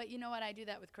 strategy? but you know what? I do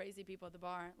that with crazy people at the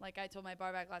bar. Like, I told my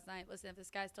bar back last night, listen, if this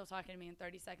guy's still talking to me in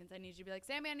 30 seconds, I need you to be like,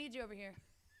 Sammy, I need you over here.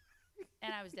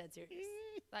 And I was dead serious.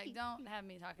 Like, don't have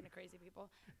me talking to crazy people.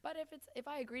 But if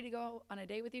I agree to go on a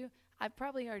date with you, I've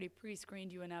probably already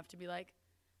pre-screened you enough to be like,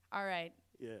 all right,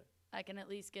 Yeah. I can at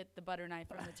least get the butter knife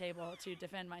from the table to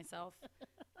defend myself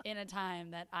in a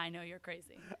time that I know you're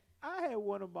crazy. I had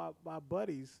one of my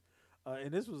buddies,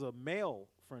 and this was a male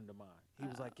friend of mine. He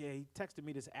was like, yeah, he texted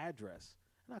me this address.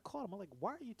 And I called him. I'm like,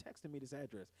 why are you texting me this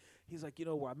address? He's like,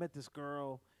 where I met this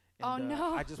girl. And,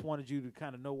 I just wanted you to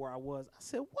kind of know where I was. I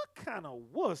said, what kind of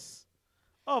wuss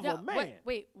of a man?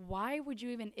 Wait, why would you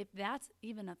even, if that's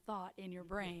even a thought in your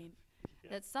brain,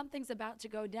 that something's about to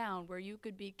go down where you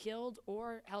could be killed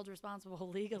or held responsible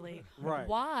legally, right?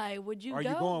 Why would you Are go?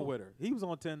 you going with her? He was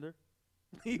on Tinder.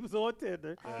 He was on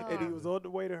Tinder, and he was on the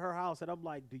way to her house. And I'm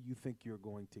like, do you think you're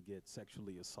going to get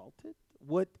sexually assaulted?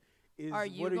 What is? Are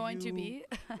you going to be?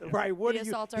 Right. What the are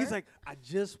you? assaulter? He's like, I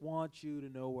just want you to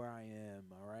know where I am.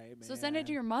 All right, man. So send it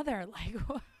to your mother. Like,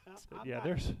 what?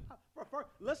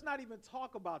 Let's not even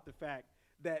talk about the fact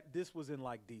that this was in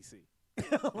like D.C.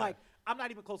 Like, I'm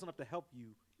not even close enough to help you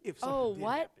if something did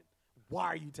happen. Why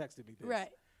are you texting me this? Right.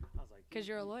 I was like, because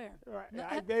you're a lawyer.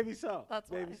 Right. Maybe so. That's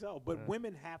maybe why. so. But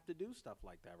women have to do stuff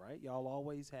like that, right? Y'all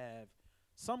always have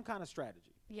some kind of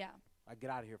strategy. Yeah. I get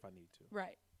out of here if I need to.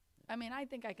 Right. I mean, I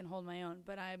think I can hold my own,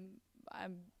 but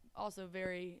I'm also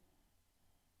very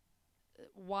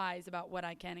wise about what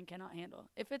I can and cannot handle.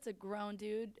 If it's a grown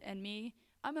dude and me,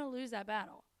 I'm going to lose that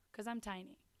battle because I'm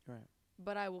tiny. Right.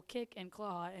 But I will kick and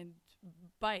claw and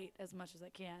bite as much as I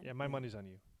can. Yeah, my money's on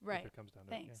you. Right. If it comes down to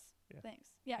Thanks. it. Yeah. Thanks.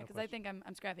 Yeah, No because I think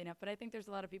I'm scrappy enough. But I think there's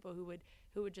a lot of people who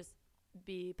would just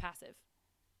be passive.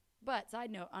 But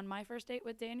side note, on my first date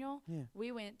with Daniel,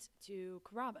 we went to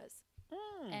Carrabba's.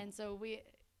 And so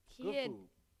he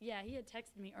had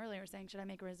texted me earlier saying, should I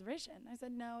make a reservation? I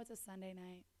said, no, it's a Sunday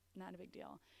night. Not a big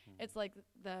deal. It's like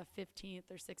the 15th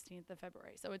or 16th of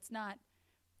February. So it's not,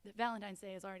 Valentine's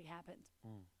Day has already happened.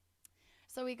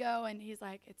 So we go, and he's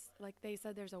like, it's like they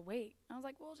said there's a wait. I was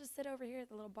like, we'll just sit over here at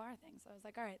the little bar thing. So I was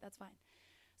like, all right, that's fine.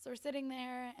 So we're sitting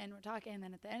there, and we're talking, and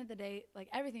then at the end of the date, like,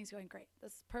 everything's going great.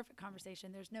 This is perfect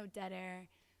conversation. There's no dead air.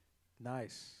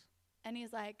 Nice. And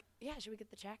he's like, yeah, should we get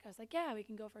the check? I was like, yeah, we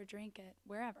can go for a drink at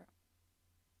wherever.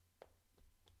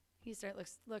 He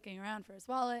starts looking around for his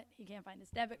wallet. He can't find his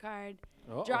debit card.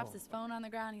 Drops his phone on the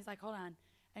ground. He's like, hold on.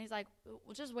 And he's like,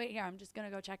 well, just wait here. I'm just going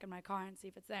to go check in my car and see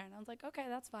if it's there. And I was like, okay,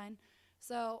 that's fine.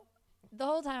 So the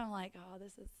whole time I'm like, oh,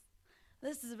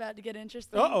 this is about to get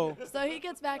interesting. So he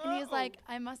gets back and he's like,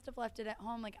 I must have left it at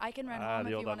home. Like, I can run home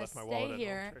if you want to stay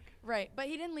here. Right. But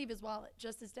he didn't leave his wallet,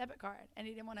 just his debit card. And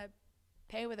he didn't want to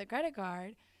pay with a credit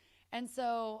card. And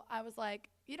so I was like,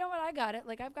 you know what? I got it.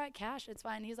 Like, I've got cash. It's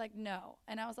fine. He's like, no.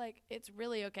 And I was like, it's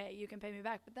really okay. You can pay me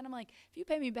back. But then I'm like, if you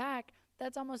pay me back,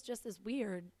 that's almost just as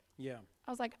weird. Yeah.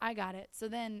 I was like, I got it. So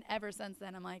then ever since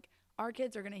then, I'm like, our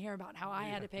kids are going to hear about how I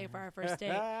had to pay for our first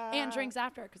date and drinks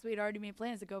after because we'd already made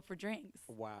plans to go for drinks.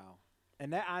 Wow.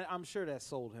 And that I'm sure that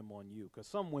sold him on you because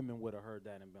some women would have heard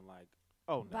that and been like,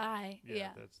 oh, no. Bye. Yeah.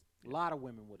 A lot of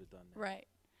women would have done that. Right.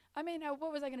 I mean,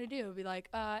 what was I going to do? Be like,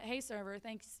 hey, server,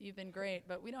 thanks, you've been great,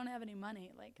 but we don't have any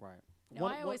money. Like, right. No,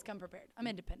 I always come prepared. I'm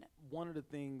independent. One of the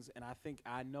things, and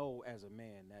I know as a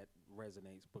man that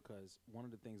resonates because one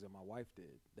of the things that my wife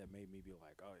did that made me be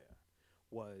like, oh, yeah,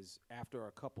 was after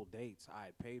a couple dates I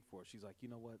had paid for, she's like, you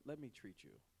know what, let me treat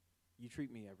you. You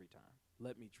treat me every time.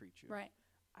 Let me treat you. Right.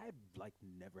 I've,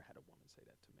 never had a woman say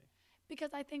that to me.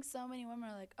 Because I think so many women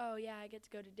are like, oh, yeah, I get to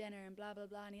go to dinner and blah, blah,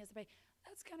 blah, and he has to pay.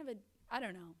 That's kind of I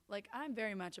don't know. Like, I'm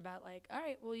very much about, like, all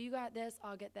right, well, you got this,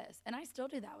 I'll get this. And I still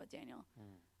do that with Daniel.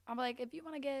 I'm like, if you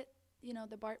want to get,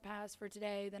 the BART pass for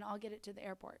today, then I'll get it to the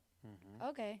airport.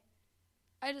 Okay.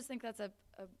 I just think that's a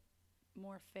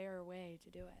more fair way to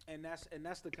do it. And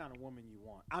that's the kind of woman you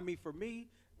want. I mean, for me,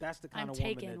 that's the kind of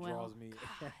woman that draws me.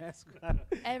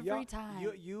 Every time.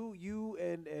 You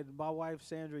and my wife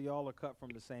Sandra, y'all are cut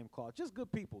from the same cloth. Just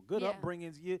good people, good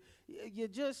upbringings.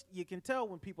 You can tell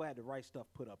when people had the right stuff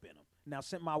put up in them. Now,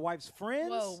 my wife's friends.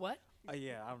 Whoa, what?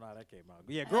 Yeah, I don't know how that came out.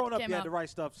 Yeah, growing up, you had the right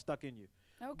stuff stuck in you.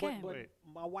 Okay. But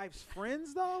my wife's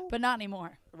friends, though. But not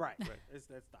anymore. Right.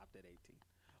 That stopped at 18.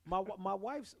 My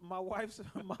wife's friends.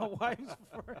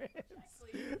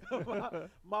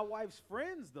 my wife's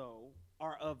friends though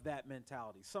are of that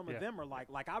mentality. Some of them are like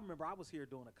I remember I was here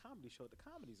doing a comedy show at the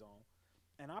Comedy Zone,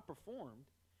 and I performed,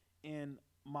 and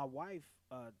my wife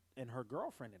and her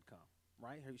girlfriend had come.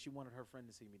 Right, she wanted her friend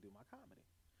to see me do my comedy.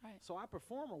 Right. So I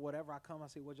perform or whatever. I come. I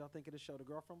say, "What y'all think of the show?" The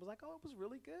girlfriend was like, "Oh, it was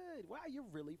really good. Wow, you're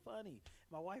really funny."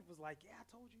 My wife was like, "Yeah, I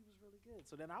told you it was really good."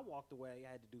 So then I walked away.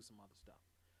 I had to do some other stuff.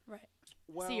 Right.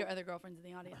 Well, see your other girlfriends in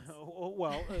the audience.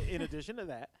 Well, in addition to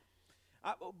that,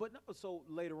 so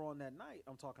later on that night,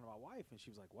 I'm talking to my wife, and she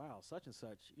was like, "Wow, such and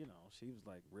such." She was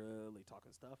like really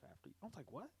talking stuff after. I was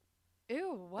like, "What?"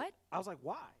 Ew, what? I was like,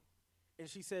 "Why?" And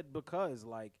she said because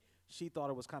she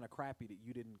thought it was kind of crappy that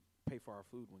you didn't pay for our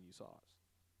food when you saw us.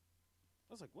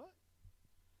 I was like, "What?"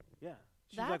 Yeah.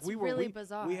 She was That's like, really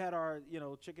bizarre. We had our,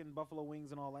 chicken buffalo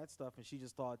wings and all that stuff, and she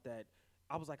just thought that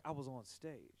I was on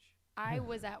stage. I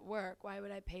was at work. Why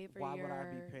would I pay for Why your would I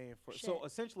be paying for it? shit? So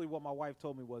essentially, what my wife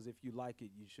told me was, if you like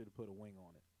it, you should have put a wing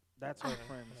on it. That's her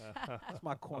friends. That's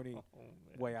my corny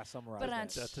way I summarize But that.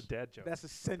 That's a dad joke. That's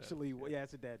essentially,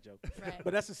 it's a dad joke. Right.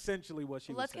 But that's essentially what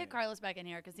she was Let's saying. get Carlos back in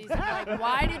here because he's gonna be like,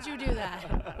 why did you do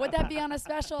that? Would that be on a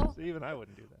special? See, even I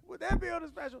wouldn't do that. Would that be on a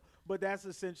special? But that's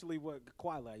essentially what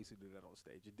quietly I used to do that on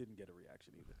stage. It didn't get a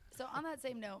reaction either. So on that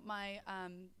same note, my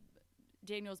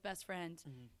Daniel's best friend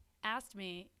asked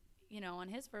me, on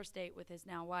his first date with his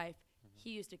now wife,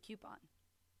 he used a coupon.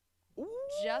 Ooh.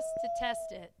 Just to test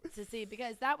it, to see,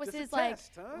 because that was Just his a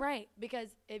test, huh? right, because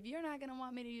if you're not going to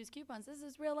want me to use coupons, this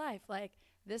is real life, like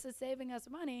this is saving us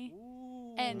money.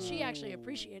 Ooh. And she actually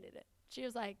appreciated it. She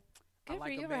was like, good I like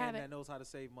for you a for man having that knows how to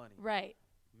save money. right.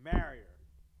 Marry her.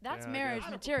 That's Yeah, I marriage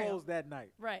I'd material. proposed that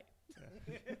night. Right.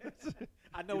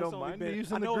 I know You it's don't only mind me been.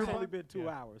 using I the know it's Groupon? only been 2 Yeah.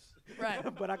 hours.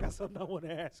 Right. But I got something I want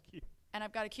to ask you. And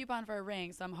I've got a coupon for a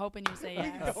ring, so I'm hoping you say We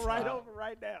can yes. go right over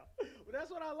right now. But that's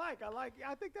what I like.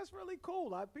 I think that's really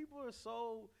cool. People are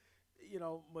so,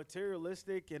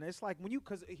 materialistic, and it's like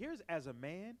because here's as a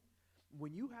man,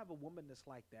 when you have a woman that's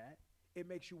like that, it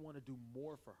makes you want to do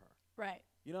more for her. Right.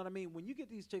 You know what I mean? When you get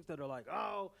these chicks that are like,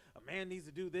 oh, a man needs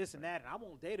to do this and that, and I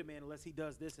won't date a man unless he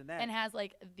does this and that. And has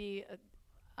like the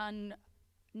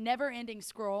never-ending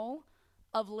scroll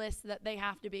of lists that they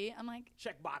have to be. I'm like,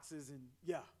 check boxes and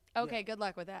yeah. okay, yeah, good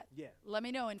luck with that. Yeah. Let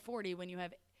me know in 40 when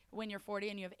you're 40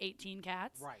 and you have 18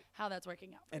 cats. Right. How that's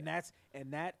working out. For And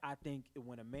you. that I think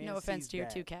when a man No offense sees to your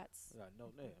that- 2 cats. No,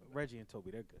 Reggie and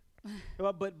Toby, they're good.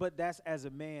 but that's as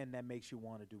a man that makes you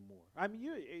want to do more. I mean,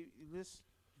 you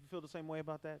feel the same way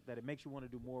about that? That it makes you want to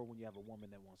do more when you have a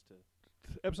woman that wants to.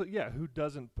 Absolutely, yeah. Who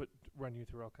doesn't run you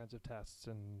through all kinds of tests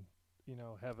and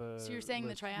have a. So you're saying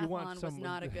list. the You want triathlon was someone-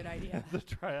 not a good idea? The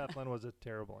triathlon was a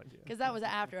terrible idea. Because that was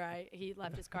after he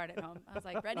left his card at home. I was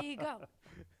like, ready, go.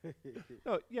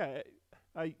 No, yeah.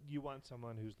 You want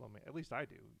someone who's low maintenance. At least I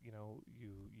do.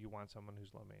 You want someone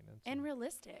who's low maintenance. And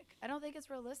realistic. I don't think it's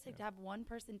realistic to have one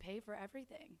person pay for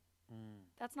everything.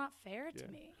 That's not fair Yeah. to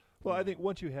me. Well, I think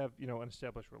once you have an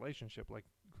established relationship, like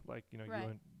Right.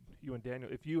 you and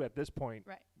Daniel, if you at this point,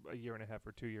 Right. a year and a half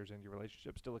or 2 years into your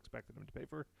relationship, still expected him to pay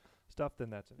for stuff, then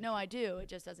that's an No, I do. It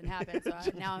just doesn't happen.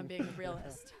 So now I'm being a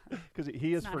realist. because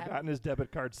he has not forgotten happening. his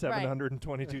debit card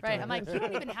 722 Right. times. I'm like, you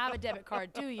don't even have a debit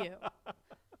card, do you?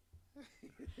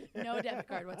 No debit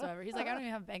card whatsoever. He's like, I don't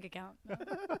even have a bank account.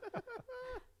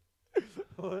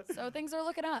 So things are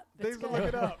looking up. It's Things are good.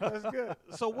 looking up. That's good.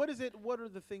 So what is it? What are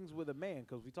the things with a man?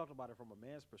 Because we talked about it from a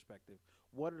man's perspective.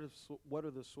 What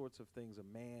are the sorts of things a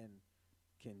man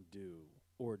can do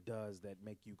or does that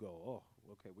make you go, oh,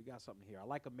 okay, we got something here. I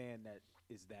like a man that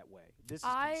is that way. This is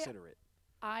considerate.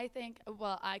 I think,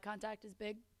 eye contact is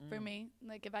big for me.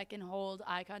 Like, if I can hold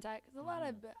eye contact. 'Cause a lot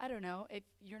of, I don't know, if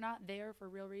you're not there for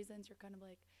real reasons, you're kind of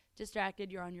like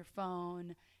distracted, you're on your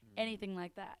phone, anything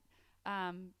like that.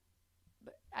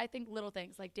 But I think little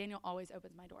things, like Daniel always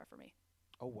opens my door for me.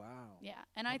 Oh, wow. Yeah.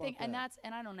 And How I think, about and that?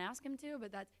 I don't ask him to,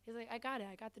 but he's like, I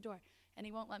got the door. And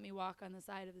he won't let me walk on the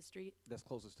side of the street. That's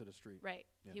closest to the street. Right.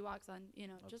 Yeah. He walks on,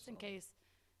 just in saw that. case.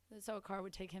 So a car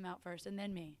would take him out first and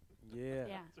then me. Yeah.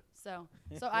 Yeah. So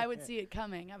I would see it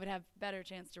coming. I would have better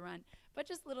chance to run. But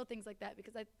just little things like that,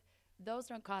 because those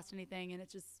don't cost anything, and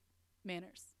it's just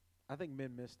manners. I think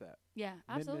men miss that. Yeah, Men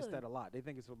absolutely. miss that a lot. They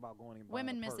think it's about going and buying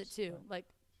Women a miss it purse. too. Like,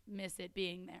 miss it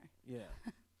being there.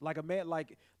 Yeah. Like a man,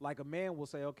 like a man will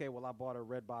say, okay, well, I bought her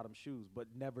red bottom shoes, but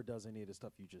never does any of the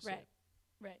stuff you just said.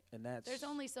 Right. And that's There's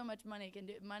only so much money can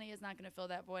do. Money is not going to fill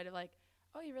that void of like,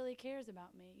 oh, he really cares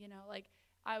about me. Like,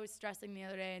 I was stressing the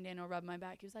other day, and Daniel rubbed my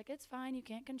back. He was like, it's fine. You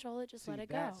can't control it. Just See, let it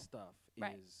that go. stuff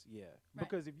Right. is Right. Because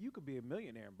Because if you could be a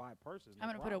millionaire and buy purses, I'm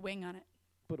going to put a wing on it.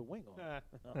 put a wing on it.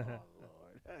 Oh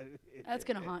Lord. That's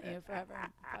going to haunt you forever,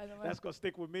 by the way. That's gonna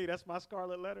stick with me. That's my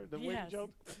scarlet letter, the wing Yes.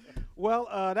 joke. Well,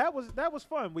 that was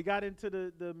fun. We got into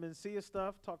the Mencia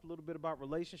stuff, talked a little bit about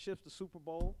relationships, the Super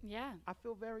Bowl. Yeah, I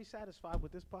feel very satisfied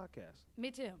with this podcast. me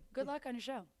too. Good luck on your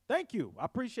show. Thank you. I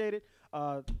appreciate it.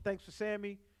 Thanks for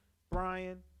Sammy,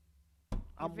 Brian.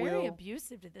 I'm You're very Will.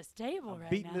 abusive to this table I'm right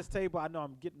beating now. this table. I know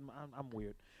I'm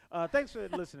weird. Thanks for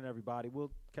listening, everybody.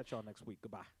 We'll catch y'all next week.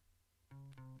 Goodbye.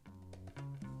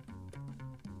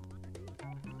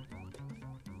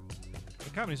 The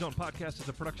Comedy Zone podcast is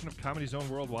a production of Comedy Zone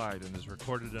Worldwide and is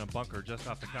recorded in a bunker just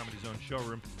off the Comedy Zone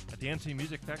showroom at the NC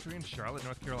Music Factory in Charlotte,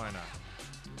 North Carolina.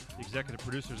 The executive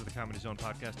producers of the Comedy Zone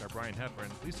podcast are Brian Heffern,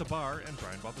 Lisa Barr, and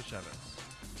Brian Baltashevitz.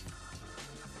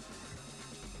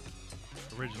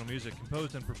 Original music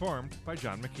composed and performed by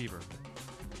John McKeever.